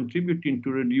 so contributing to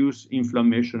reduce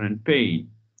inflammation and pain.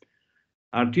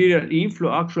 Arterial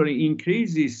inflow actually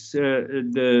increases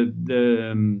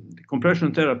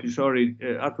compression therapy,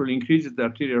 actually increases the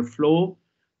arterial flow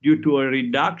due to a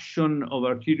reduction of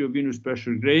arteriovenous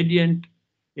pressure gradient,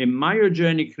 a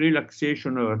myogenic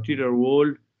relaxation of arterial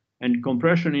wall, and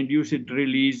compression-induced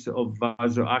release of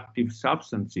vasoactive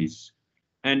substances.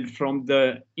 And from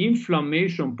the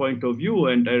inflammation point of view,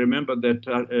 and I remember that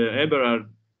Eberhard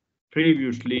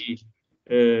previously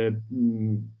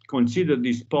considered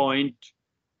this point,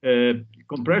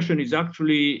 compression is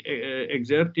actually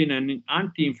exerting an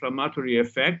anti-inflammatory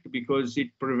effect because it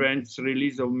prevents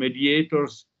release of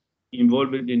mediators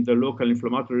involved in the local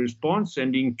inflammatory response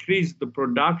and increase the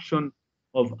production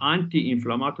of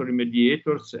anti-inflammatory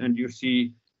mediators, and you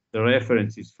see the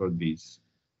references for this.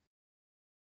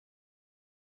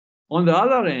 On the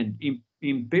other hand,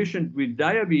 in patients with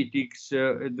diabetics,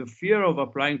 the fear of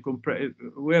applying compression,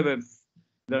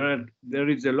 there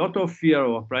is a lot of fear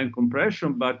of applying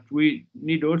compression, but we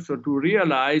need also to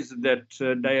realize that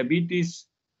diabetes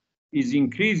is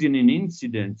increasing in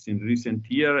incidence in recent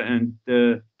years, and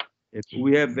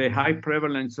we have a high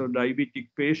prevalence of diabetic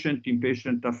patients in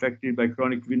patients affected by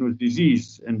chronic venous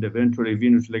disease and eventually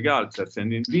venous leg ulcers.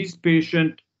 And in these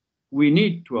patients, we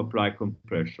need to apply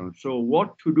compression. So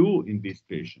what to do in these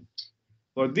patients?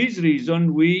 For this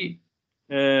reason, we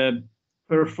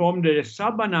performed a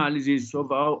sub-analysis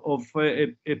of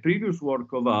a previous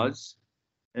work of us.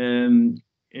 And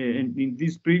in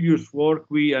this previous work,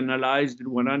 we analyzed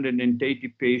 180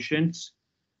 patients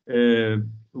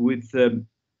with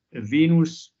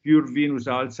pure venous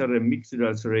ulcer and mixed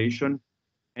ulceration,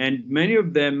 and many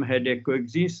of them had a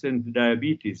coexistent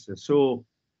diabetes. So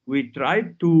we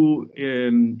tried to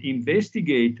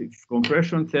investigate if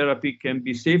compression therapy can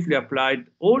be safely applied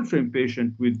also in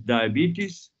patients with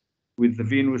diabetes, with the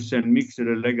venous and mixed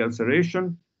leg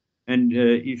ulceration, and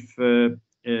if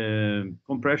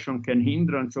compression can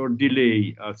hindrance or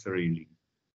delay ulcer healing.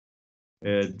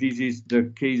 This is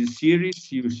the case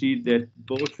series. You see that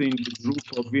both in the group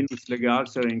of venous leg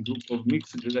ulcer and group of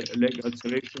mixed leg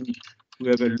ulceration, we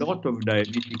have a lot of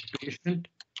diabetic patients,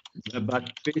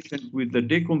 but patients with the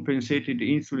decompensated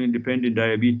insulin-dependent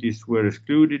diabetes were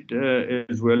excluded,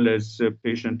 as well as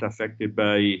patients affected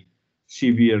by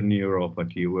severe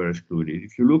neuropathy were excluded.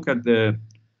 If you look at the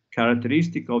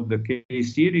characteristic of the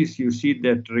case series, you see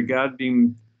that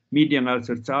regarding median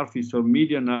ulcer surface or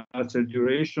median ulcer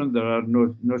duration, there are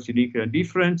no significant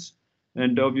difference.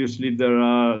 And obviously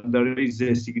there is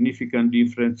a significant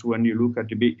difference when you look at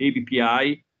the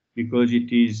ABPI, because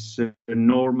it is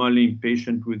normal in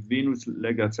patient with venous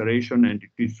leg ulceration, and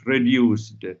it is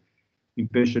reduced in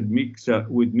patient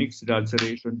with mixed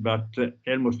ulceration, but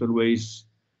almost always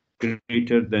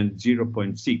greater than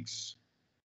 0.6.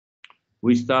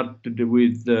 We started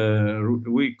with,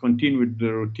 we continued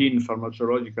the routine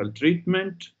pharmacological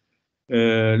treatment.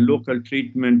 Local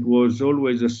treatment was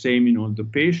always the same in all the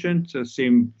patients,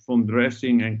 same foam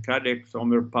dressing and cardiac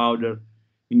Sommer powder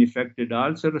in affected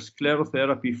ulcers,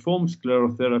 sclerotherapy, foam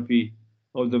sclerotherapy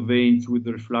of the veins with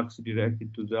reflux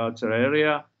directed to the ulcer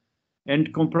area,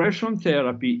 and compression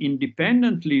therapy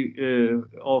independently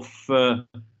of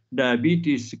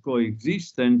diabetes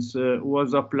coexistence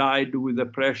was applied with a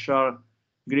pressure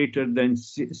greater than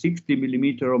 60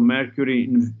 millimeter of mercury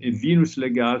in venous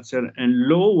leg ulcer and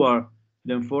lower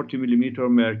than 40 millimeter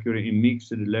of mercury in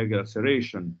mixed leg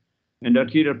ulceration. And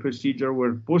arterial procedure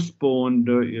were postponed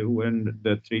when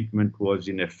the treatment was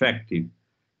ineffective.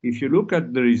 If you look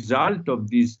at the result of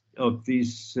this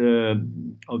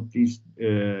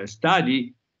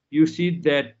study, you see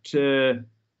that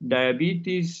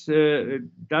diabetes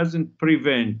doesn't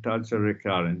prevent ulcer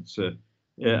recurrence.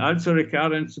 Ulcer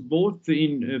recurrence both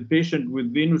in patient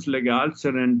with venous leg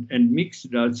ulcer and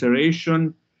mixed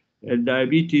ulceration,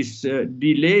 diabetes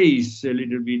delays a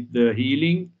little bit the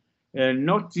healing,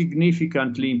 not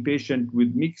significantly in patient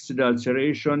with mixed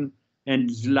ulceration, and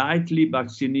slightly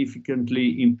but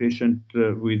significantly in patient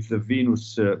with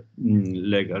venous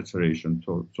leg ulceration,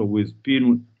 so with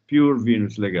pure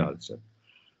venous leg ulcer.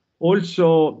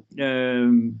 Also,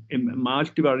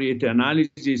 multivariate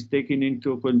analysis taking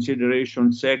into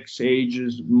consideration sex, age,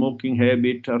 smoking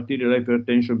habit, arterial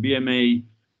hypertension, BMI,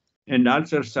 and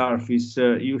ulcer surface.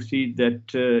 You see that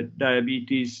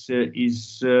diabetes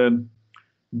is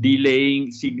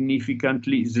delaying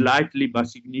significantly, slightly but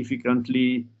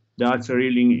significantly, the ulcer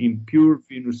healing in pure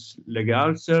venous leg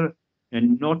ulcer,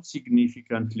 and not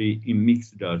significantly in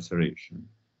mixed ulceration.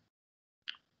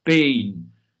 Pain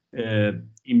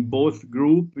in both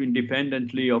groups,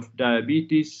 independently of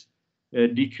diabetes,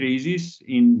 decreases.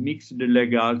 In mixed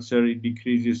leg ulcer, it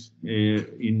decreases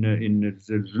in the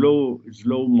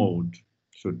slow mode,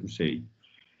 so to say.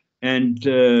 And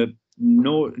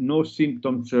no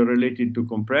symptoms related to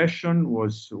compression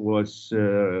was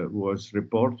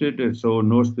reported, so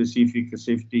no specific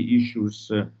safety issues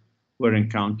were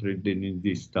encountered in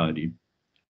this study.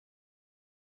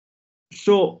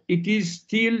 So it is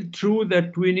still true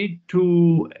that we need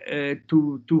to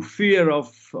fear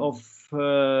of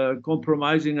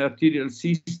compromising arterial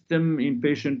system in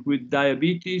patients with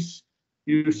diabetes.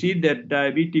 You see that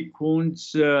diabetic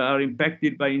wounds are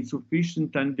impacted by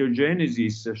insufficient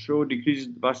angiogenesis, show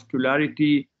decreased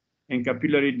vascularity and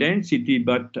capillary density,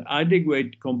 but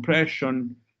adequate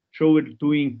compression showed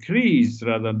to increase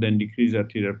rather than decrease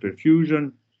arterial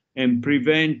perfusion and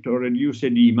prevent or reduce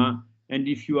edema. And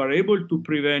if you are able to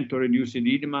prevent or reduce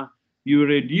edema, you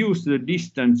reduce the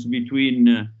distance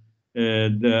between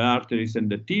the arteries and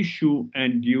the tissue,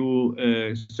 and you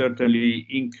certainly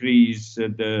increase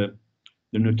the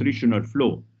nutritional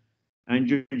flow.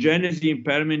 Angiogenesis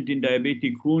impairment in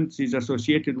diabetic wounds is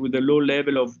associated with a low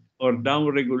level of or down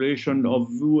regulation of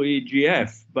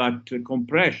VEGF, but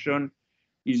compression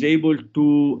is able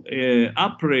to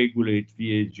upregulate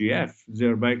VEGF,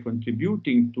 thereby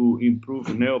contributing to improve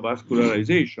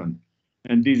neovascularization.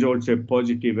 And this is also a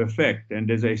positive effect. And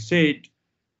as I said,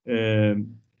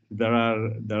 there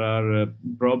are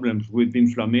problems with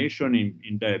inflammation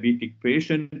in diabetic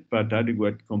patients, but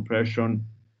adequate compression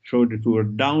showed to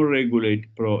downregulate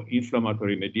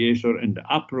pro-inflammatory mediator and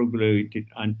upregulated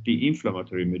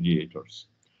anti-inflammatory mediators.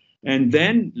 And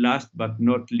then, last but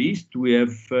not least, we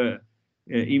have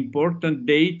important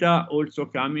data also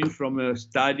coming from a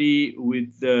study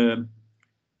with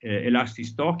elastic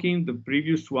stocking. The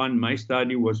previous one, my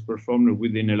study, was performed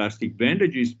within elastic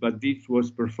bandages, but this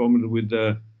was performed with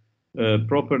the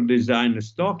proper design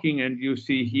stocking. And you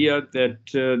see here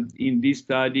that in this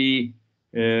study,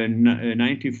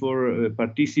 94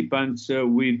 participants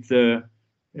with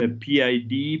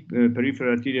PID,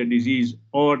 peripheral arterial disease,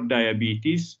 or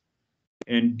diabetes,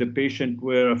 and the patients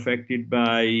were affected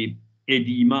by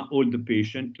edema, all the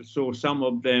patients. So some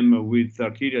of them with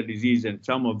arterial disease and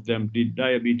some of them did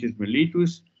diabetes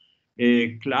mellitus,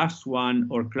 class 1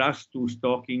 or class 2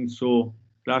 stocking. So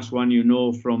class 1, you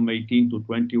know, from 18 to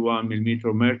 21 millimeter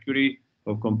of mercury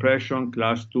of compression,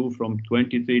 class 2 from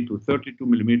 23 to 32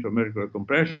 millimeter of mercury of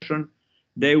compression.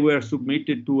 They were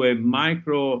submitted to a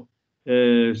micro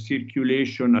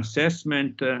circulation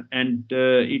assessment, and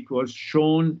it was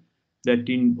shown that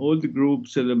in all the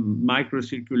groups, the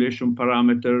microcirculation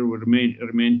parameter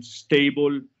remained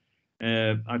stable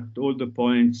at all the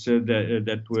points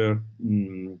that were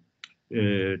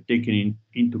taken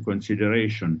into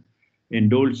consideration,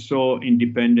 and also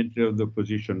independently of the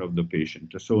position of the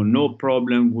patient. So no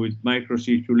problem with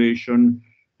microcirculation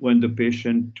when the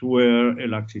patient wear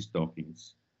elastic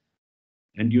stockings.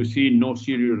 And you see no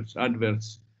serious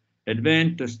adverse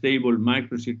event, a stable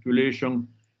microcirculation,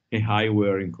 a high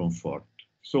wearing comfort.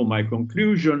 So my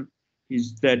conclusion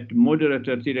is that moderate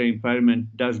arterial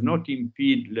impairment does not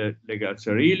impede leg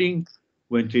ulcer healing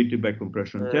when treated by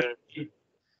compression therapy.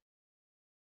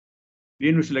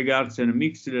 Venous leg ulcer and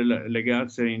mixed leg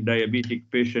ulcer in diabetic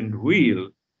patient will,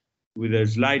 with a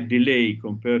slight delay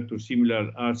compared to similar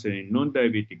ulcer in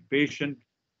non-diabetic patient.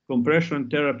 Compression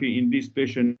therapy in this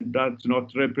patient does not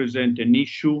represent an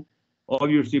issue,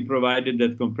 obviously provided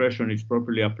that compression is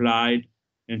properly applied,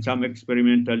 and some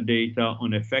experimental data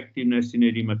on effectiveness in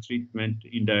edema treatment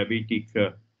in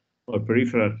diabetic or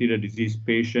peripheral arterial disease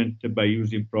patient by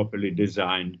using properly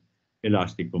designed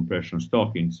elastic compression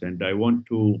stockings. And I want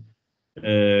to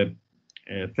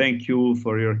thank you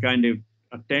for your kind of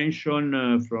attention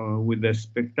with a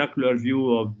spectacular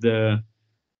view of the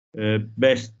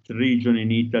best region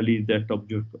in Italy, that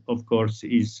of course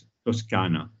is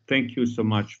Toscana. Thank you so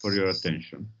much for your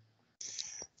attention.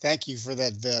 Thank you for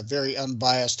that very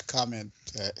unbiased comment,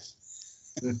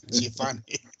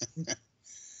 Giovanni.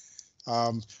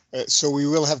 So we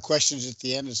will have questions at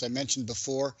the end. As I mentioned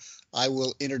before, I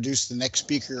will introduce the next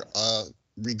speaker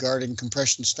regarding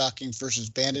compression stocking versus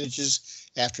bandages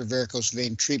after varicose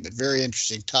vein treatment. Very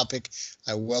interesting topic.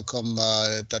 I welcome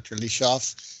Dr.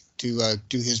 Lishoff to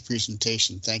do his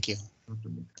presentation. Thank you.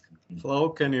 Hello,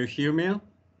 can you hear me?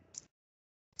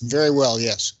 Very well,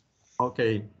 yes.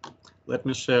 Okay, let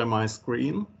me share my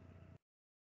screen.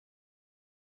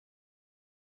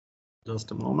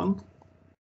 Just a moment.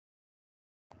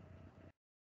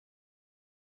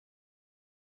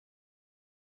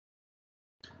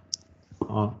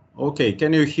 Okay,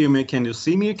 can you hear me? Can you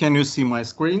see me? Can you see my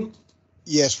screen?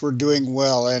 Yes, we're doing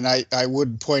well, and I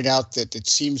would point out that it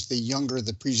seems the younger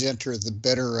the presenter, the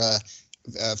better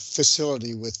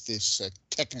facility with this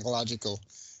technological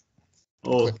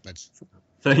equipment.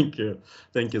 Thank you.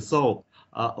 Thank you. So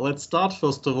let's start.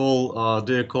 First of all,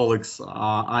 dear colleagues,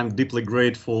 I'm deeply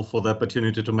grateful for the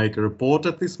opportunity to make a report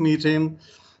at this meeting.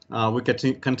 We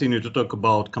continue to talk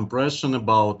about compression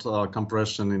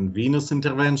in venous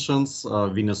interventions,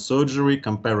 venous surgery,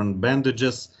 comparing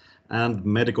bandages, and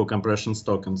medical compression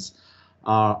stockings.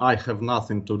 I have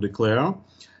nothing to declare.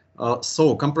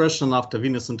 So compression after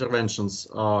venous interventions.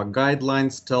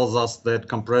 Guidelines tells us that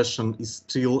compression is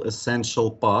still essential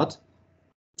part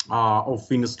of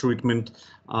venous treatment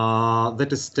that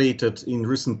is stated in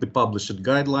recently published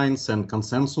guidelines and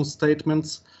consensus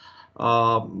statements.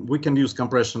 We can use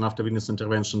compression after venous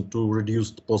intervention to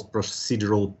reduce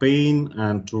post-procedural pain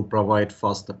and to provide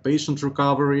faster patient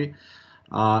recovery.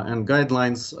 And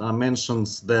guidelines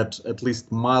mentions that at least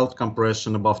mild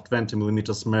compression above 20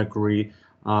 millimeters mercury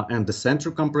and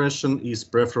eccentric compression is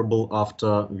preferable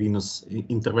after venous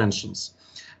interventions.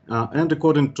 And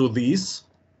according to these,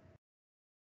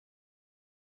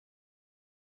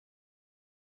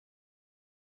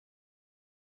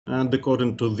 we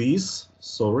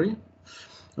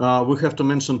have to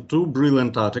mention two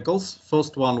brilliant articles.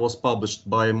 First one was published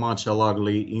by Macha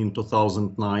Lagli in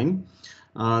 2009.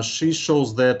 She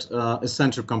shows that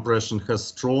eccentric compression has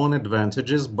strong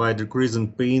advantages by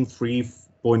decreasing pain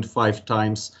 3.5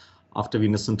 times after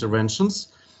venous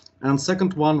interventions. And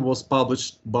second one was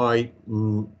published by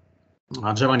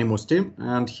Giovanni Musti,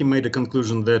 and he made a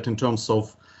conclusion that in terms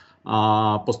of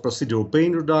post-procedural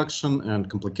pain reduction and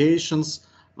complications,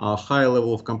 higher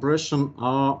level of compression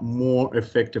are more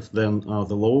effective than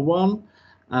the lower one.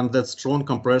 and that strong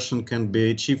compression can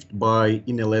be achieved by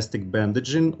inelastic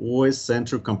bandaging or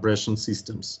eccentric compression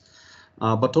systems.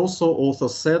 But also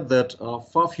authors said that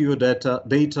far fewer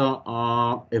data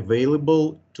are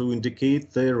available to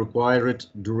indicate the required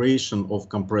duration of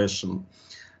compression.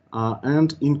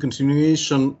 And in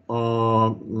continuation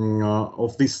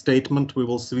of this statement, we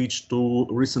will switch to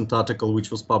a recent article which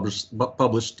was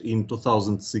published in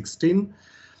 2016.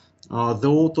 The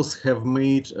authors have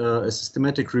made a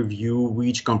systematic review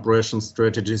which compression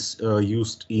strategies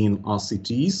used in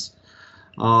RCTs.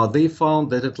 They found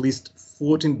that at least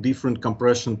 14 different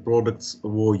compression products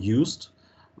were used,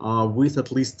 with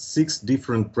at least 6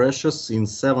 different pressures in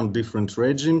 7 different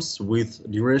regimes with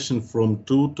duration from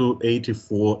 2 to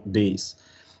 84 days.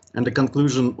 And the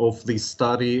conclusion of this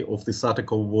study, of this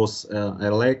article, was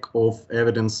a lack of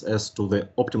evidence as to the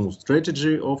optimal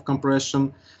strategy of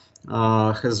compression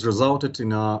has resulted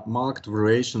in a marked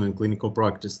variation in clinical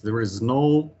practice. There is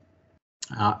no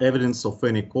evidence of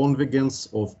any convergence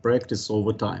of practice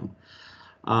over time.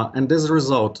 And as a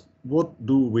result, what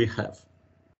do we have?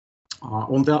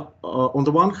 On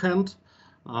the one hand,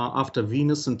 after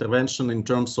venous intervention in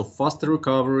terms of faster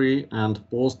recovery and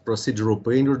post-procedural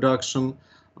pain reduction,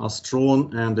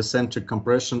 strong and eccentric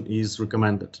compression is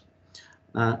recommended.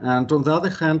 And on the other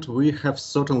hand, we have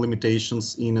certain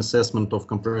limitations in assessment of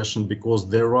compression because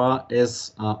there are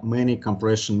as many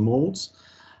compression modes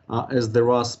as there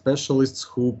are specialists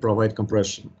who provide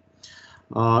compression.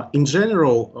 In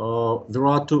general, there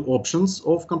are 2 options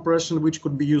of compression which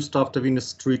could be used after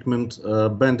venous treatment,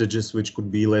 bandages which could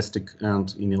be elastic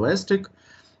and inelastic,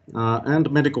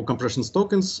 and medical compression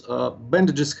stockings.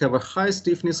 Bandages have a high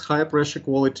stiffness, high pressure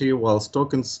quality, while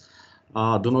stockings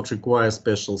do not require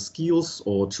special skills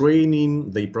or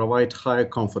training. They provide higher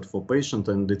comfort for patient,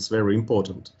 and it's very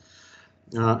important.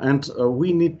 And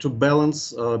we need to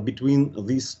balance between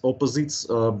these opposites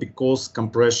because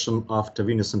compression after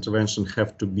venous intervention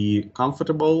have to be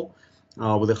comfortable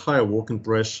with a higher working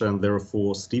pressure and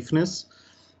therefore stiffness.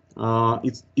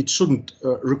 It shouldn't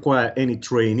require any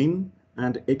training,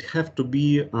 and it have to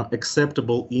be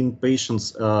acceptable in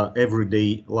patients'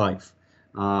 everyday life.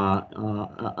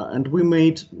 And we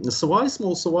made small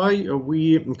SOI,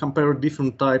 we compare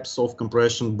different types of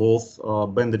compression, both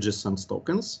bandages and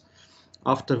stockings,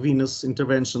 after venous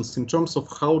interventions in terms of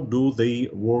how do they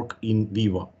work in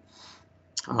vivo.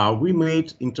 We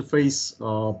made interface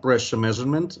pressure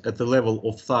measurement at the level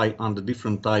of thigh under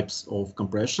different types of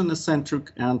compression,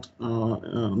 eccentric and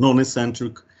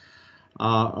non-eccentric.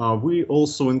 We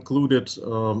also included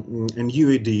an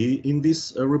UAD in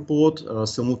this report,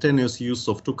 simultaneous use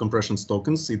of 2 compression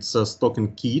stockings. It's a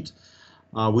stocking kit.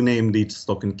 We named it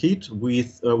stocking kit,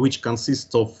 with which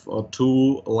consists of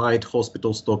 2 light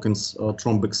hospital stockings,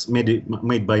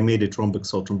 made by Medi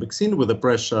Trombex or Trombexin, with a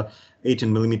pressure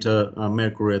 18 millimeter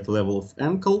mercury at the level of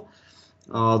ankle.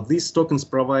 These stockings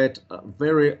provide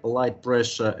very light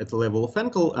pressure at the level of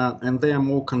ankle, and they are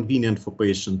more convenient for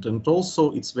patient. And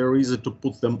also, it's very easy to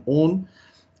put them on.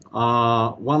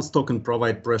 One stocking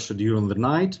provides pressure during the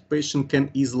night. Patient can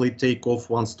easily take off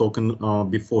one stocking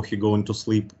before he going to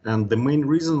sleep. And the main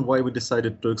reason why we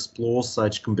decided to explore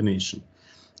such combination,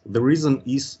 the reason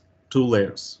is 2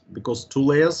 layers, because 2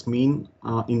 layers mean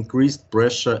increased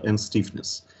pressure and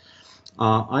stiffness.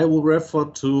 I will refer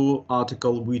to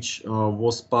article which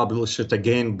was published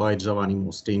again by Giovanni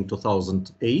Mosti in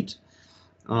 2008.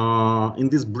 In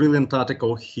this brilliant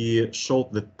article, he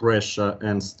showed that pressure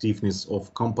and stiffness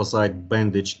of composite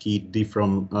bandage kit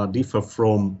differ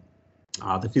from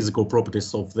the physical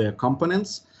properties of their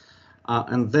components,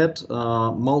 and that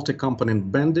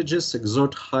multi-component bandages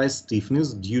exert high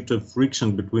stiffness due to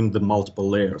friction between the multiple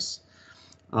layers.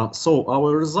 So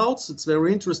our results, it's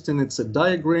very interesting. It's a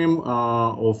diagram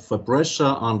of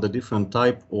pressure under different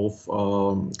type of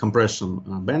compression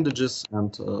bandages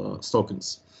and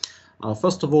stockings.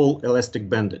 First of all, elastic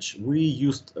bandage. We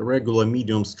used a regular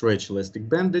medium stretch elastic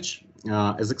bandage.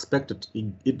 As expected,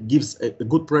 it gives a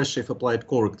good pressure if applied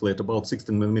correctly at about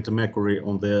 16 millimeter mercury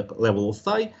on the level of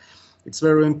thigh. It's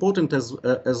very important, as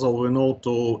all we know,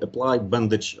 to apply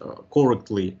bandage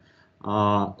correctly.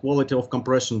 Quality of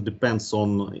compression depends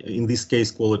on, in this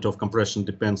case, quality of compression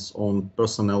depends on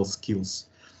personnel skills.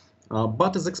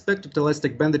 But as expected,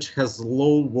 elastic bandage has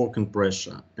low working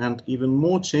pressure, and even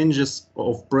more changes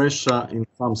of pressure in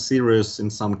some series, in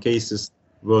some cases,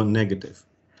 were negative.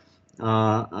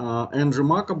 And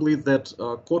remarkably, that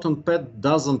cotton pad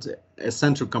doesn't,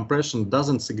 eccentric compression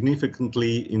doesn't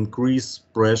significantly increase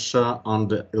pressure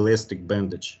under elastic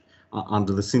bandage,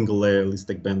 under the single layer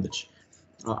elastic bandage.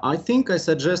 I think I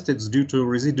suggest it's due to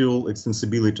residual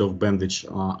extensibility of bandage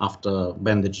after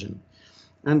bandaging.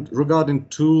 And regarding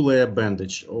two-layer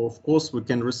bandage, of course, we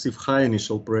can receive high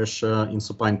initial pressure in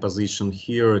supine position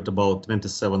here at about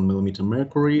 27 millimeter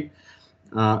mercury.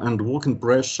 And working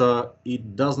pressure,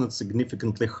 it does not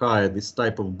significantly higher. This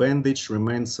type of bandage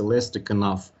remains elastic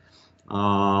enough.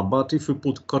 But if we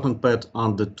put cotton pad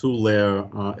under two-layer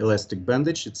elastic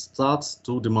bandage, it starts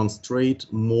to demonstrate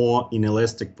more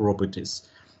inelastic properties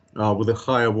with a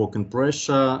higher working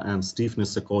pressure and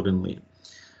stiffness accordingly.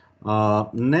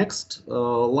 Next,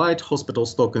 light hospital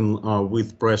stocking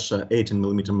with pressure 18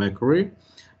 millimeter mercury.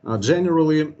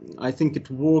 Generally, I think it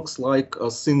works like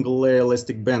a single layer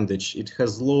elastic bandage. It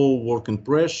has low working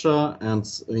pressure, and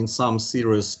in some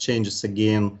serious changes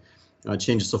again,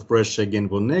 changes of pressure again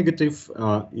were negative.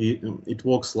 It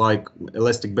works like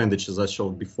elastic bandage as I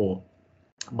showed before.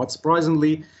 But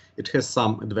surprisingly, it has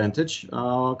some advantage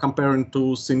comparing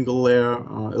to single layer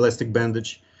elastic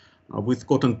bandage. With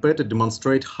cotton pad, it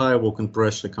demonstrates higher working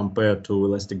pressure compared to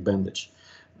elastic bandage.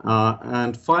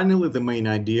 And finally, the main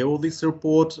idea of this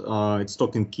report, it's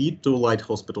stocking kit to light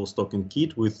hospital stocking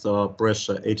kit with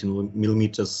pressure 18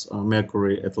 millimeters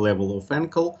mercury at the level of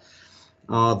ankle.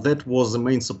 That was the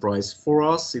main surprise for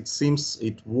us. It seems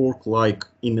it worked like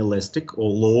inelastic or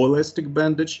low elastic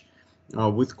bandage.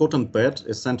 With cotton pad,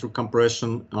 eccentric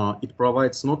compression, it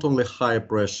provides not only higher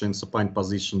pressure in supine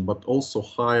position, but also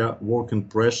higher working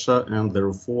pressure and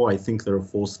therefore, I think,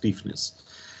 therefore stiffness.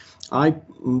 I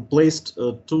placed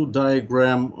two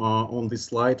diagrams on this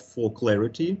slide for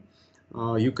clarity.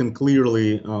 You can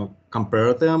clearly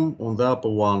compare them. On the upper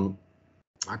one,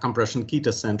 a compression kit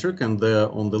eccentric, and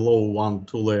on the lower one,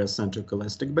 two-layer eccentric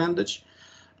elastic bandage.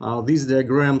 These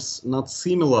diagrams not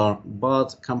similar,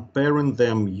 but comparing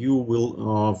them, you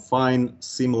will find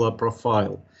similar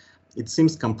profile. It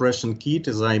seems compression kit,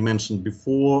 as I mentioned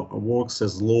before, works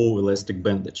as low elastic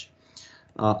bandage.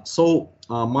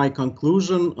 My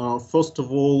conclusion, first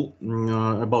of all,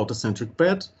 about eccentric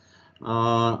pad,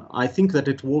 I think that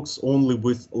it works only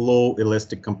with low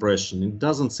elastic compression. It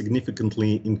doesn't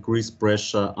significantly increase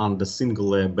pressure under single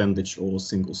layer bandage or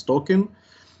single stocking.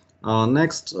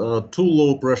 Next, two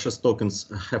low pressure stockings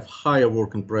have higher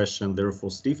working pressure and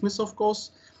therefore stiffness, of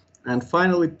course. And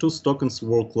finally, two stockings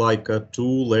work like a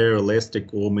two-layer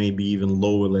elastic or maybe even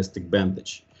low elastic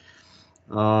bandage.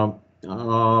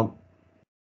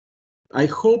 I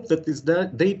hope that this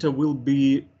data will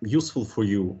be useful for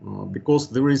you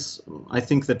because I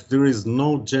think that there is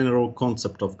no general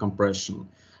concept of compression.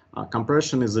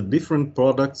 Compression is a different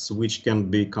products which can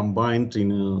be combined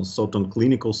in a certain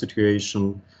clinical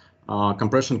situation.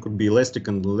 Compression could be elastic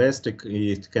and elastic.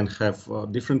 It can have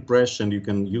different pressure and you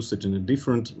can use it in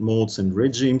different modes and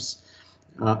regimes.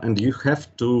 And you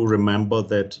have to remember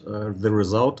that the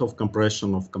result of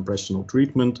compressional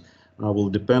treatment will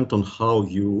depend on how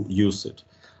you use it.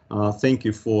 Thank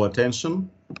you for attention.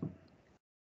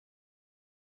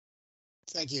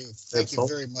 Thank you. Thank you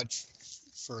very much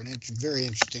for a very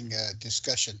interesting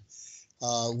discussion.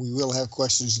 We will have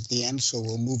questions at the end, so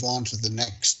we'll move on to the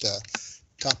next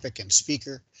topic and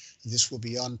speaker. This will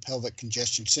be on pelvic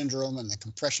congestion syndrome and the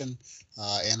compression,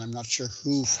 and I'm not sure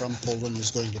who from Poland is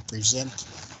going to present.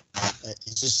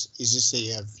 Is this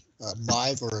a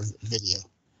live or a video?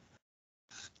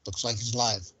 Looks like it's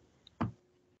live.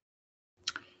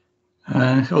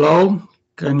 Hello,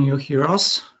 can you hear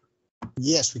us?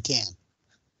 Yes, we can.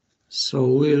 So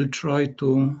we'll try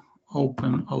to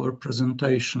open our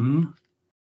presentation,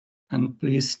 and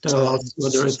please tell us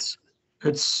whether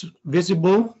it's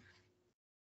visible.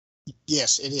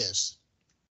 Yes, it is.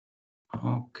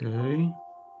 Okay,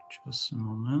 just a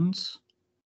moment.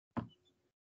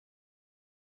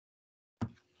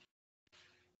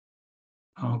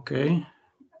 Okay,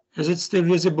 is it still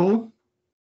visible?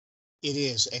 It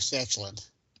is. It's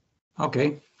excellent.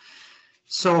 Okay.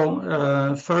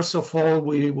 So first of all,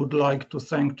 we would like to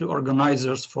thank the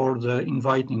organizers for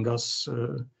inviting us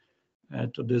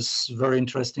to this very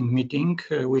interesting meeting.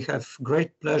 We have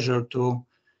great pleasure to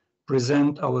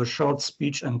present our short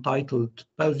speech entitled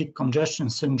Pelvic Congestion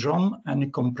Syndrome, Any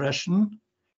Compression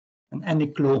and Any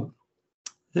Clue.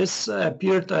 This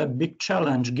appeared a big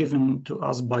challenge given to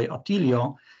us by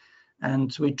Attilio,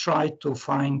 and we tried to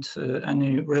find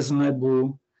any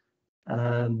reasonable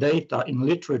data in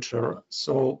literature,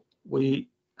 so we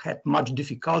had much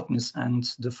difficulties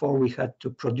and therefore we had to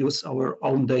produce our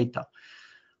own data.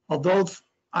 Although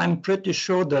I'm pretty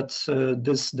sure that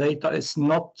this data is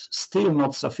still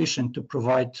not sufficient to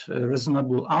provide a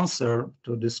reasonable answer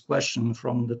to this question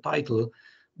from the title,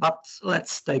 but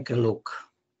let's take a look.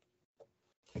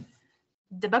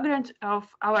 The background of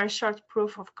our short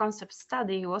proof of concept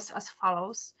study was as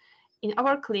follows. In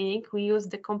our clinic, we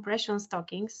used the compression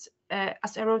stockings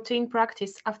as a routine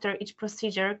practice after each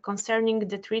procedure concerning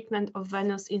the treatment of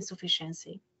venous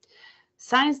insufficiency.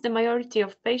 Since the majority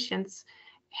of patients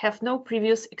have no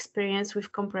previous experience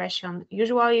with compression,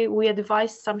 usually we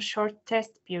advise some short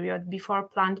test period before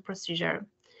planned procedure,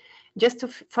 just to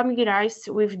familiarize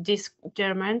with this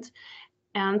measurement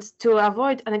and to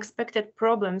avoid unexpected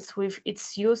problems with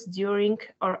its use during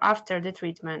or after the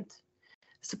treatment.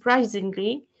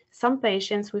 Surprisingly, some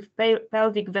patients with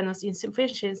pelvic venous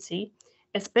insufficiency,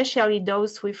 especially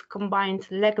those with combined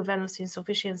leg venous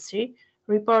insufficiency,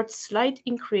 report slight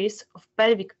increase of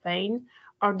pelvic pain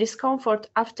or discomfort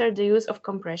after the use of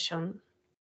compression.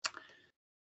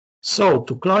 So,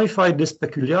 to clarify this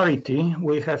peculiarity,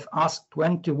 we have asked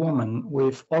 20 women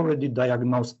with already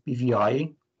diagnosed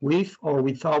PVI, with or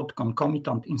without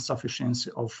concomitant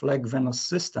insufficiency of leg venous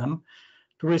system,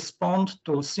 to respond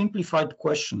to a simplified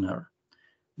questionnaire.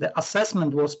 The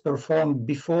assessment was performed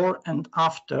before and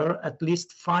after at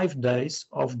least 5 days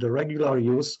of the regular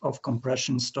use of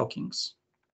compression stockings.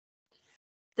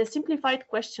 The simplified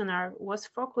questionnaire was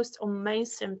focused on main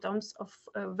symptoms of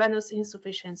venous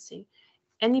insufficiency,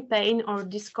 any pain or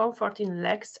discomfort in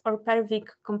legs or pelvic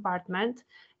compartment,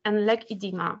 and leg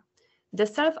edema. The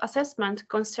self-assessment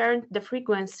concerned the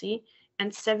frequency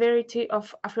and severity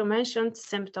of aforementioned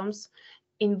symptoms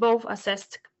in both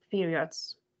assessed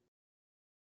periods.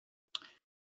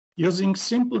 Using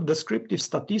simple descriptive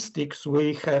statistics,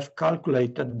 we have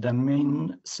calculated the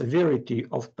mean severity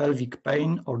of pelvic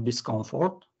pain or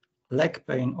discomfort, leg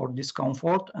pain or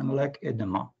discomfort, and leg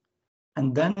edema.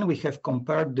 And then we have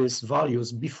compared these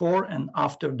values before and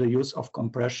after the use of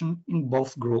compression in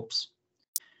both groups.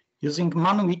 Using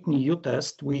Mann-Whitney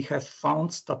U-test, we have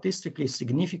found statistically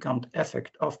significant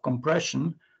effect of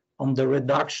compression on the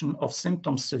reduction of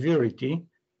symptom severity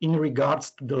in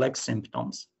regards to the leg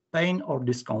symptoms, pain or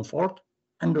discomfort,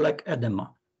 and leg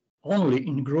edema, only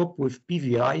in group with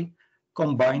PVI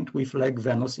combined with leg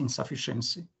venous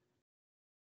insufficiency.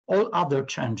 All other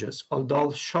changes,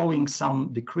 although showing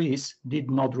some decrease,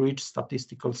 did not reach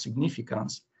statistical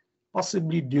significance,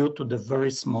 possibly due to the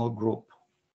very small group.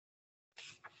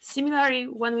 Similarly,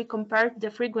 when we compared the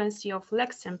frequency of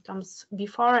leg symptoms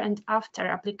before and after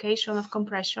application of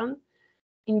compression,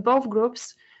 in both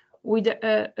groups,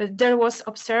 there was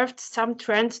observed some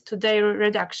trend to their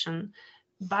reduction,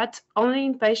 but only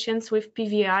in patients with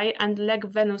PVI and leg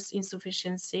venous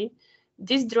insufficiency.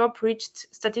 This drop reached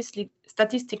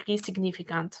statistically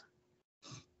significant.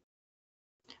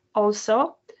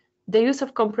 Also, the use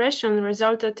of compression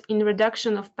resulted in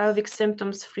reduction of pelvic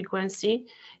symptoms frequency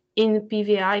in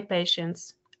PVI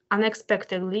patients.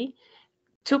 Unexpectedly,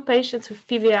 2 patients with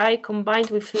PVI combined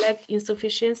with leg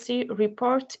insufficiency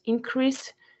report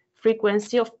increased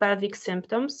frequency of pelvic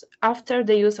symptoms after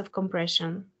the use of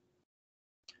compression.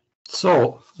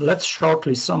 So, let's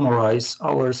shortly summarize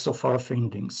our so far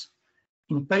findings.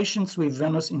 In patients with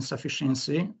venous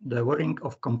insufficiency, the wearing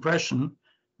of compression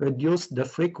reduced the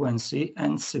frequency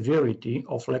and severity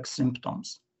of leg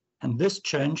symptoms, and this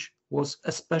change was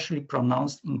especially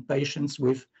pronounced in patients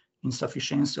with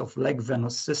insufficiency of leg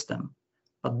venous system,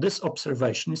 but this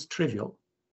observation is trivial.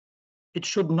 It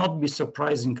should not be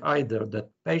surprising either that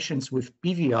patients with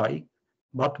PVI,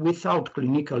 but without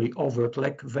clinically overt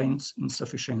leg veins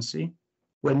insufficiency,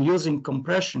 when using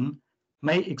compression,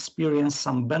 may experience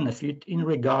some benefit in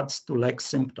regards to leg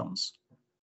symptoms.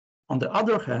 On the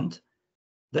other hand,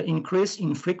 the increase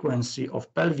in frequency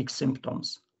of pelvic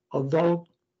symptoms, although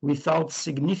without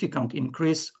significant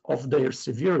increase of their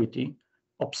severity,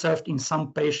 observed in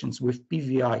some patients with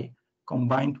PVI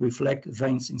combined with leg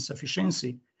veins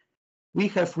insufficiency, we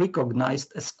have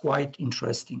recognized as quite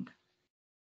interesting.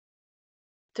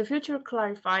 To further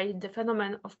clarify the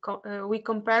phenomenon of we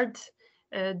compared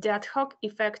the ad hoc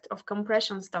effect of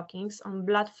compression stockings on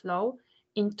blood flow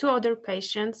in 2 other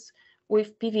patients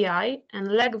with PVI and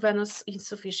leg venous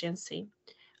insufficiency,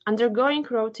 undergoing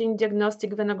routine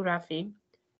diagnostic venography.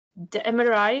 The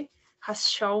MRI has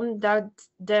shown that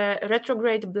the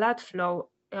retrograde blood flow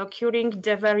occurring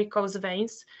the varicose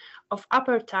veins of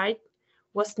upper thigh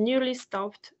was nearly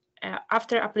stopped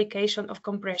after application of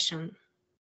compression.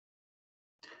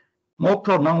 More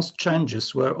pronounced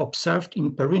changes were observed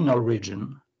in perineal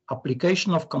region.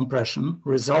 Application of compression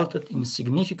resulted in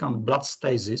significant blood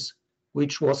stasis,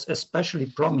 which was especially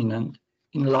prominent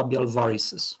in labial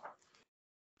varices.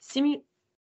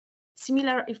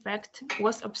 Similar effect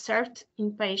was observed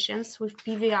in patients with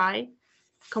PVI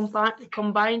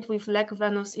combined with leg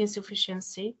venous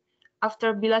insufficiency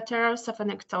after bilateral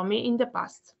saphenectomy in the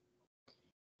past.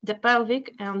 The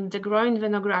pelvic and the groin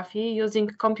venography using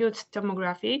compute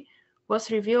tomography was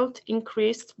revealed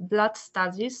increased blood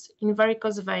stasis in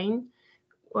varicose vein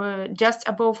just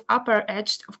above upper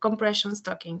edge of compression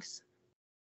stockings.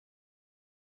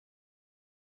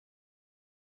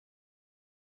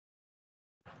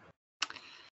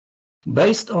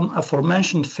 Based on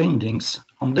aforementioned findings,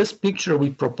 on this picture we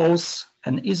propose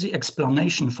an easy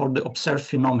explanation for the observed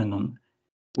phenomenon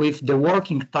with the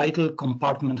working title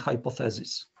Compartment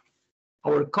Hypothesis.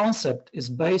 Our concept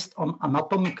is based on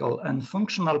anatomical and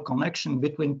functional connection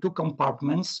between two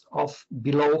compartments of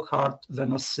below heart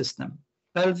venous system,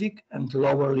 pelvic and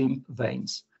lower limb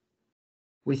veins.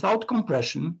 Without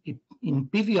compression, in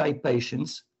PVI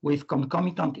patients with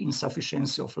concomitant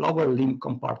insufficiency of lower limb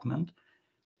compartment,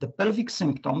 the pelvic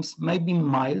symptoms may be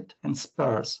mild and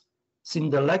sparse, since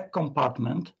the leg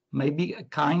compartment may be a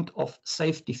kind of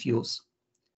safety fuse.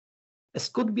 As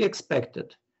could be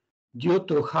expected, due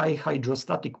to high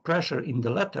hydrostatic pressure in the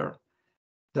latter,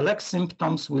 the leg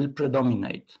symptoms will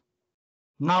predominate.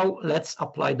 Now let's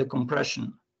apply the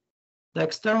compression. The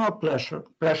external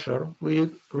pressure will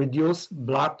reduce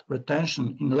blood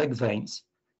retention in leg veins.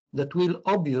 That will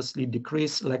obviously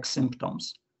decrease leg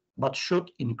symptoms, but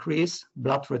should increase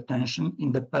blood retention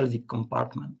in the pelvic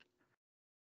compartment.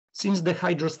 Since the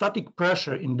hydrostatic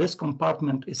pressure in this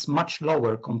compartment is much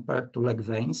lower compared to leg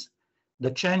veins,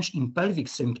 the change in pelvic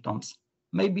symptoms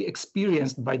may be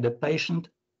experienced by the patient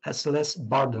as less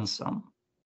burdensome.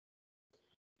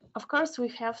 Of course, we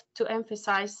have to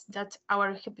emphasize that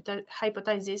our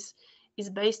hypothesis is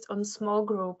based on small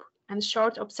group and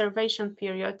short observation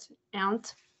period and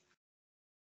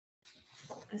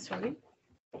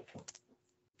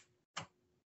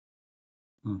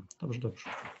Dobrze.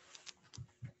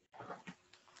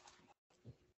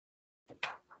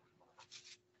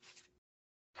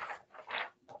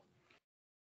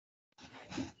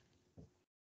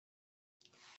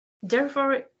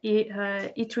 Therefore,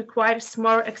 it requires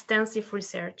more extensive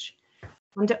research.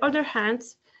 On the other hand,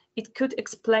 it could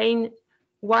explain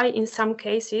why in some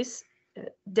cases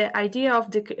the idea of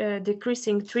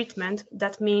decreasing treatment,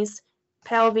 that means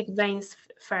pelvic veins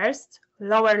first,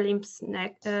 lower limbs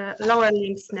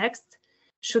next,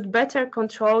 should better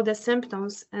control the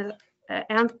symptoms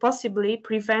and possibly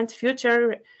prevent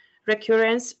future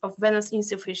recurrence of venous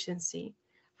insufficiency.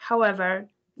 However,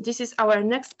 this is our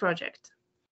next project.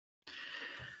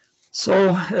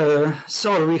 So,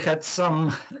 sorry, we had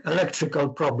some electrical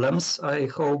problems. I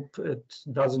hope it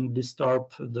doesn't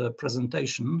disturb the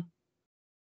presentation.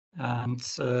 And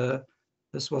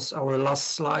this was our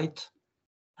last slide.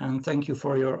 And thank you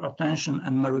for your attention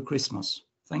and Merry Christmas.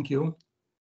 Thank you.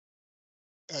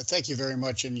 Thank you very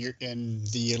much. And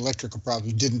the electrical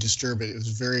problem didn't disturb it. It was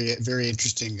very, very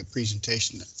interesting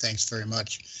presentation. Thanks very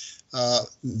much.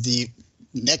 The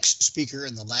next speaker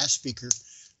and the last speaker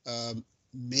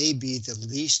may be the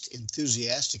least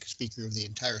enthusiastic speaker of the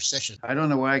entire session. I don't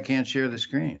know why I can't share the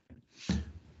screen.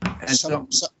 And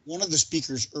one of the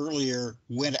speakers earlier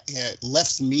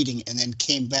left the meeting and then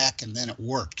came back and then it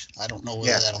worked. I don't know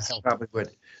whether that'll help.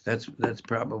 That's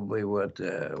probably what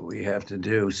we have to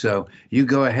do. So you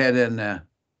go ahead and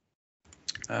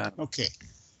okay.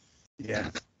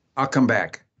 Yeah, I'll come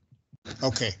back.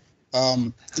 Okay.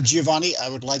 Giovanni, I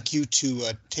would like you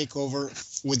to take over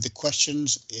with the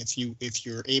questions if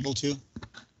you're able to.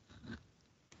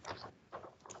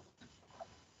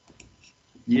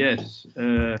 Yes.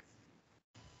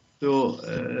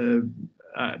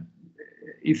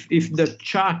 If the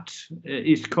chat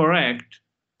is correct,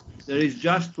 there is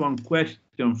just one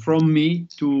question from me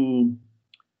to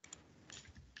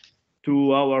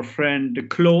our friend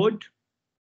Claude.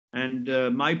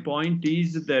 And my point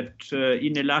is that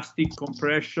inelastic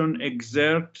compression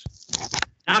exerts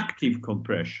active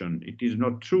compression. It is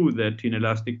not true that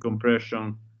inelastic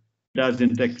compression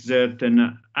doesn't exert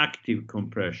an active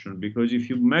compression, because if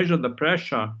you measure the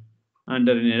pressure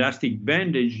under an elastic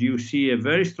bandage, you see a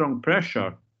very strong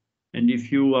pressure. And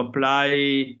if you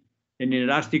apply an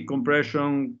elastic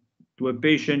compression to a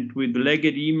patient with leg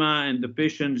edema and the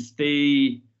patient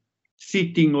stay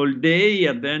sitting all day,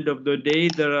 at the end of the day,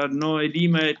 there are no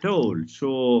edema at all.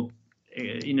 So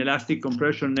inelastic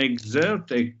compression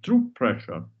exerts a true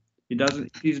pressure. It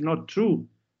is not true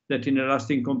that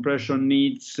inelastic compression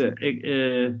needs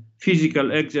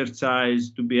physical exercise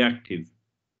to be active.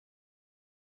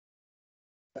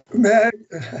 May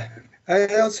I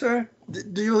answer?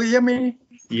 Do you hear me?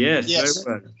 Yes, yes.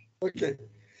 Very well. Okay.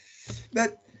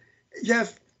 But you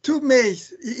have two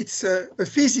ways. It's a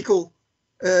physical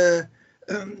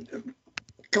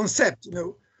concept, you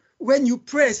know. When you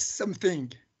press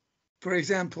something, for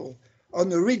example,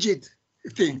 on a rigid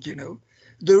thing, you know,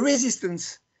 the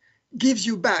resistance gives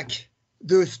you back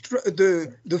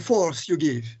the force you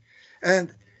give.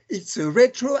 And it's a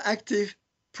retroactive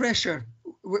pressure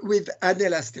with an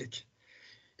elastic.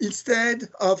 Instead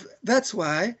of, that's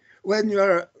why when you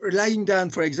are lying down,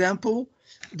 for example,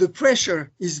 the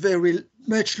pressure is very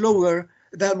much lower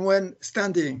than when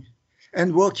standing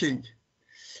and walking.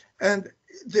 And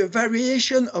the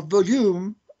variation of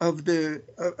volume of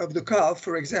the calf,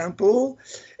 for example,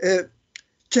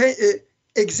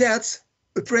 exerts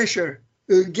a pressure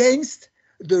against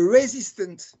the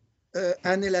resistant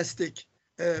anelastic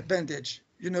bandage,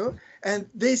 you know, and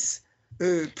this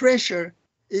pressure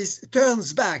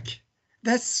turns back.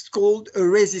 That's called a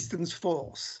resistance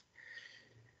force.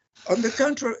 On the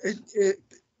contrary,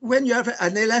 when you have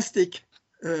an elastic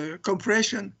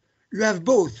compression, you have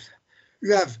both.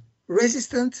 You have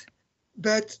resistant,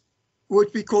 but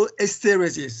what we call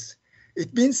hysteresis.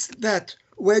 It means that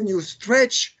when you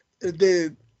stretch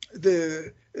the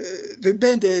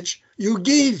bandage, you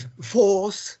give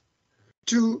force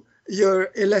to your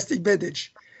elastic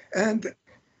bandage. And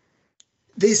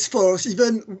this force,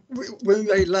 even when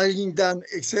you're lying down,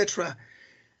 etc.,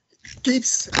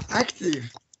 keeps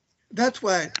active. That's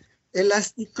why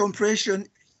elastic compression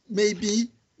may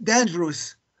be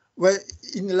dangerous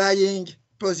in lying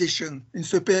position, in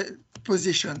superior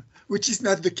position, which is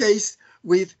not the case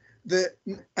with the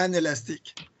anelastic.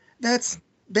 That's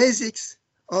basics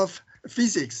of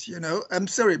physics, you know. I'm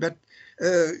sorry, but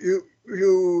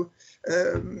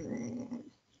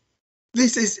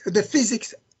this is the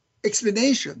physics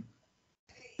explanation,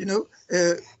 you know,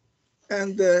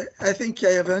 and I think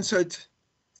I have answered.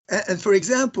 And for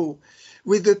example,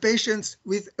 with the patients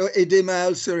with edema,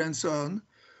 ulcer, and so on,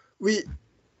 we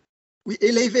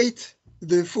elevate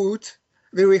the foot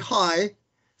very high,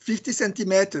 50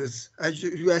 centimeters, as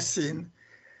you have seen,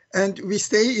 and we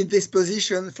stay in this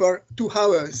position for 2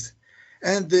 hours,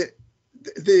 and the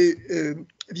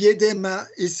edema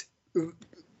is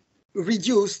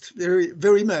reduced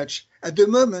very much. At the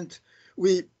moment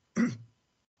we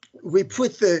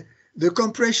put the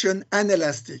compression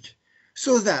anelastic,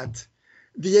 so that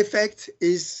the effect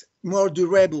is more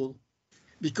durable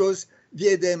because the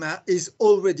edema is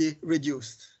already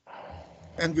reduced.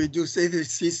 And we do say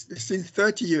this since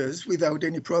 30 years without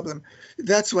any problem.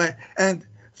 That's why, and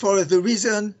for the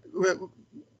reason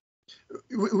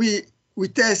we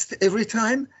test every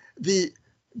time the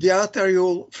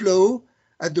arterial flow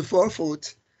at the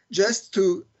forefoot, just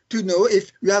to know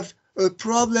if we have a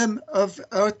problem of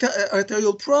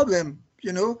arterial problem,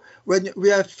 you know, when we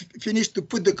have finished to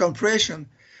put the compression,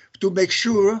 to make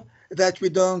sure that we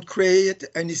don't create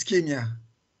an ischemia.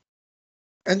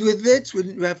 And with that,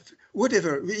 we have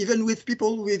whatever, even with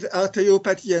people with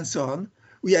arteriopathy and so on,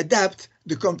 we adapt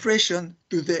the compression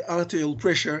to the arterial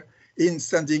pressure in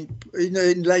standing,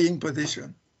 in lying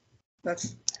position.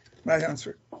 That's my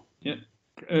answer. Yeah.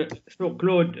 So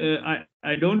Claude,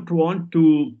 I don't want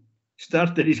to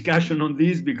start a discussion on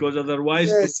this because otherwise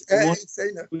yes,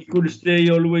 we could stay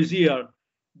always here.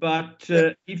 But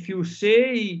if you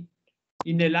say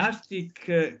inelastic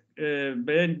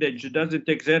bandage doesn't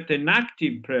exert an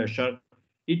active pressure,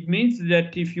 it means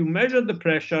that if you measure the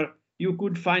pressure, you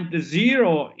could find the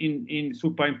zero in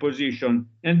supine position.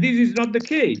 And this is not the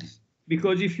case,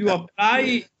 because if you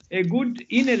apply a good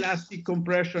inelastic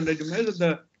compression and you measure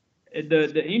the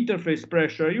interface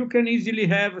pressure, you can easily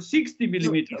have 60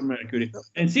 millimeter mercury,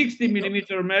 and 60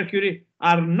 millimeter mercury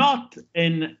are not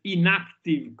an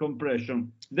inactive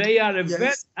compression. They are a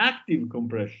very active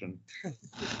compression.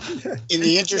 In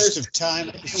the interest of time,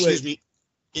 excuse me,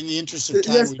 in the interest of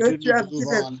time, we do need to move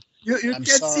on. I'm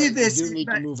sorry, we do need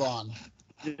to move on.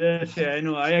 Yes, I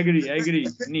know, I agree,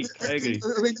 Nick, I agree.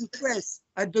 When you press,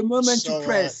 at the moment you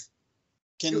press,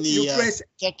 can the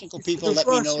technical people let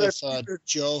me know if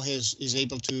Joe is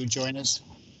able to join us?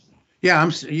 Yeah,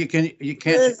 you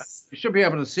should be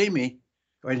able to see me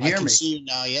and hear me. I can see you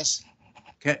now, yes.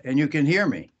 And you can hear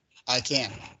me. I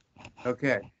can.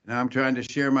 Okay, now I'm trying to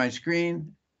share my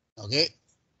screen. Okay.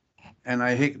 And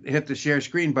I hit the share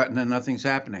screen button and nothing's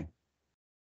happening.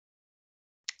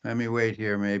 Let me wait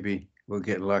here, maybe we'll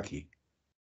get lucky.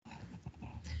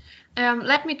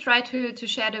 Let me try to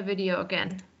share the video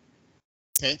again.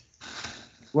 Okay.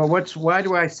 Well, why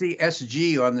do I see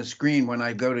SG on the screen when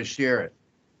I go to share it?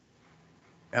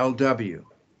 LW.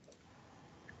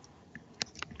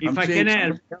 If I can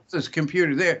help. This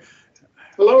computer there.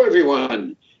 Hello,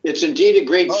 everyone. It's indeed a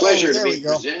great pleasure to be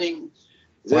presenting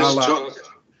this talk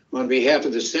on behalf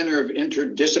of the Center of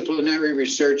Interdisciplinary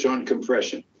Research on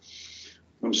Compression.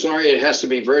 I'm sorry it has to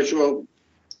be virtual.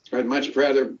 I'd much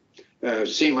rather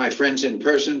see my friends in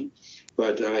person,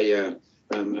 but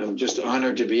I'm just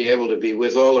honored to be able to be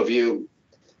with all of you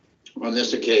on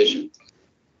this occasion.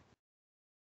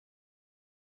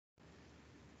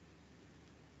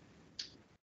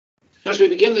 As we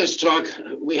begin this talk,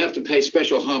 we have to pay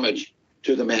special homage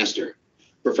to the master,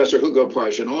 Professor Hugo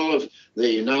Partsch, and all of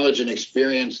the knowledge and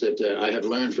experience that I have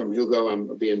learned from Hugo.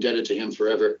 I'll be indebted to him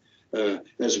forever,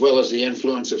 as well as the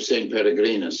influence of St.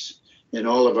 Peregrinus in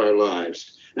all of our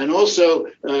lives. And also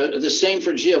the same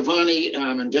for Giovanni.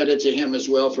 I'm indebted to him as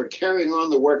well for carrying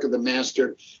on the work of the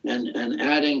master and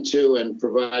adding to and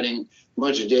providing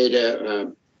much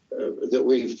data that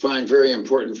we find very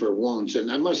important for wounds. And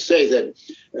I must say that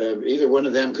either one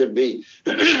of them could be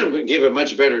give a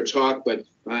much better talk, but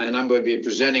and I'm going to be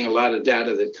presenting a lot of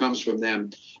data that comes from them.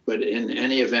 But in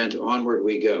any event, onward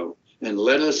we go. And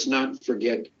let us not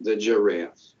forget the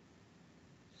giraffe.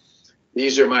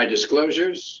 These are my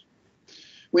disclosures.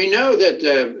 We know that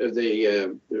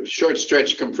the short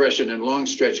stretch compression and long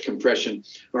stretch compression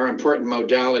are important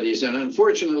modalities, and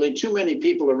unfortunately, too many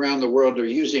people around the world are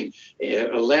using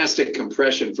elastic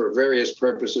compression for various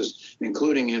purposes,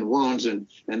 including in wounds, and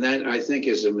that I think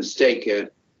is a mistake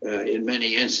in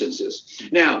many instances.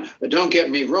 Now, don't get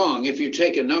me wrong, if you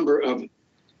take a number of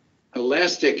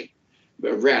elastic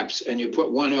wraps and you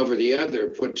put one over the other,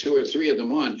 put 2 or 3 of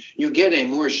them on, you get a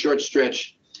more short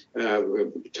stretch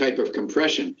type of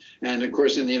compression. And of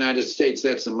course, in the United States,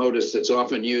 that's the modus that's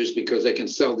often used because they can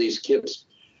sell these kits.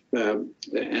 And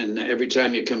every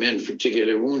time you come in to get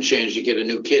a wound change, you get a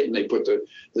new kit and they put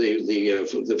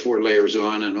the 4 layers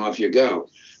on and off you go.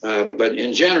 But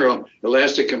in general,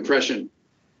 elastic compression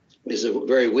is a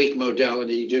very weak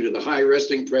modality due to the high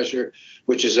resting pressure,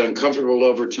 which is uncomfortable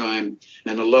over time,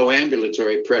 and a low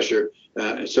ambulatory pressure.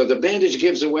 So the bandage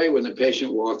gives away when the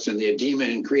patient walks and the edema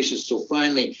increases till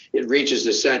finally it reaches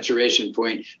the saturation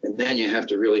point, and then you have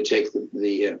to really take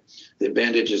the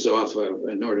bandages off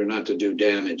in order not to do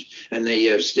damage. And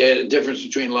the difference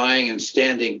between lying and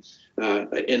standing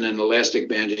in an elastic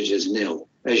bandage is nil,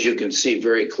 as you can see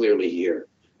very clearly here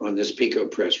on this Pico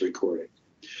Press recording.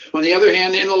 On the other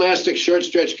hand, inelastic short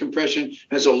stretch compression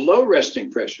has a low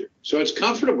resting pressure, so it's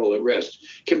comfortable at rest,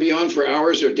 can be on for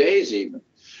hours or days even.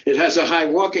 It has a high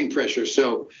walking pressure,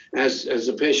 so as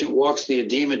the patient walks, the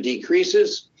edema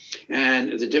decreases,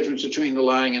 and the difference between the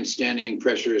lying and standing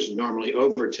pressure is normally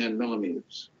over 10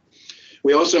 millimeters.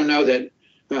 We also know that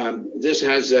this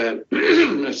has an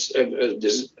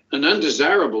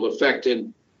undesirable effect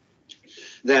in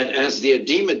that as the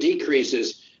edema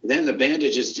decreases, then the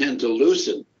bandages tend to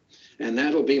loosen. And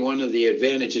that'll be one of the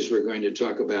advantages we're going to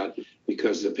talk about,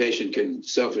 because the patient can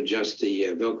self-adjust the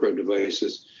Velcro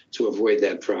devices to avoid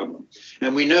that problem.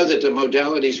 And we know that the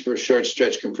modalities for short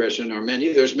stretch compression are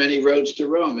many. There's many roads to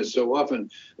Rome, as so often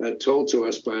told to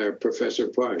us by our Professor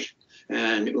Partsch.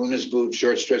 And Una's boot,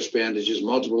 short stretch bandages,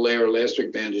 multiple layer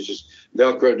elastic bandages,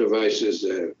 Velcro devices,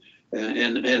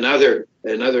 and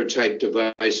other type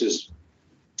devices,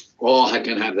 all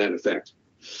can have that effect.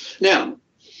 Now,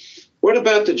 what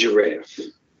about the giraffe?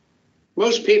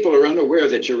 Most people are unaware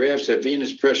that giraffes have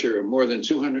venous pressure of more than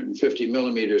 250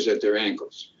 millimeters at their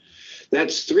ankles.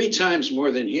 That's 3 times more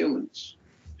than humans.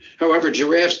 However,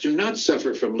 giraffes do not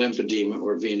suffer from lymphedema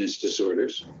or venous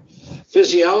disorders.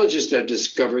 Physiologists have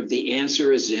discovered the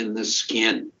answer is in the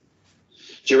skin.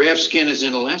 Giraffe skin is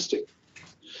inelastic,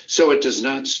 so it does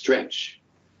not stretch.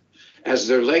 As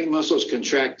their leg muscles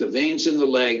contract, the veins in the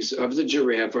legs of the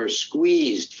giraffe are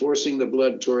squeezed, forcing the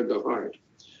blood toward the heart.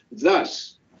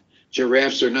 Thus,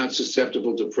 giraffes are not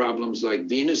susceptible to problems like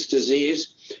venous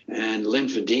disease and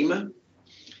lymphedema,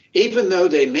 even though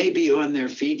they may be on their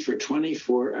feet for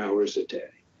 24 hours a day.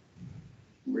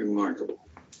 Remarkable.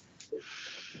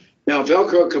 Now,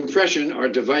 Velcro compression are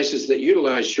devices that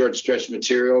utilize short stretch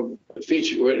material. Of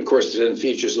course, then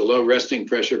features a low resting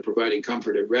pressure, providing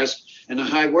comfort at rest, and a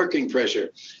high working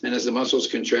pressure. And as the muscles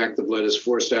contract, the blood is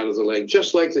forced out of the leg,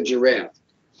 just like the giraffe.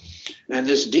 And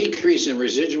this decrease in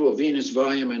residual venous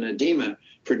volume and edema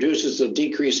produces a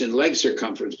decrease in leg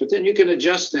circumference. But then you can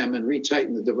adjust them and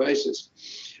retighten the devices.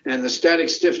 And the static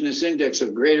stiffness index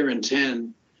of greater than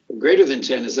 10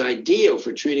 is ideal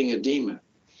for treating edema.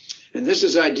 And this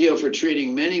is ideal for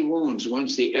treating many wounds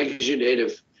once the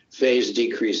exudative phase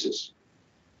decreases.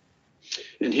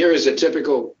 And here is a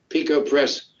typical Pico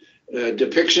Press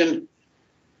depiction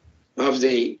of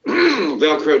the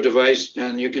Velcro device.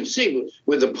 And you can see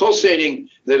with the pulsating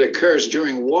that occurs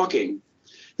during walking,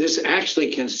 this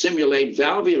actually can simulate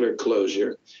valvular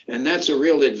closure. And that's a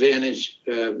real advantage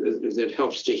that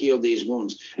helps to heal these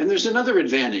wounds. And there's another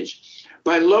advantage.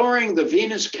 By lowering the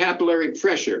venous capillary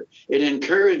pressure, it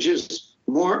encourages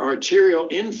more arterial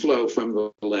inflow from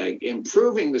the leg,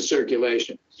 improving the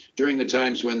circulation during the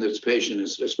times when this patient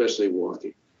is especially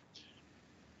walking.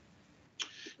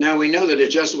 Now we know that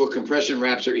adjustable compression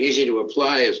wraps are easy to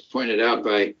apply, as pointed out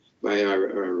by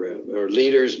our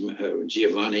leaders,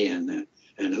 Giovanni and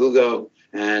Hugo,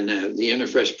 and the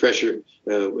interface pressure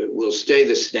will stay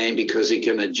the same because he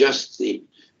can adjust the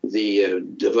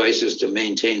devices to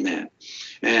maintain that.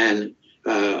 And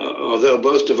although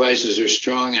both devices are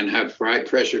strong and have high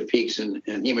pressure peaks and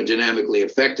hemodynamically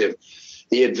effective,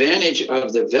 the advantage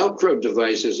of the Velcro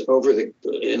devices over the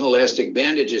inelastic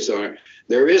bandages are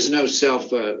there is no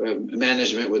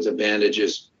self-management with the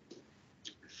bandages,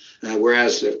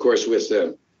 whereas, of course, with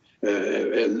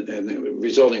and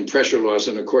resulting pressure loss,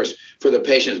 and of course, for the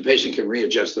patient can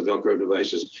readjust the Velcro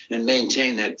devices and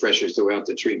maintain that pressure throughout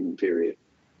the treatment period.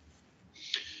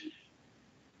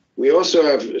 We also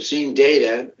have seen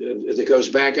data that goes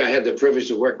back. I had the privilege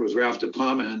to work with Ralph De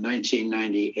Palma in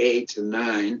 1998 and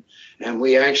 9, and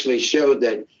we actually showed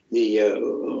that the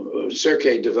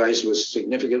CIRC device was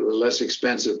significantly less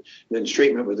expensive than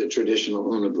treatment with the traditional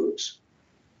Uniboots.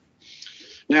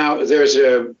 Now, there's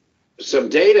some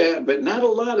data, but not a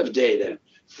lot of data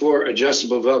for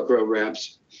adjustable Velcro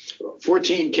wraps.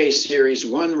 14 case series,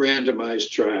 1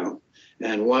 randomized trial,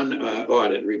 and 1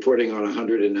 audit reporting on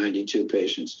 192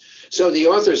 patients. So the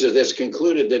authors of this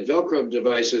concluded that Velcro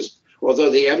devices,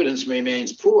 although the evidence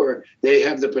remains poor, they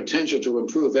have the potential to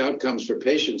improve outcomes for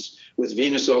patients with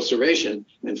venous ulceration,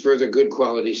 and further good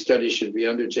quality studies should be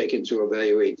undertaken to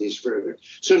evaluate these further.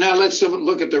 So now let's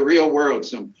look at the real world,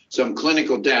 some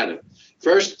clinical data.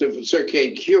 First, the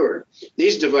CIRC Cure.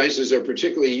 These devices are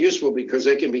particularly useful because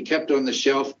they can be kept on the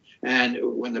shelf, and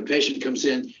when the patient comes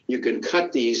in, you can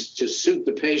cut these to suit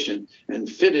the patient and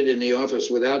fit it in the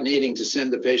office without needing to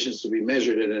send the patients to be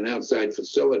measured at an outside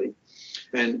facility.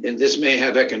 And this may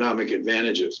have economic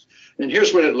advantages. And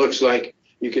here's what it looks like.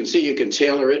 You can see you can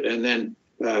tailor it, and then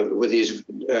with these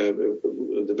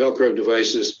the Velcro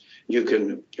devices, you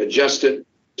can adjust it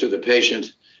to the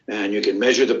patient, and you can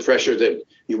measure the pressure that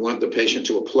you want the patient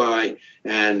to apply,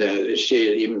 and it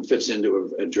even fits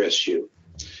into a dress shoe.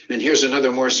 And here's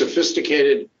another more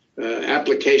sophisticated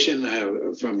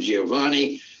application from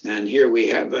Giovanni. And here we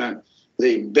have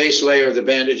the base layer of the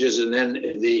bandages, and then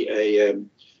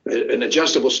an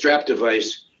adjustable strap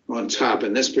device on top.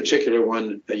 And this particular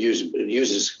one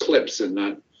uses clips and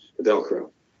not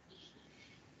Velcro.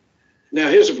 Now,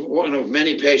 here's one of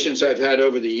many patients I've had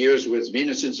over the years with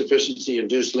venous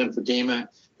insufficiency-induced lymphedema.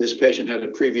 This patient had a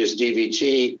previous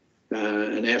DVT,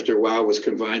 and after a while was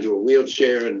confined to a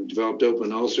wheelchair and developed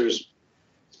open ulcers.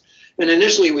 And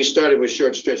initially we started with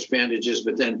short stretch bandages,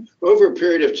 but then over a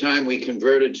period of time we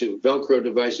converted to Velcro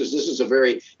devices. This is a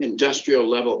very industrial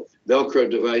level Velcro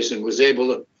device, and was able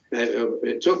to,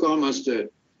 it took almost a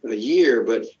year,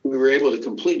 but we were able to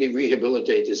completely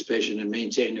rehabilitate this patient and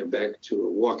maintain her back to a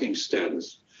walking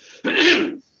status.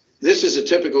 This is a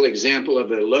typical example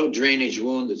of a low drainage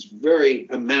wound that's very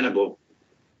amenable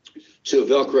to a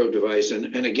Velcro device.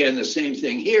 And again, the same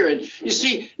thing here. And you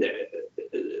see,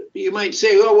 you might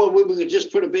say, oh, well, we could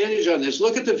just put a bandage on this.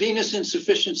 Look at the venous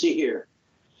insufficiency here.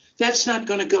 That's not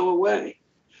going to go away.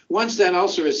 Once that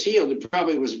ulcer is healed, it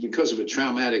probably was because of a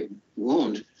traumatic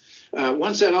wound.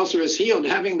 Once that ulcer is healed,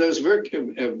 having those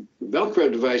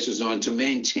Velcro devices on to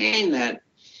maintain that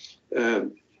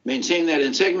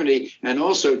integrity and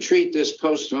also treat this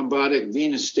post-thrombotic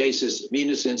venous stasis,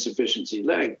 venous insufficiency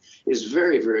leg is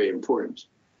very, very important.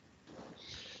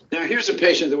 Now, here's a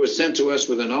patient that was sent to us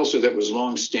with an ulcer that was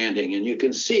long-standing, and you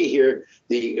can see here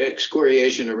the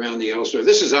excoriation around the ulcer.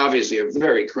 This is obviously a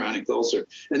very chronic ulcer,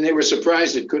 and they were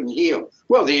surprised it couldn't heal.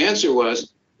 Well, the answer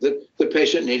was that the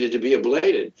patient needed to be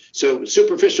ablated. So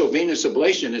superficial venous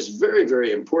ablation is very,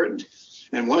 very important.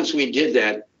 And once we did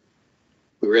that,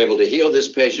 we were able to heal this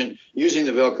patient using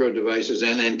the Velcro devices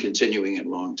and then continuing it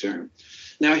long-term.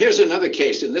 Now, here's another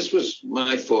case, and this was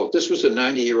my fault. This was a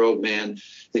 90-year-old man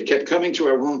that kept coming to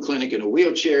our wound clinic in a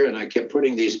wheelchair, and I kept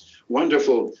putting these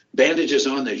wonderful bandages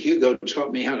on that Hugo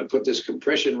taught me how to put this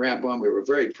compression wrap on. We were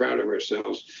very proud of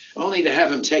ourselves, only to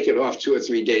have him take it off 2 or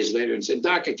 3 days later and say,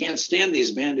 Doc, I can't stand these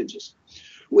bandages.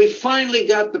 We finally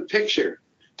got the picture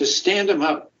to stand him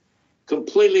up,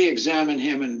 completely examine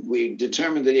him, and we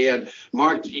determined that he had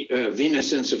marked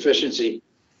venous insufficiency.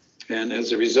 And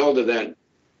as a result of that,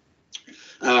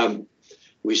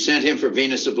 we sent him for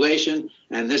venous ablation,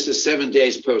 and this is 7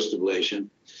 days post-ablation.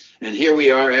 And here we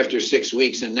are after 6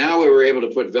 weeks, and now we were able to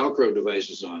put Velcro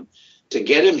devices on to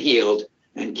get him healed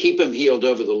and keep him healed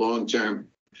over the long term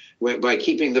by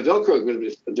keeping the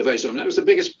Velcro device on. That was the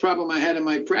biggest problem I had in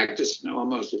my practice,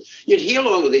 almost. You'd heal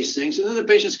all of these things, and then the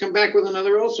patients come back with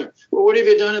another ulcer. Well, what have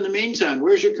you done in the meantime?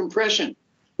 Where's your compression?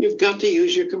 You've got to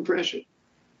use your compression.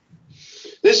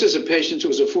 This is a patient who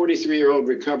was a 43-year-old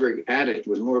recovering addict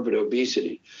with morbid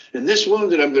obesity. And this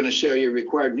wound that I'm going to show you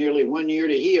required nearly 1 year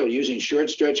to heal using short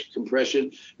stretch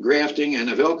compression, grafting,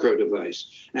 and a Velcro device.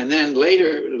 And then late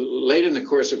in the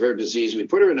course of her disease, we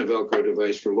put her in a Velcro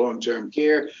device for long-term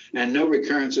care, and no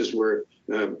recurrences were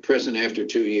present after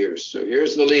 2 years. So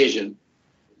here's the lesion,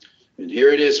 and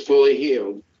here it is fully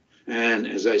healed. And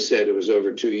as I said, it was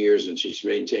over 2 years and she's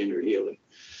maintained her healing.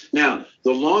 Now,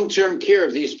 the long-term care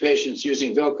of these patients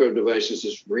using Velcro devices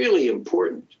is really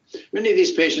important. Many of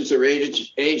these patients are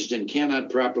aged and cannot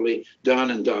properly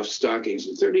don and doff stockings.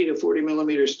 And 30 to 40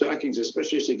 millimeter stockings,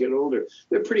 especially as they get older,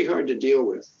 they're pretty hard to deal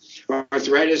with.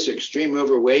 Arthritis, extreme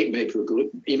overweight may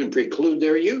even preclude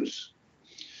their use.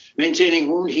 Maintaining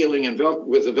wound healing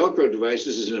with the Velcro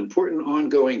devices is an important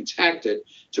ongoing tactic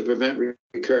to prevent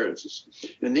recurrences.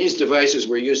 And these devices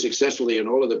were used successfully in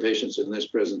all of the patients in this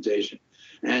presentation.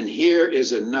 And here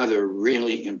is another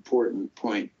really important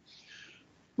point.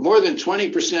 More than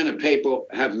 20% of people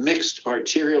have mixed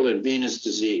arterial and venous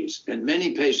disease, and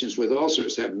many patients with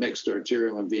ulcers have mixed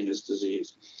arterial and venous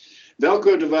disease.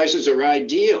 Velcro devices are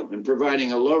ideal in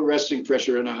providing a low resting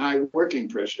pressure and a high working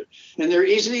pressure. And they're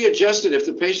easily adjusted. If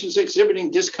the patient's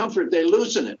exhibiting discomfort, they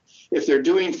loosen it. If they're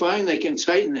doing fine, they can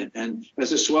tighten it. And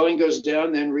as the swelling goes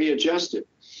down, then readjust it.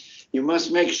 You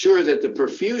must make sure that the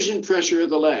perfusion pressure of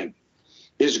the leg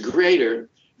is greater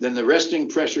than the resting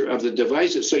pressure of the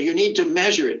devices. So you need to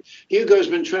measure it. Hugo's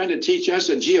been trying to teach us,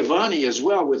 and Giovanni as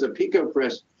well, with a pico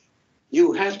press.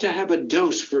 You have to have a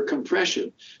dose for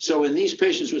compression. So in these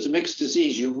patients with mixed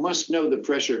disease, you must know the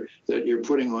pressure that you're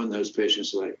putting on those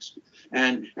patients' legs.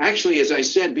 And actually, as I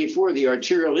said before, the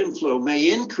arterial inflow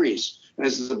may increase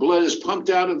as the blood is pumped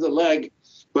out of the leg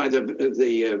by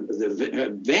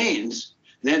the veins.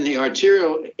 Then the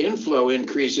arterial inflow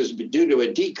increases due to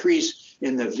a decrease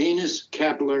in the venous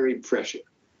capillary pressure.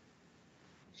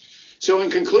 So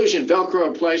in conclusion, Velcro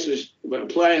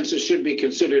appliances should be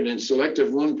considered in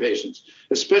selective wound patients,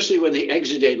 especially when the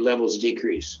exudate levels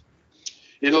decrease.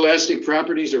 Inelastic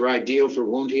properties are ideal for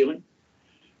wound healing.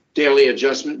 Daily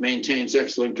adjustment maintains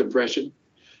excellent compression.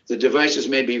 The devices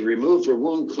may be removed for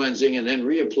wound cleansing and then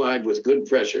reapplied with good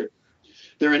pressure.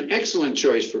 They're an excellent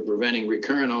choice for preventing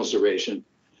recurrent ulceration.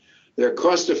 They're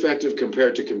cost-effective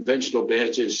compared to conventional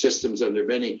bandage systems under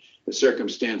many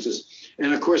circumstances,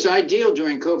 and of course, ideal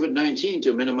during COVID-19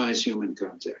 to minimize human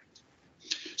contact.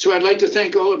 So I'd like to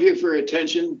thank all of you for your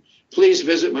attention. Please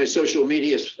visit my social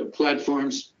media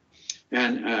platforms,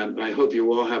 and I hope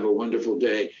you all have a wonderful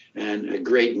day and a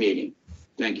great meeting.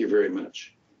 Thank you very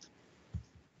much.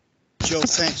 Joe,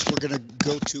 thanks. We're going to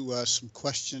go to some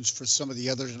questions for some of the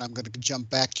others, and I'm going to jump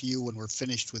back to you when we're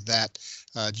finished with that,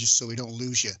 just so we don't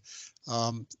lose you.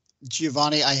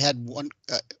 Giovanni, I had one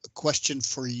question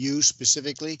for you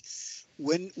specifically.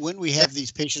 When we have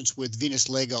these patients with venous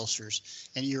leg ulcers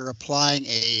and you're applying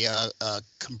a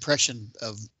compression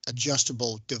of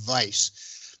adjustable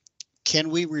device,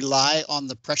 can we rely on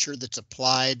the pressure that's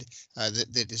applied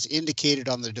that is indicated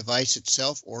on the device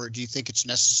itself, or do you think it's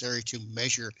necessary to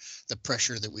measure the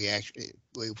pressure that we actually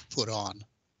put on?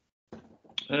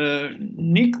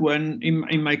 Nick, when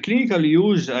in my clinical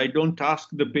use, I don't ask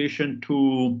the patient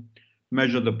to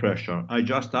measure the pressure. I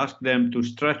just ask them to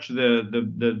stretch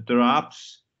the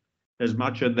wraps as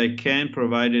much as they can,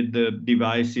 provided the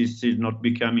device is not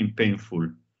becoming painful.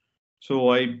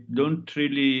 So I don't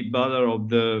really bother of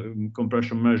the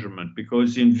compression measurement,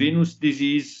 because in venous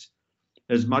disease,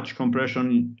 as much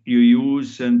compression you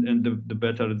use and the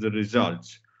better the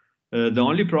results. The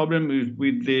only problem is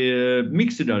with the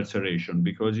mixed ulceration,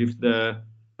 because if the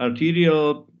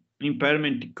arterial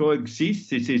impairment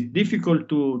coexists, it is difficult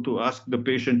to ask the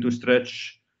patient to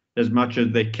stretch as much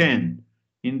as they can.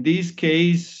 In this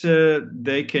case,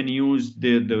 they can use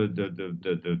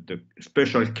the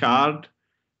special card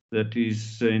that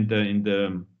is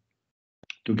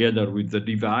together with the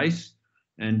device,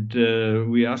 and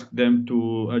we ask them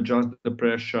to adjust the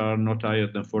pressure not higher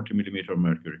than 40 millimeter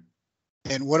mercury.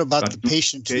 And what about the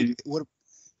patient?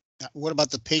 What about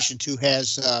the patient who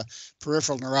has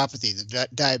peripheral neuropathy, the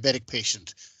diabetic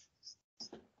patient?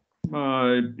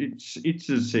 It's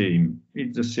the same.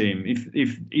 It's the same.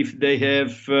 If they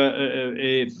have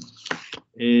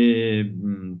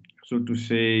so to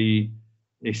say,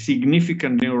 a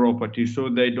significant neuropathy, so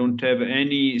they don't have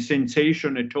any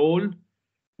sensation at all.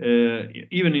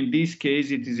 Even in this case,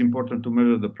 it is important to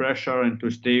measure the pressure and to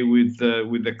stay with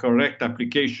the correct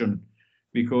application,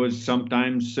 because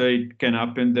sometimes it can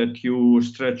happen that you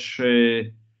stretch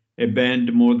a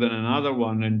band more than another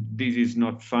one, and this is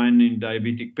not fine in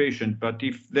diabetic patient. But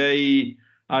if they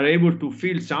are able to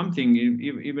feel something,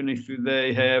 even if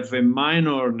they have a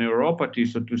minor neuropathy,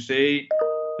 so to say,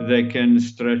 they can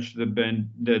stretch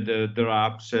the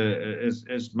wraps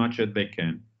as much as they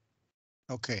can.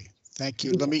 Okay, thank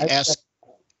you. Let me ask,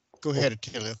 go ahead,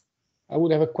 Attilio. I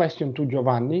would have a question to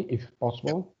Giovanni, if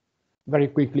possible, very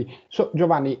quickly. So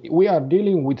Giovanni, we are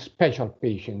dealing with special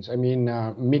patients. I mean,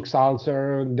 mixed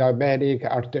ulcer, diabetic,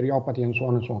 arteriopathy, and so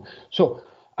on and so on. So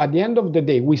at the end of the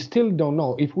day, we still don't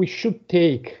know if we should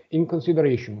take in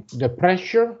consideration the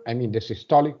pressure, I mean the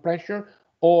systolic pressure,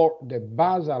 or the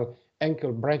basal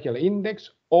ankle brachial index,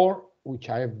 or, which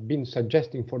I have been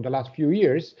suggesting for the last few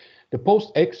years, the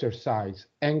post-exercise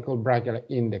ankle brachial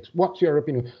index. What's your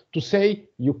opinion? To say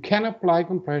you can apply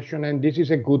compression and this is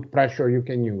a good pressure you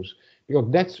can use, because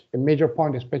that's a major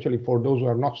point, especially for those who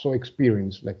are not so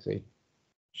experienced, let's say.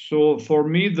 So for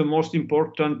me, the most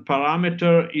important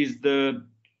parameter is the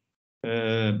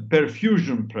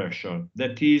perfusion pressure.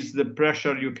 That is the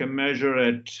pressure you can measure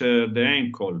at the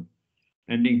ankle.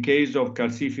 And in case of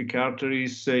calcific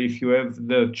arteries, if you have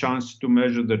the chance to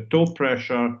measure the toe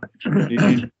pressure,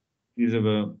 it is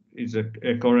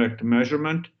a correct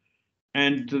measurement.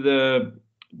 And the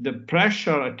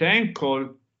pressure at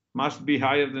ankle must be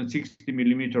higher than 60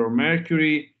 millimeter of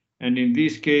mercury. And in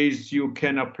this case, you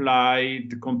can apply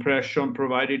the compression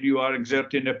provided you are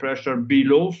exerting a pressure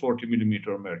below 40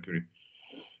 millimeter of mercury.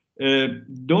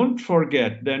 Don't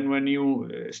forget, then when you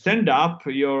stand up,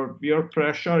 your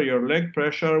pressure, your leg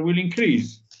pressure will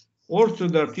increase. Also,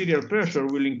 the arterial pressure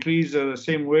will increase the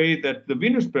same way that the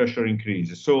venous pressure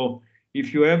increases. So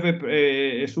if you have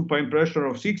a supine pressure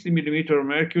of 60 millimeter of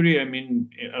mercury, I mean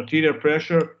arterial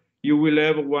pressure, you will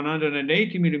have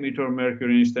 180 millimeter of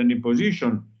mercury in standing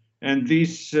position. And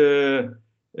this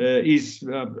is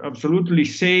absolutely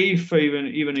safe,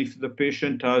 even if the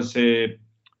patient has a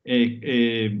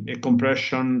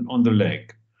compression on the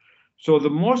leg. So the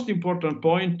most important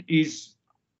point is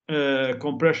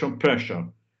compression pressure.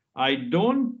 I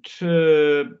don't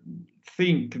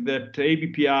think that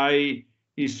ABPI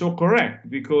is so correct,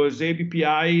 because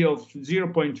ABPI of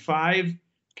 0.5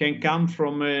 can come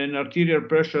from an arterial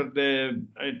pressure, the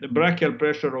brachial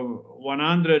pressure of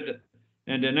 100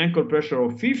 and an ankle pressure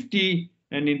of 50.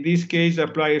 And in this case,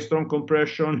 apply a strong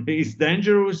compression is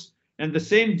dangerous. And the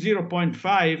same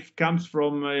 0.5 comes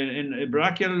from a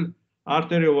brachial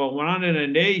artery of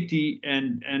 180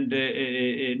 and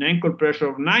an ankle pressure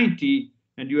of 90,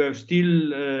 and you have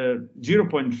still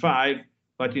 0.5,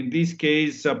 but in this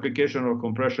case, application of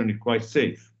compression is quite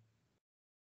safe.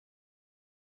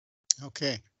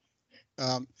 Okay.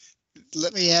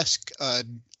 Let me ask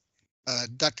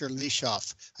Dr.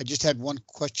 Lishoff. I just had one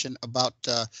question about,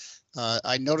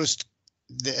 I noticed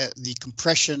the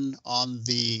compression on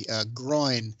the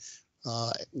groin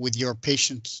with your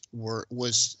patients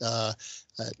was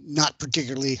not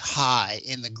particularly high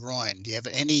in the groin. Do you have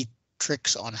any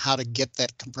tricks on how to get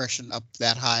that compression up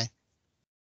that high?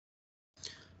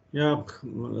 Yeah,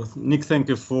 Nick, thank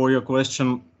you for your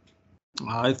question.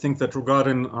 I think that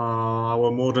regarding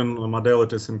our modern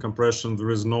modalities in compression,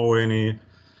 there is no any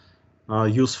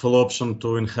useful option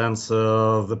to enhance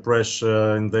the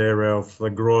pressure in the area of the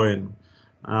groin.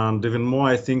 And even more,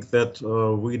 I think that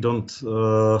we don't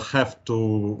have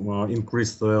to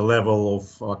increase the level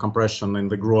of compression in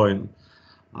the groin.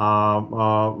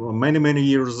 Many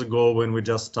years ago, when we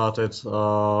just started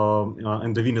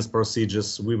endovenous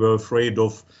procedures, we were afraid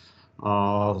of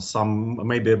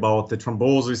maybe about the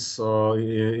thrombosis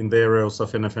in the area of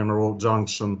saphenofemoral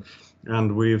junction,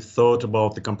 and we've thought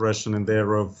about the compression in the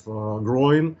area of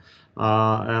groin.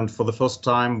 And for the first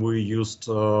time, we used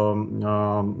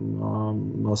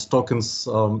stockings,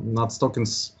 not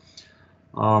stockings,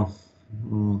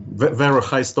 very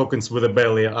high stockings with a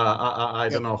belly. I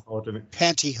don't know how to.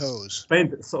 Pantyhose.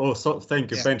 So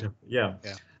thank you. Yeah. Panty. Yeah.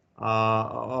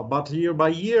 But year by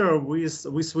year, we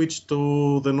switched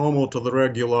to the normal, to the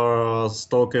regular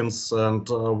stockings, and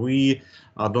we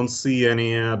don't see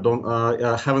any,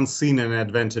 haven't seen any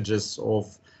advantages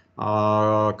of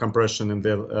compression in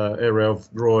the area of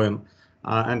groin.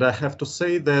 And I have to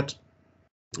say that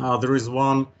there is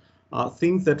one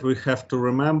thing that we have to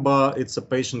remember. It's a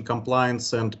patient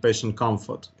compliance and patient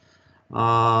comfort.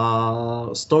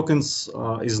 Stockings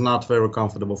is not very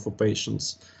comfortable for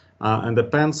patients. And the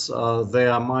pants, they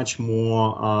are much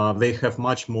more, they have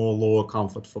much more lower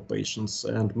comfort for patients.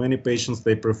 And many patients,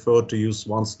 they prefer to use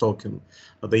one stocking.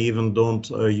 They even don't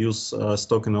use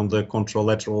stocking on the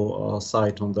contralateral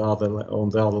side on the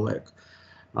other leg.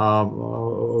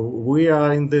 We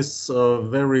are in this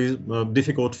very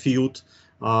difficult field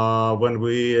when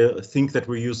we think that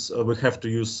we have to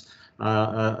use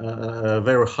a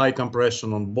very high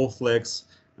compression on both legs.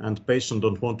 and patient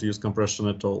don't want to use compression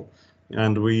at all.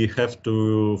 And we have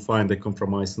to find a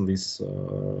compromise in this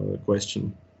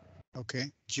question.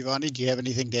 Okay, Giovanni, do you have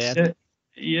anything to add?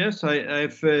 Yes, I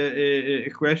have a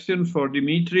question for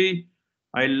Dimitri.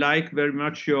 I like very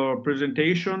much your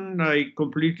presentation. I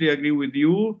completely agree with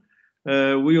you.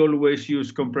 We always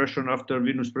use compression after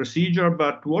venous procedure,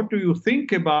 but what do you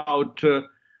think about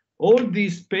all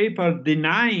these papers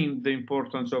denying the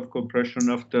importance of compression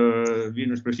after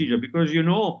venous procedure? Because you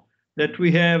know that we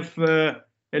have a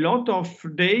lot of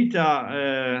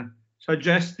data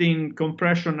suggesting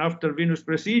compression after venous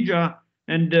procedure,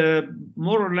 and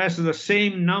more or less the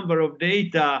same number of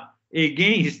data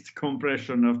against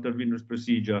compression after venous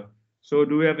procedure. So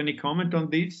do we have any comment on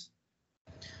this?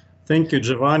 Thank you,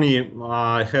 Giovanni.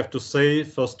 I have to say,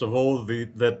 first of all,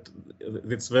 that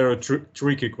it's a very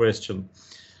tricky question.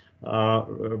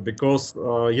 Because,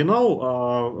 you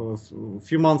know, a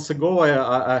few months ago,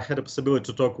 I had a possibility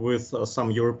to talk with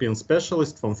some European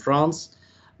specialist from France.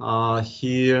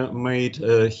 He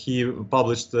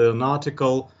published an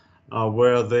article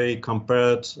where they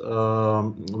compared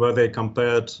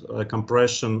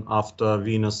compression after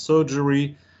venous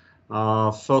surgery.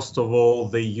 First of all,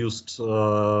 they used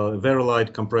very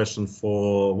light compression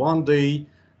for 1 day,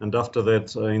 and after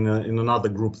that, in another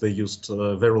group, they used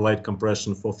very light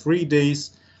compression for 3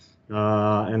 days.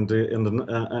 And in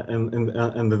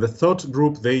the third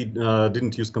group, they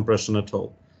didn't use compression at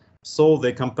all. So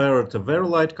they compared a very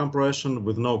light compression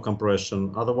with no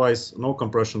compression, otherwise no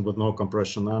compression with no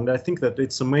compression. And I think that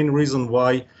it's the main reason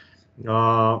why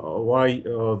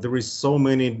there is so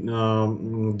many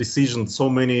decisions, so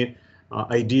many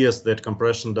ideas that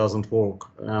compression doesn't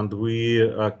work, and we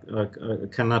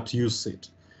cannot use it.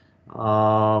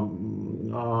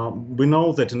 We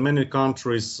know that in many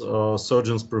countries,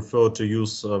 surgeons prefer to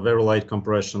use very light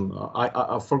compression.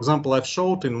 For example, I've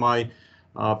showed in my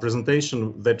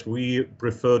presentation that we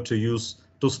prefer to use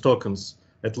 2 stockings,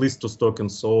 at least 2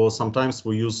 stockings. So sometimes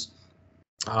we use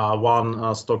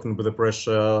one stocking with a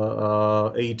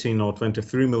pressure 18 or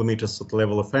 23 millimeters at the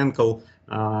level of ankle,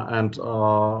 and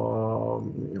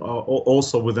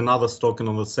also with another stocking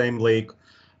on the same leg.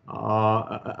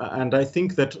 And I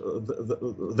think that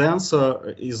the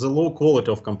answer is a low quality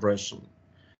of compression.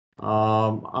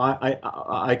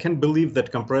 I can't believe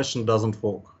that compression doesn't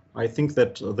work. I think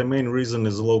that the main reason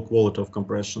is low quality of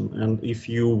compression. And if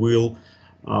you will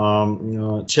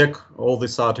check all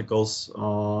these articles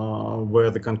where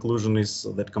the conclusion is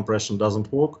that compression doesn't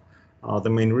work, the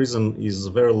main reason is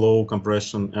very low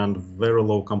compression and very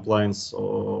low compliance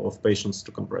of patients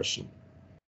to compression.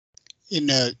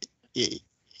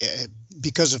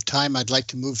 Because of time, I'd like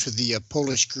to move to the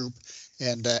Polish group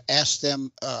and ask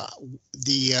them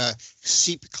the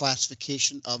SEEP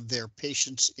classification of their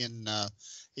patients in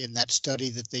that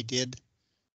study that they did.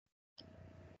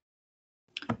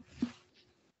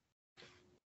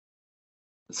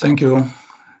 Thank you.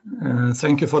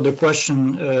 Thank you for the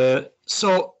question.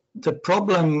 So the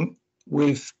problem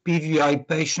with PVI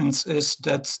patients is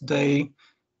that they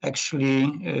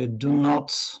actually do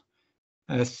not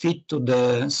fit to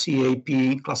the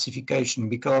CAP classification,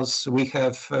 because we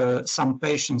have some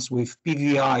patients with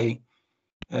PVI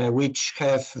which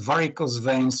have varicose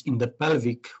veins in the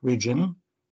pelvic region,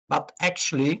 but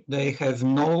actually they have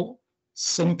no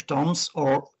symptoms,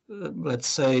 or let's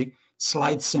say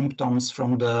slight symptoms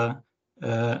from the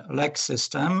leg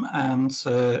system, and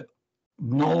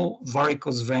no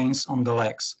varicose veins on the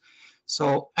legs.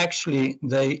 So actually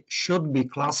they should be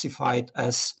classified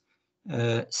as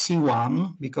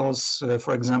C1 because,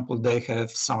 for example, they have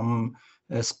some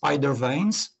spider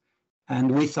veins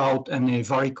and without any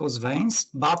varicose veins,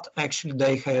 but actually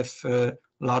they have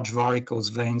large varicose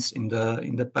veins in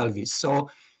the pelvis. So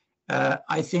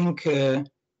I think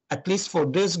at least for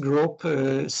this group,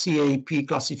 CAP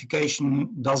classification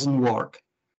doesn't work.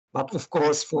 But of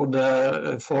course, for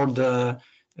the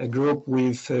group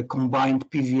with combined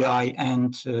PVI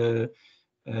and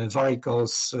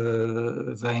varicose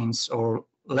veins or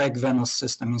leg venous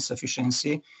system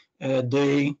insufficiency,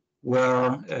 they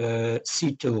were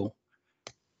C2.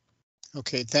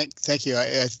 Okay, thank you.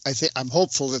 I think I'm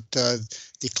hopeful that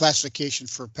the classification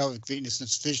for pelvic venous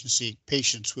insufficiency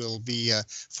patients will be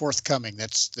forthcoming.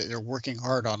 They're working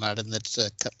hard on that, and that's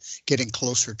getting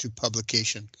closer to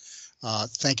publication.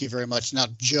 Thank you very much. Now,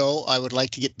 Joe, I would like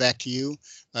to get back to you.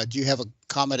 Do you have a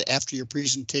comment after your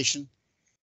presentation?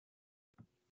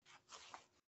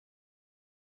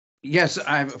 Yes,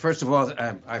 first of all,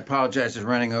 I apologize for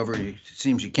running over. It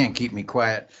seems you can't keep me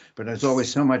quiet, but there's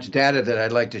always so much data that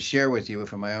I'd like to share with you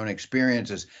from my own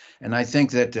experiences. And I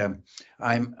think that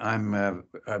I'm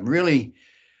really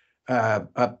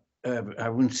I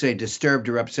wouldn't say disturbed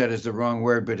or upset is the wrong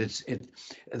word, but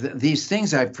these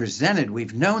things I've presented,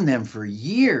 we've known them for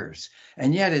years,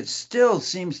 and yet it still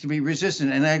seems to be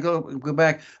resistant. And I go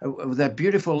back with that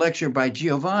beautiful lecture by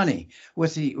Giovanni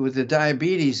with the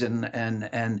diabetes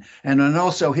and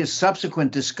also his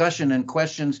subsequent discussion and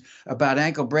questions about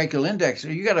ankle brachial index.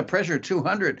 You got a pressure of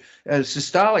 200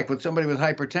 systolic with somebody with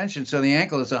hypertension, so the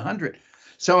ankle is 100.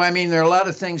 So, I mean, there are a lot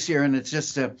of things here, and it's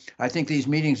just, I think these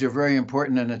meetings are very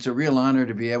important, and it's a real honor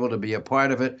to be able to be a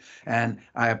part of it. And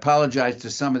I apologize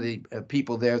to some of the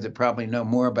people there that probably know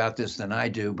more about this than I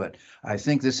do, but I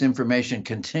think this information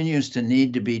continues to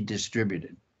need to be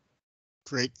distributed.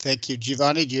 Great, thank you.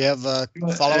 Giovanni, do you have a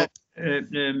follow-up?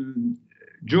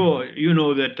 Joe, you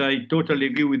know that I totally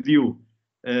agree with you,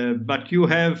 but you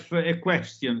have a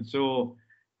question, so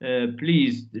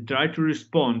please try to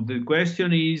respond. The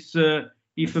question is,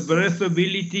 if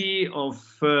breathability of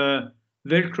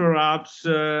Velcro wraps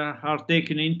are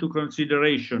taken into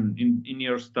consideration in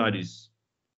your studies.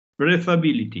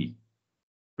 Breathability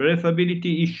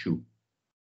issue.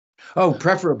 Oh,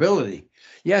 preferability.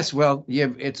 Yes, well,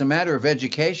 it's a matter of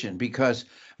education because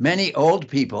many old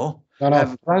people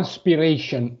have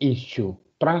transpiration issue.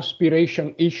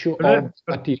 Transpiration issue of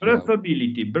Attilio.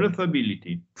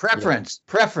 Breathability. Preference.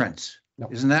 No.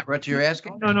 Isn't that what you're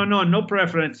asking? No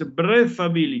preference.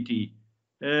 Breathability,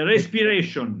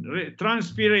 respiration,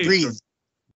 transpiration.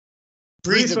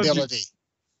 Breathability.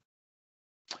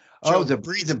 Oh, the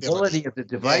breathability of the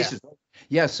devices.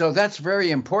 Yeah, so that's very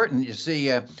important. You see,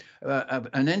 an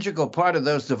integral part of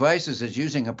those devices is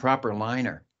using a proper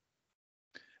liner,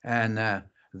 and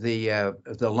the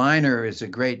liner is a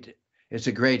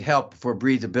great help for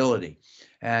breathability.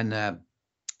 And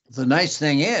the nice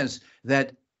thing is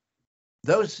that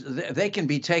they can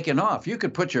be taken off. You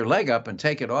could put your leg up and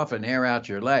take it off and air out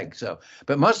your leg. So,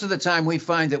 but most of the time we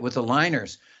find that with the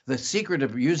liners, the secret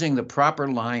of using the proper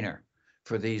liner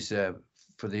for these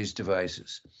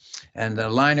devices, and the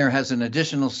liner has an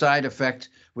additional side effect,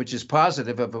 which is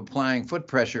positive, of applying foot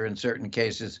pressure in certain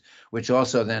cases, which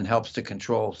also then helps to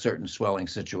control certain swelling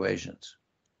situations.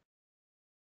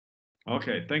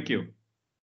 Okay, thank you.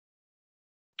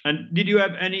 And did you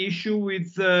have any issue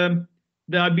with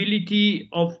the ability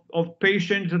of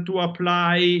patients to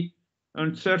apply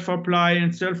and self-apply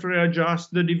and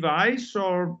self-readjust the device,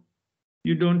 or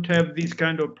you don't have this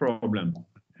kind of problem?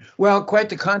 Well, quite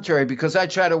the contrary, because I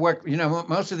try to work,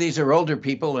 most of these are older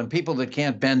people and people that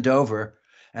can't bend over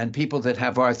and people that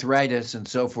have arthritis and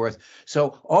so forth.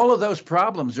 So all of those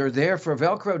problems are there for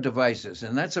Velcro devices,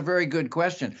 and that's a very good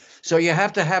question. So you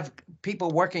have to have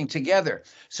people working together.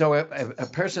 So a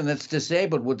person that's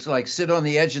disabled would like sit on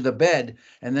the edge of the bed,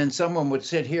 and then someone would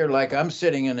sit here like I'm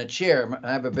sitting in a chair.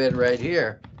 I have a bed right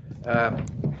here.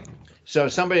 So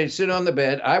somebody would sit on the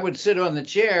bed, I would sit on the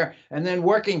chair, and then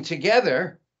working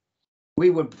together, we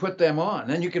would put them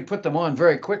on. And you could put them on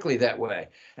very quickly that way,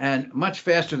 and much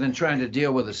faster than trying to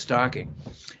deal with a stocking.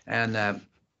 And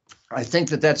I think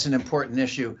that that's an important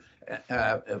issue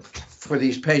for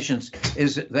these patients,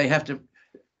 is that they have to,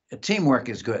 teamwork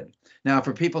is good. Now,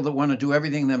 for people that want to do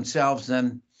everything themselves,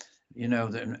 then,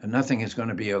 nothing is going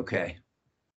to be okay.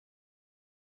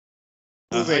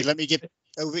 Uwe, let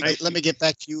me get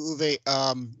back to you, Uwe.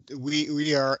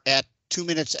 We are at 2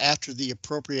 minutes after the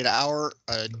appropriate hour.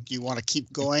 Do you want to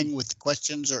keep going with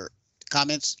questions or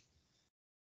comments?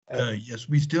 Yes,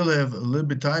 we still have a little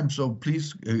bit of time, so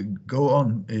please go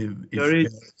on.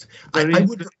 I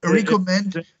would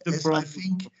recommend, I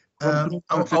think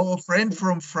our friend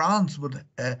from France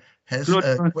has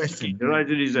a question. Right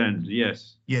at his end,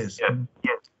 yes. Yes.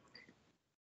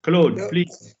 Claude,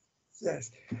 please.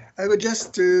 Yes, I would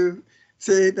just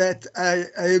say that I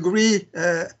agree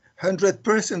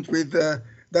 100% with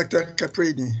Dr.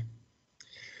 Caprini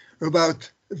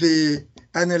about the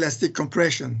anelastic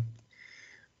compression.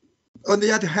 On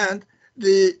the other hand,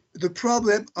 the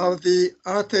problem of the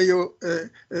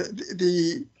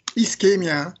the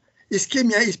ischemia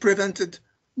is prevented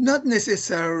not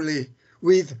necessarily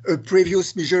with a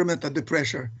previous measurement of the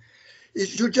pressure.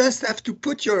 You just have to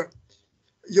put your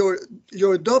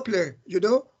Doppler,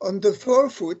 on the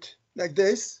forefoot like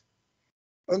this,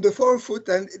 on the forefoot,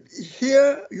 and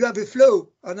here you have a flow,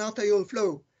 an arterial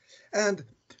flow. And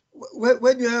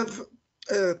when you have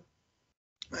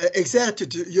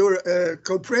exerted your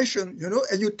compression,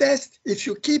 and you test if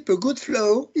you keep a good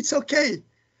flow, it's okay,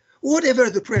 whatever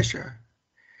the pressure.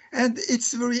 And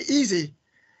it's very easy.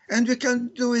 And we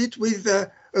can do it with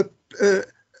a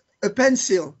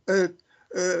pencil, a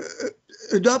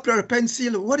Doppler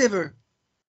pencil, whatever.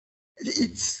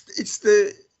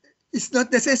 It's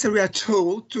not necessary at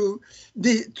all to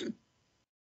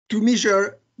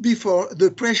measure before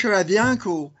the pressure at the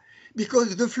ankle,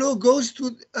 because the flow goes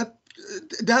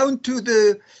down to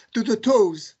the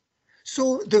toes.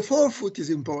 So the forefoot is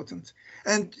important,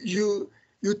 and you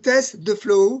test the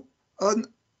flow on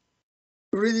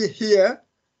really here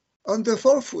on the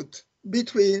forefoot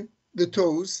between the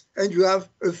toes, and you have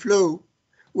a flow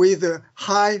with a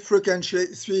high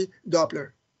frequency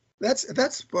Doppler. That's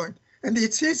the point, and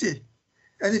it's easy,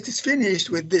 and it is finished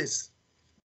with this.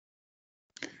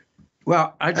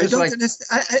 Well, I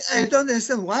don't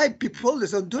understand why people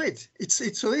don't do it.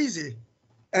 It's so easy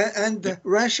and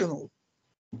rational.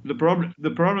 The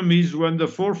problem is when the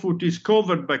forefoot is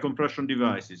covered by compression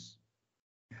devices.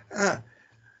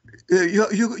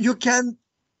 You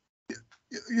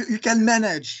can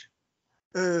manage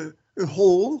a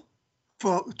hole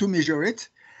to measure it,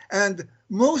 and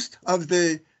most of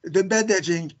the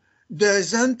bandaging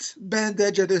doesn't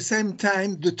bandage at the same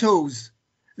time the toes.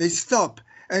 They stop,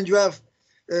 and you have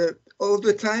all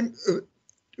the time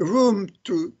room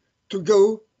to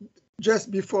go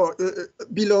just before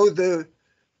below the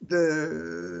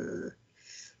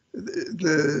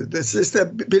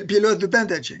system, below the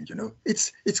bandaging. You know,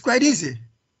 it's quite easy.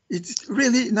 It's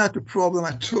really not a problem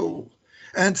at all.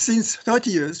 And since 30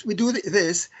 years, we do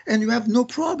this, and you have no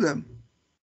problem.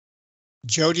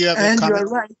 Joe, do you have a comment? And you're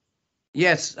right.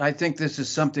 Yes, I think this is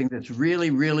something that's really,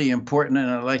 really important,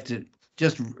 and I'd like to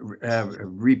just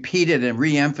repeat it and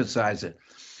re-emphasize it.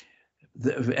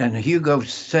 And Hugo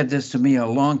said this to me a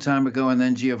long time ago, and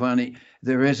then Giovanni,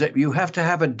 you have to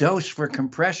have a dose for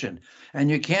compression,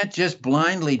 and you can't just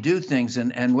blindly do things.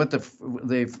 And what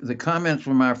the comments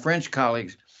from our French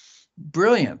colleagues,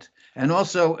 brilliant. And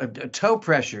also toe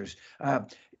pressures.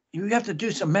 You have to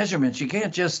do some measurements. You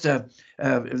can't just,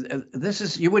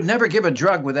 you would never give a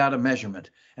drug without a measurement.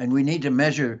 And we need to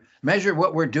measure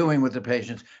what we're doing with the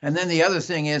patients. And then the other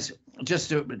thing is,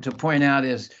 just to point out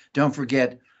is, don't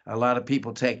forget, a lot of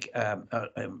people take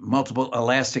multiple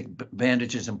elastic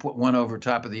bandages and put one over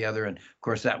top of the other. And of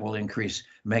course that will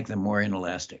make them more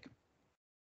inelastic.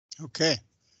 Okay.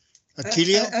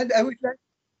 Attilio? And I would like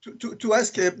to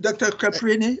ask Dr.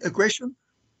 Caprini a question.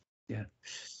 Yeah.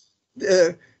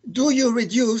 Do you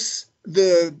reduce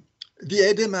the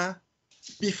edema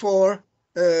before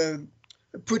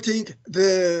putting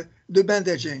the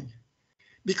bandaging?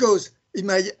 Because in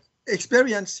my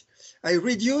experience, I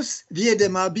reduce the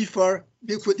edema before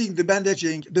putting the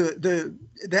bandaging, the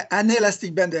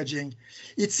anelastic bandaging.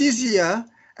 It's easier,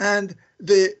 and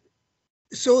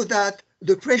so that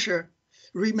the pressure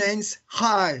remains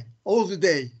high all the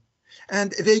day,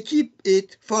 and they keep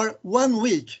it for 1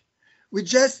 week. We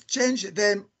just change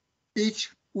them each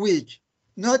week,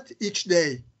 not each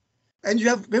day, and you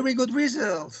have very good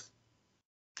results.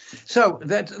 So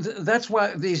that's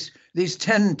why these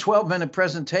 10, 12-minute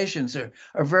presentations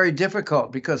are very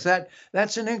difficult, because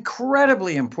that's an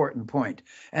incredibly important point.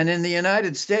 And in the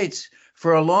United States,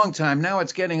 for a long time, now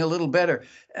it's getting a little better.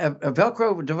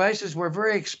 Velcro devices were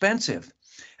very expensive.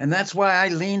 And that's why I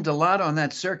leaned a lot on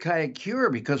that CIRC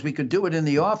cure, because we could do it in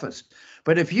the office.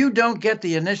 But if you don't get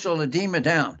the initial edema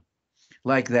down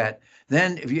like that,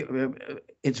 then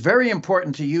it's very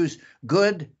important to use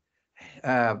good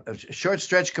short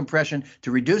stretch compression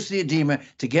to reduce the edema,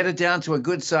 to get it down to a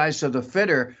good size, so the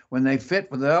fitter, when they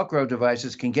fit with the Velcro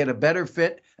devices, can get a better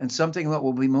fit and something that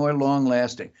will be more long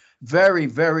lasting. Very,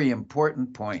 very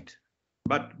important point.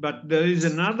 But there is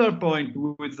another point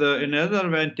with another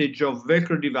advantage of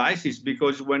Velcro devices,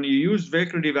 because when you use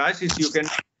Velcro devices, you can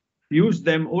use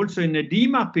them also in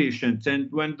edema patients.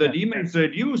 And when the edema is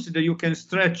reduced, you can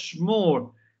stretch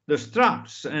more the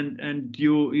straps, and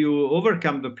you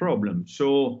overcome the problem.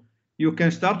 So you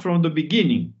can start from the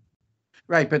beginning.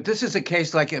 Right, but this is a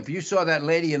case like if you saw that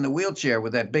lady in the wheelchair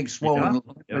with that big swollen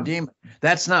edema,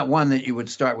 that's not one that you would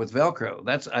start with Velcro.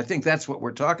 I think that's what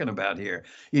we're talking about here.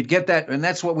 You'd get that, and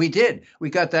that's what we did. We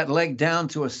got that leg down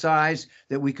to a size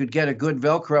that we could get a good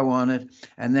Velcro on it,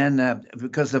 and then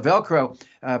because the Velcro,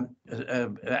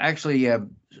 actually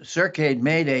CIRC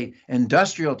made a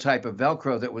industrial type of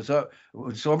Velcro that was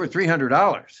over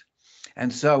 $300,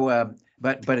 and so.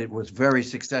 But it was very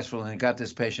successful, and it got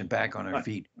this patient back on her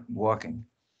feet, walking.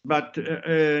 But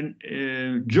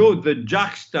Joe, the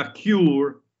juxta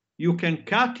cure, you can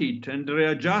cut it and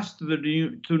readjust to the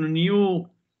new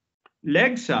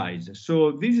leg size.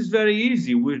 So this is very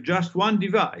easy with just one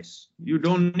device. You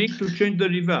don't need to change the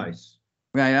device.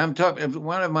 Right. I'm talking.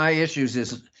 One of my issues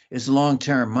is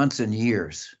long-term, months and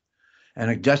years.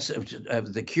 And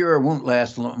the cure won't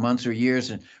last months or years,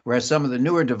 and whereas some of the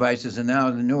newer devices, and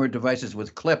now the newer devices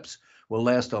with clips will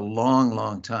last a long,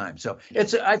 long time. So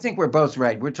I think we're both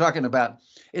right. We're talking about,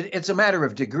 it's a matter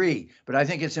of degree, but I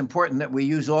think it's important that we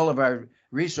use all of our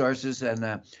resources.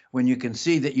 And when you can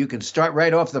see that you can start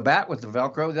right off the bat with the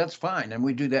Velcro, that's fine. And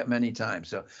we do that many times.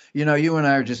 So, you know, you and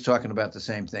I are just talking about the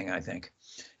same thing, I think.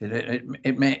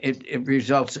 It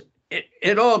results,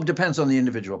 it all depends on the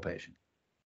individual patient.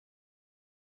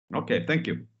 Okay, thank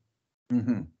you.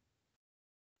 Mm-hmm.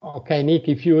 Okay, Nick,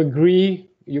 if you agree,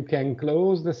 you can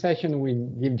close the session. We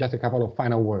give just a couple of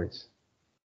final words.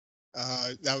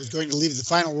 I was going to leave the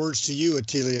final words to you,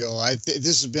 Attilio.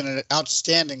 This has been an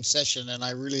outstanding session, and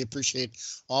I really appreciate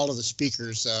all of the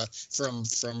speakers from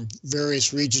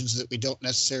various regions that we don't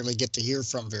necessarily get to hear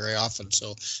from very often.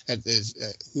 So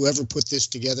whoever put this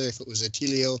together, if it was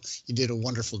Attilio, you did a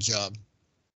wonderful job.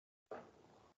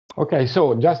 Okay,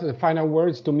 so just the final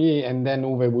words to me, and then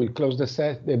Uwe will close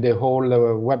the whole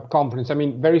web conference. I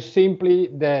mean, very simply,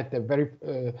 that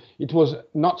it was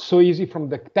not so easy from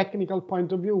the technical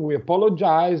point of view. We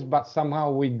apologize, but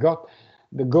somehow we got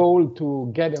the goal to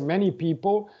gather many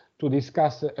people to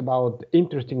discuss about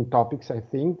interesting topics. I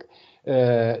think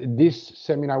this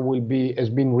seminar has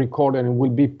been recorded and will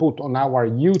be put on our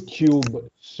YouTube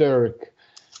CIRC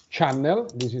channel.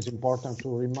 This is important to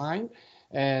remind.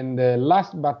 And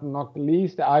last but not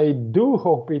least, I do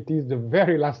hope it is the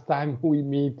very last time we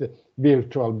meet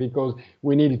virtual, because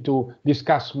we need to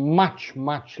discuss much,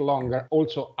 much longer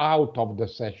also out of the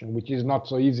session, which is not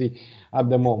so easy at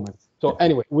the moment. So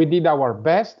anyway, we did our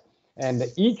best, and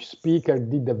each speaker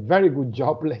did a very good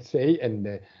job, let's say, and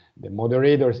the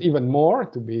moderators even more,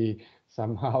 to be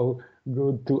somehow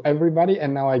good to everybody.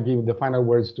 And now I give the final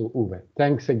words to Uwe.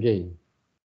 Thanks again.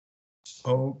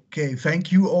 Okay,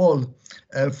 thank you all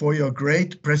for your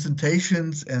great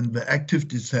presentations and the active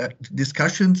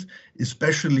discussions,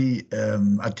 especially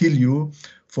Attilio,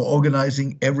 for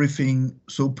organizing everything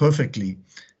so perfectly.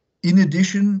 In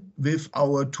addition, with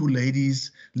our two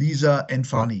ladies, Lisa and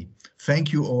Fanny.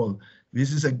 Thank you all.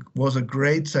 This was a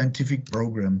great scientific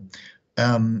program.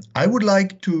 I would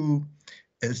like to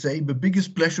say the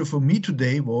biggest pleasure for me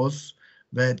today was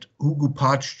that Hugo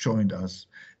Partsch joined us.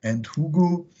 And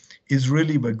Hugo is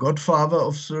really the godfather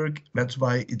of CIRC. That's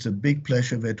why it's a big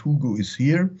pleasure that Hugo is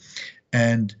here.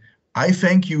 And I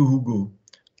thank you, Hugo.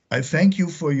 I thank you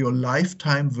for your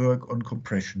lifetime work on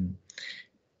compression.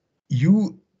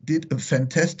 You did a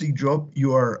fantastic job.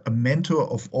 You are a mentor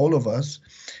of all of us.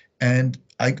 And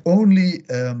I only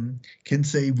can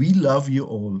say we love you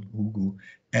all, Hugo.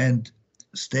 And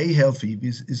stay healthy.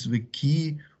 This is the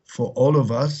key for all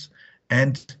of us.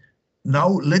 And now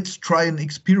let's try an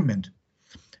experiment.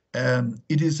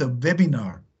 It is a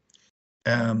webinar,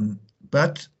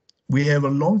 but we have a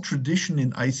long tradition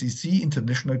in ICC,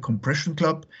 International Compression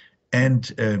Club,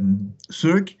 and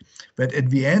CIRC, that at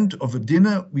the end of a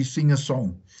dinner, we sing a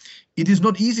song. It is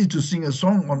not easy to sing a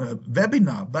song on a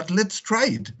webinar, but let's try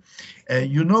it.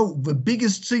 You know, the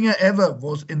biggest singer ever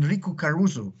was Enrico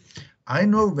Caruso. I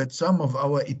know that some of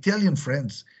our Italian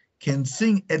friends can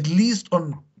sing at least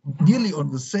nearly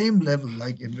on the same level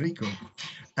like Enrico.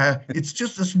 It's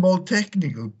just a small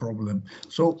technical problem.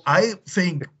 So I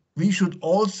think we should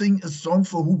all sing a song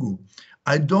for Hugo.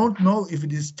 I don't know if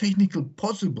it is technically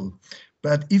possible,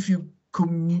 but if you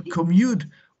commute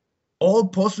all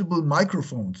possible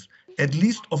microphones, at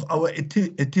least of our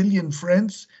Italian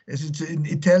friends, as it's an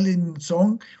Italian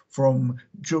song from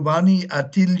Giovanni,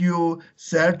 Attilio,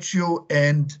 Sergio,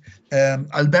 and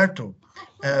Alberto.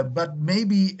 But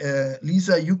maybe,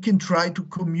 Lisa, you can try to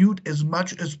commute as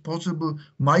much as possible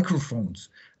microphones,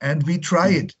 and we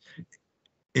try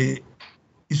it,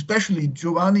 especially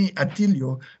Giovanni,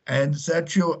 Attilio, and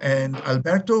Sergio, and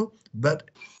Alberto,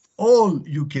 but all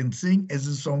you can sing as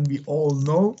a song we all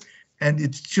know, and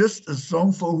it's just a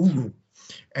song for Hugo.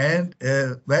 And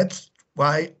that's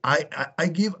why I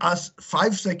give us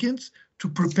 5 seconds to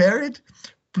prepare it.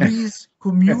 Please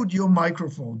commute your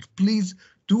microphones. Please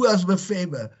do us the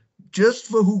favor, just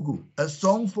for Hugo, a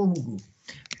song for Hugo.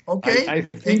 Okay?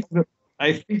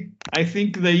 I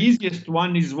think the easiest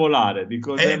one is Volare,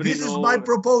 because this is my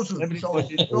proposal. So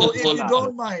if you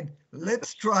don't mind,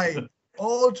 let's try it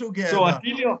all together. So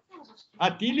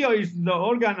Attilio is the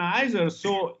organizer,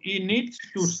 so he needs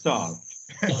to start.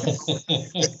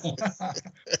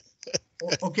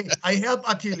 Okay, I help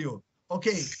Attilio.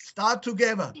 Okay, start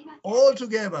together, all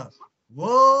together.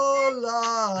 Volare,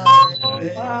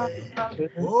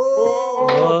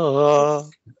 oh,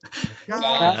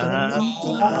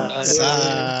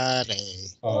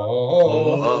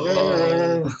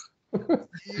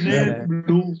 nel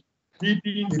blu,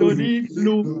 dipinto di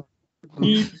blu,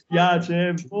 mi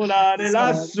piace volare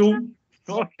lassù.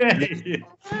 Ok.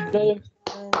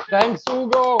 Thanks,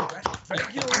 Hugo.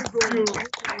 Thank you, Hugo.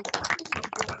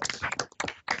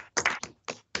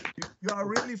 You are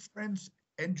really friends.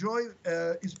 Enjoy,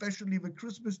 especially the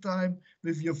Christmas time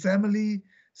with your family.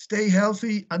 Stay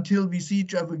healthy until we see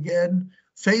each other again,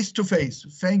 face to face.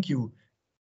 Thank you.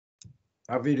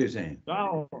 Auf Wiedersehen.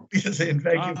 Ciao. Wiedersehen.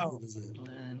 Thank you.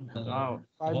 Ciao.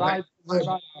 Bye-bye.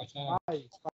 Bye-bye. Bye.